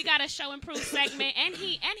building. We got a show improved segment, and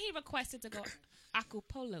he requested to go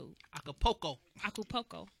Acapulco.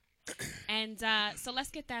 And so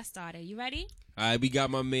let's get that started. You ready? All right, we got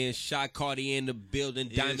my man Shot Cartier in the building,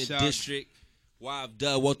 Yeah, Diamond Shot. District, Wild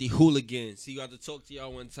Dub, Wealthy Hooligans. See, you got to talk to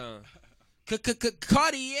y'all one time.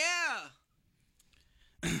 Cartier.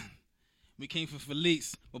 We came from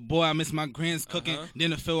Felix, but boy, I miss my grands cooking.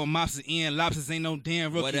 Dinner filled with mobsters and lobsters, ain't no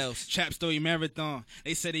damn rookie. What else? Trap Story Marathon.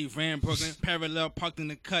 They said they ran Brooklyn. Parallel parked in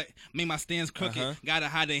the cut. Made my stands crooked. Gotta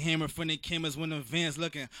hide the hammer from the cameras when the van's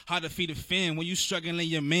looking. Hard to feed a fan when you struggling,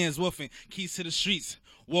 your man's woofing. Keys to the streets.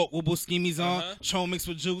 Walk with schemies on, Tron mixed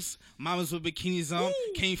with juice, mamas with bikinis on.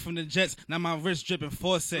 Came from the Jets, now my wrist dripping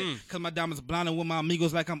Faucet. Cause my diamonds blinding with my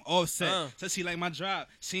amigos like I'm offset. So she like my drive,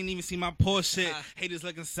 she ain't even see my Porsche shit. Haters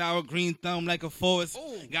looking sour, green thumb like a forest.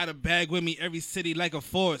 Got a bag with me every city like a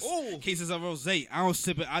forest. Cases of rosé, I don't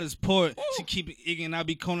sip it, I just pour it. She keep it eating, I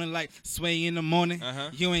be calling like sway in the morning.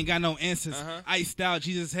 You ain't got no answers. Ice style,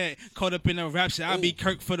 Jesus head, caught up in a rapture. I be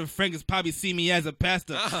Kirk for the fragrance, probably see me as a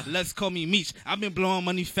pastor. Let's call me Meech. I've been blowing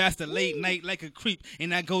money faster, late night like a creep,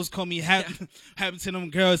 and that ghost call me happened to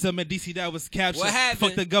them girls up in DC that was captured. What happened?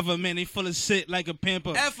 Fuck the government, they full of shit like a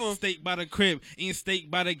pamper. F 'em. Steak by the crib, eating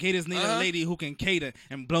steak by the gators. Need a lady who can cater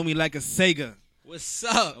and blow me like a Sega. What's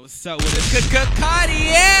up? What's up with it?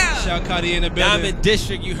 Cartier. Shout Cartier in the building. Diamond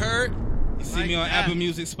District, you heard? You see me on Apple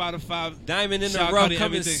Music, Spotify. Diamond in the Shout Rough Cartier,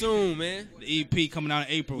 coming everything. soon, man. The EP coming out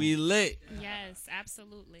in April. We lit. Yes,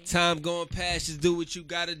 absolutely. Time going past, just do what you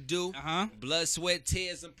gotta do. Blood, sweat,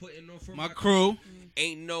 tears I'm putting on for my crew.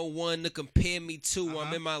 Ain't no one to compare me to.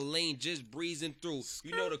 I'm in my lane, just breezing through.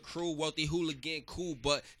 You know the crew, wealthy hooligan, cool,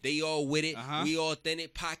 but they all with it. We all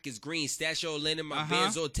authentic, pockets green, stash all in my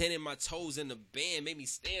bands all tinted, my toes in the band, made me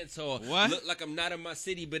stand tall. What? Look like I'm not in my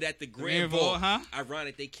city, but at the Grand Ball.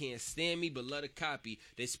 Ironic, they can't stand me, but love to copy.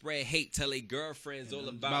 They spread hate, tell they girlfriends all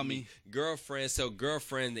about me. Girlfriends tell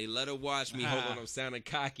girlfriend, they let her watch me. Hold on, I'm sounding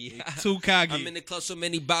cocky. Too cocky. I'm in the club, so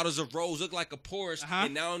many bottles of Rose, look like a Porsche,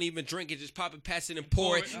 and I don't even drink it, just pop it, pass it, and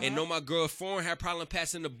pour it. And know my girl foreign, had problem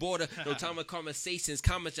passing the border. No time of conversations,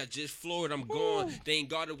 comments, I just floored. I'm gone. They ain't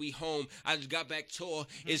guarded, we home. I just got back tour.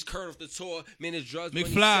 It's Kurt off the tour. Man, it's drugs, money,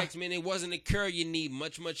 McFly. sex. Man, it wasn't a cure. You need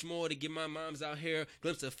much, much more to get my moms out here.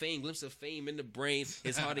 Glimpse of fame in the brain.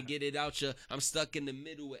 It's hard to get it out ya. I'm stuck in the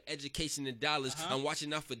middle with education and dollars. I'm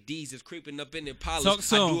watching out for D's. It's creeping up in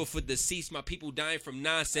Impalas. I do it for deceased. My people dying from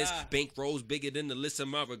nonsense. Bank rolls bigger than the list of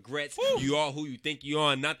my regrets. You are who you think you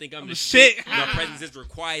are, and I think I'm the shit. My presence is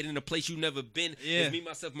required in a place you never been. It's me,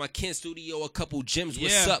 myself, my kin, studio, a couple gyms.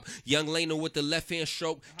 What's up? Young Leno with the left hand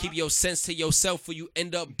stroke. Keep your sense to yourself or you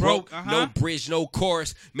end up broke. No bridge, no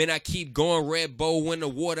chorus. Man, I keep going. Red Bull in the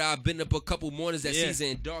water. I've been up a couple mornings that season.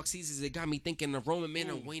 In dark seasons, it got me thinking of Roman. Man,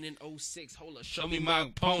 I'm Wayne in 06. Hold up, show me my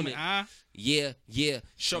opponent. Yeah,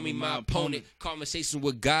 show me my opponent. Conversation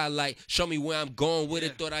with God like, show me where I'm going with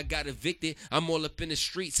it. Thought I got evicted. I'm all up in the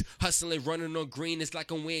streets, hustling, running on green. It's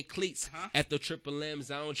like I'm wearing cleats. After triple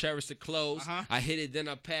M's, I don't cherish the clothes. I hit it, then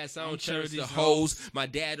I pass. I don't cherish the hoes. My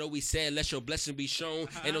dad always said, let your blessing be shown.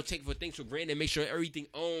 And don't take for things for granted. Make sure everything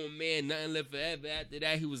on, man. Nothing lived forever. After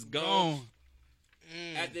that, he was gone.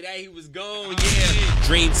 After that, he was gone,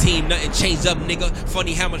 Dream team, nothing changed up, nigga.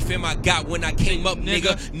 Funny how much fame I got when I came up,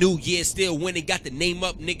 nigga. New Year still winning, got the name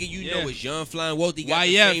up, nigga. You know it's Young Flying Wealthy, got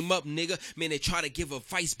the fame up, nigga. Man, they try to give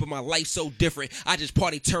advice, but my life's so different. I just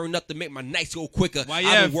party turn up to make my nights go quicker.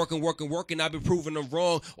 I've been working. I've been proving them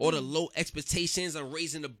wrong. All the low expectations, I'm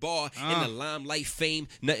raising the bar. In the limelight fame,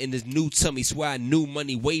 nothing is new to me. Swear I knew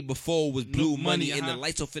money way before it was blue money. And the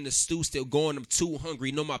lights off in the stew, still going, I'm too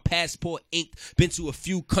hungry. Know my passport inked, been to a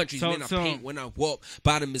few countries, man, I paint when I walk.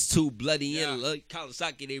 Bottom is too bloody and like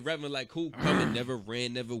Kawasaki, they revving like who coming? Never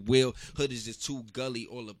ran, never will. Hood is just too gully.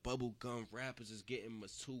 All the bubblegum rappers is getting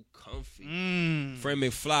much too comfy. Friend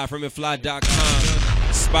McFly, friendmcfly.com,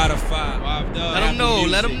 Spotify.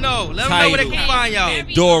 Let them know where they can find y'all.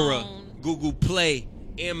 Pandora, Google Play,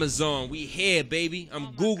 Amazon. We here, baby.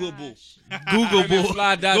 I'm Googleable. Googleable.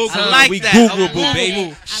 I like we that. Googleable,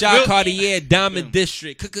 baby. Shout Cartier, Diamond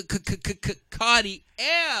District. Cartier.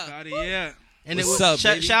 And what's up,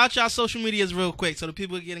 baby? Shout out y'all social medias real quick so the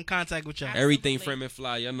people can get in contact with y'all. Everything Friend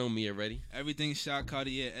McFly. Y'all know me already. Everything Shout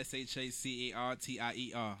Cartier.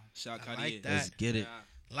 SHACARTIER. Shout Cartier. Like that. Let's get it.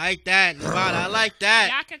 Like that, Nevada. I like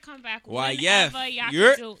that. Y'all can come back whenever y'all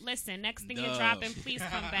can do. Listen, next thing you're dropping, please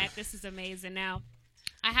come back. This is amazing. Now,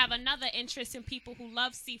 I have another interest in people who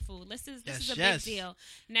love seafood. This is a big deal.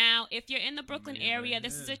 Now, if you're in the Brooklyn area,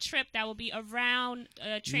 this is a trip that will be around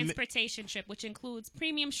a transportation trip, which includes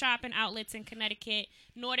premium shopping outlets in Connecticut,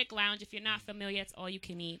 Nordic Lounge. If you're not familiar, it's all you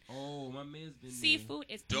can eat. Oh, my man's been seafood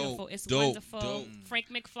is beautiful. It's wonderful. Frank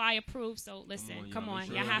McFly approved. So listen, come on,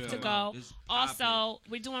 y'all have to go. Also,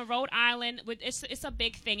 we're doing Rhode Island. It's a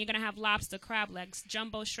big thing. You're gonna have lobster, crab legs,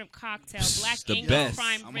 jumbo shrimp cocktail, black English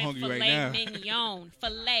prime rib filet mignon.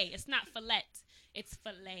 Filet. It's not fillet. It's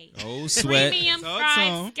filet. Oh, sweat. Premium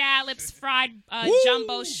fried scallops, fried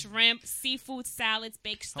jumbo shrimp, seafood salads,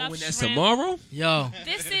 baked stuffed and that's shrimp. tomorrow? Yo.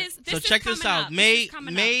 This is check this out. May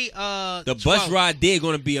the bus ride there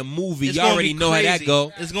going to be a movie. It's Y'all already know how that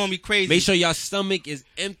go. It's going to be crazy. Make sure y'all stomach is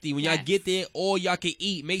empty. When y'all get there, all y'all can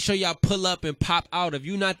eat. Make sure y'all pull up and pop out. If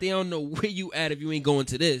you not there, I don't know where you at if you ain't going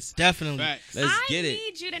to this. Definitely. Let's get it. I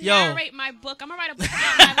need you to narrate my book. I'm going to write a book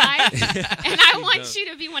about my life. And I want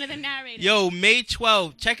you to be one of the narrators. Yo, May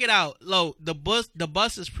 12th. Check it out. The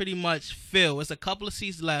bus is pretty much filled. It's a couple of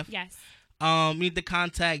seats left. Yes. You need to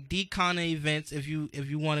contact D-Connor Events if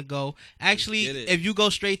you want to go. Actually, if you go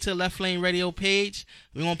straight to Left Lane Radio page,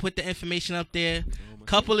 we're going to put the information up there.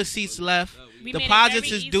 Couple of seats left.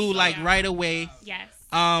 Deposits is due right away. Yes.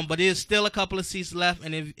 But there's still a couple of seats left,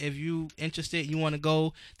 and if you interested, you want to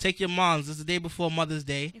go, take your moms. It's the day before Mother's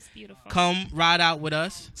Day. It's beautiful. Come ride out with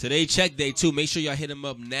us. Today check day too. Make sure y'all hit them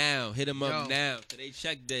up now. Today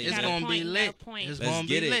check day. It's gonna be lit. It's gonna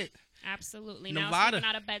be lit. Absolutely. Nevada. Now,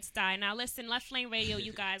 not a Bed-Stuy. Now, listen, Left Lane Radio,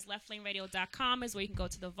 you guys, leftlaneradio.com is where you can go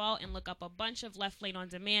to the vault and look up a bunch of Left Lane On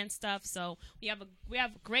Demand stuff. So we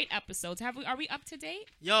have great episodes. Are we up to date?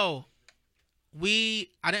 Yo. I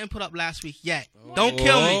didn't put up last week yet. Don't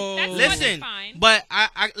kill me. That's listen, fine. but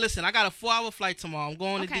I listen. I got a 4-hour flight tomorrow. I'm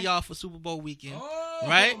going to DR for Super Bowl weekend.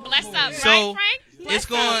 Right? Bless up, so right, Frank?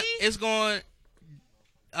 It's going.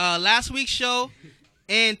 Last week's show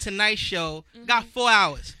and tonight's show got 4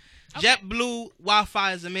 hours. Okay. JetBlue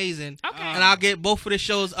Wi-Fi is amazing. Okay. And I'll get both of the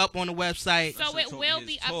shows up on the website. So it will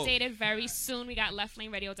be updated very soon. We got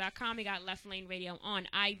leftlaneradio.com. We got Left Lane Radio on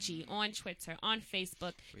IG, on Twitter, on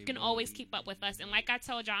Facebook. You can always keep up with us. And like I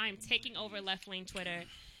told y'all, I am taking over Left Lane Twitter.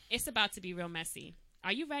 It's about to be real messy.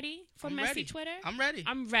 Are you ready for messy Twitter? I'm ready.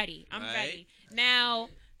 I'm ready. Now...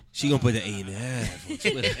 She gonna put the 8.5 on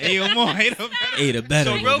Twitter. 8 or more. 8 or better.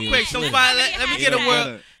 So real quick, let me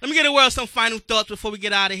get a word some final thoughts before we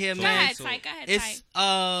get out of here, man. Go ahead, It's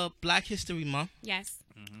Black History Month. Yes.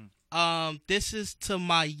 This is to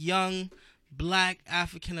my young Black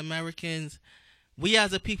African Americans. We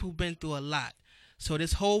as a people have been through a lot. So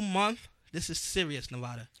this whole month, this is serious,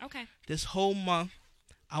 Nevada. Okay. This whole month,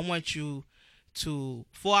 I want you to,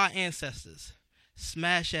 for our ancestors,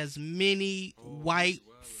 smash as many white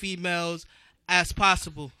females as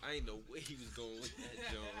possible. I ain't know where he was going with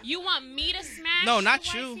that, John. You want me to smash? No, not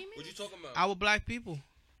the you. White female? What you talking about? Our black people.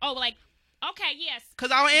 Oh, okay, yes.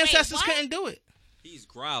 Because our ancestors couldn't do it. He's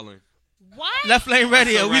growling. What? Left Lane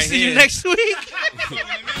Radio. We see you next week.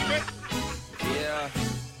 Yeah.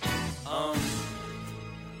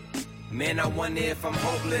 Man, I wonder if I'm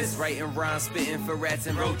hopeless. Writing rhymes, spitting for rats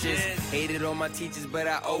and roaches. Hated on my teachers, but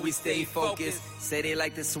I always stay focused. Say they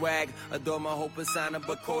like the swag, adore my whole persona,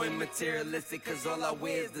 but coy and materialistic, cause all I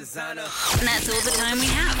wear is designer. And that's all the time we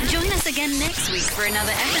have. Join us again next week for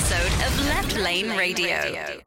another episode of Left Lane Radio.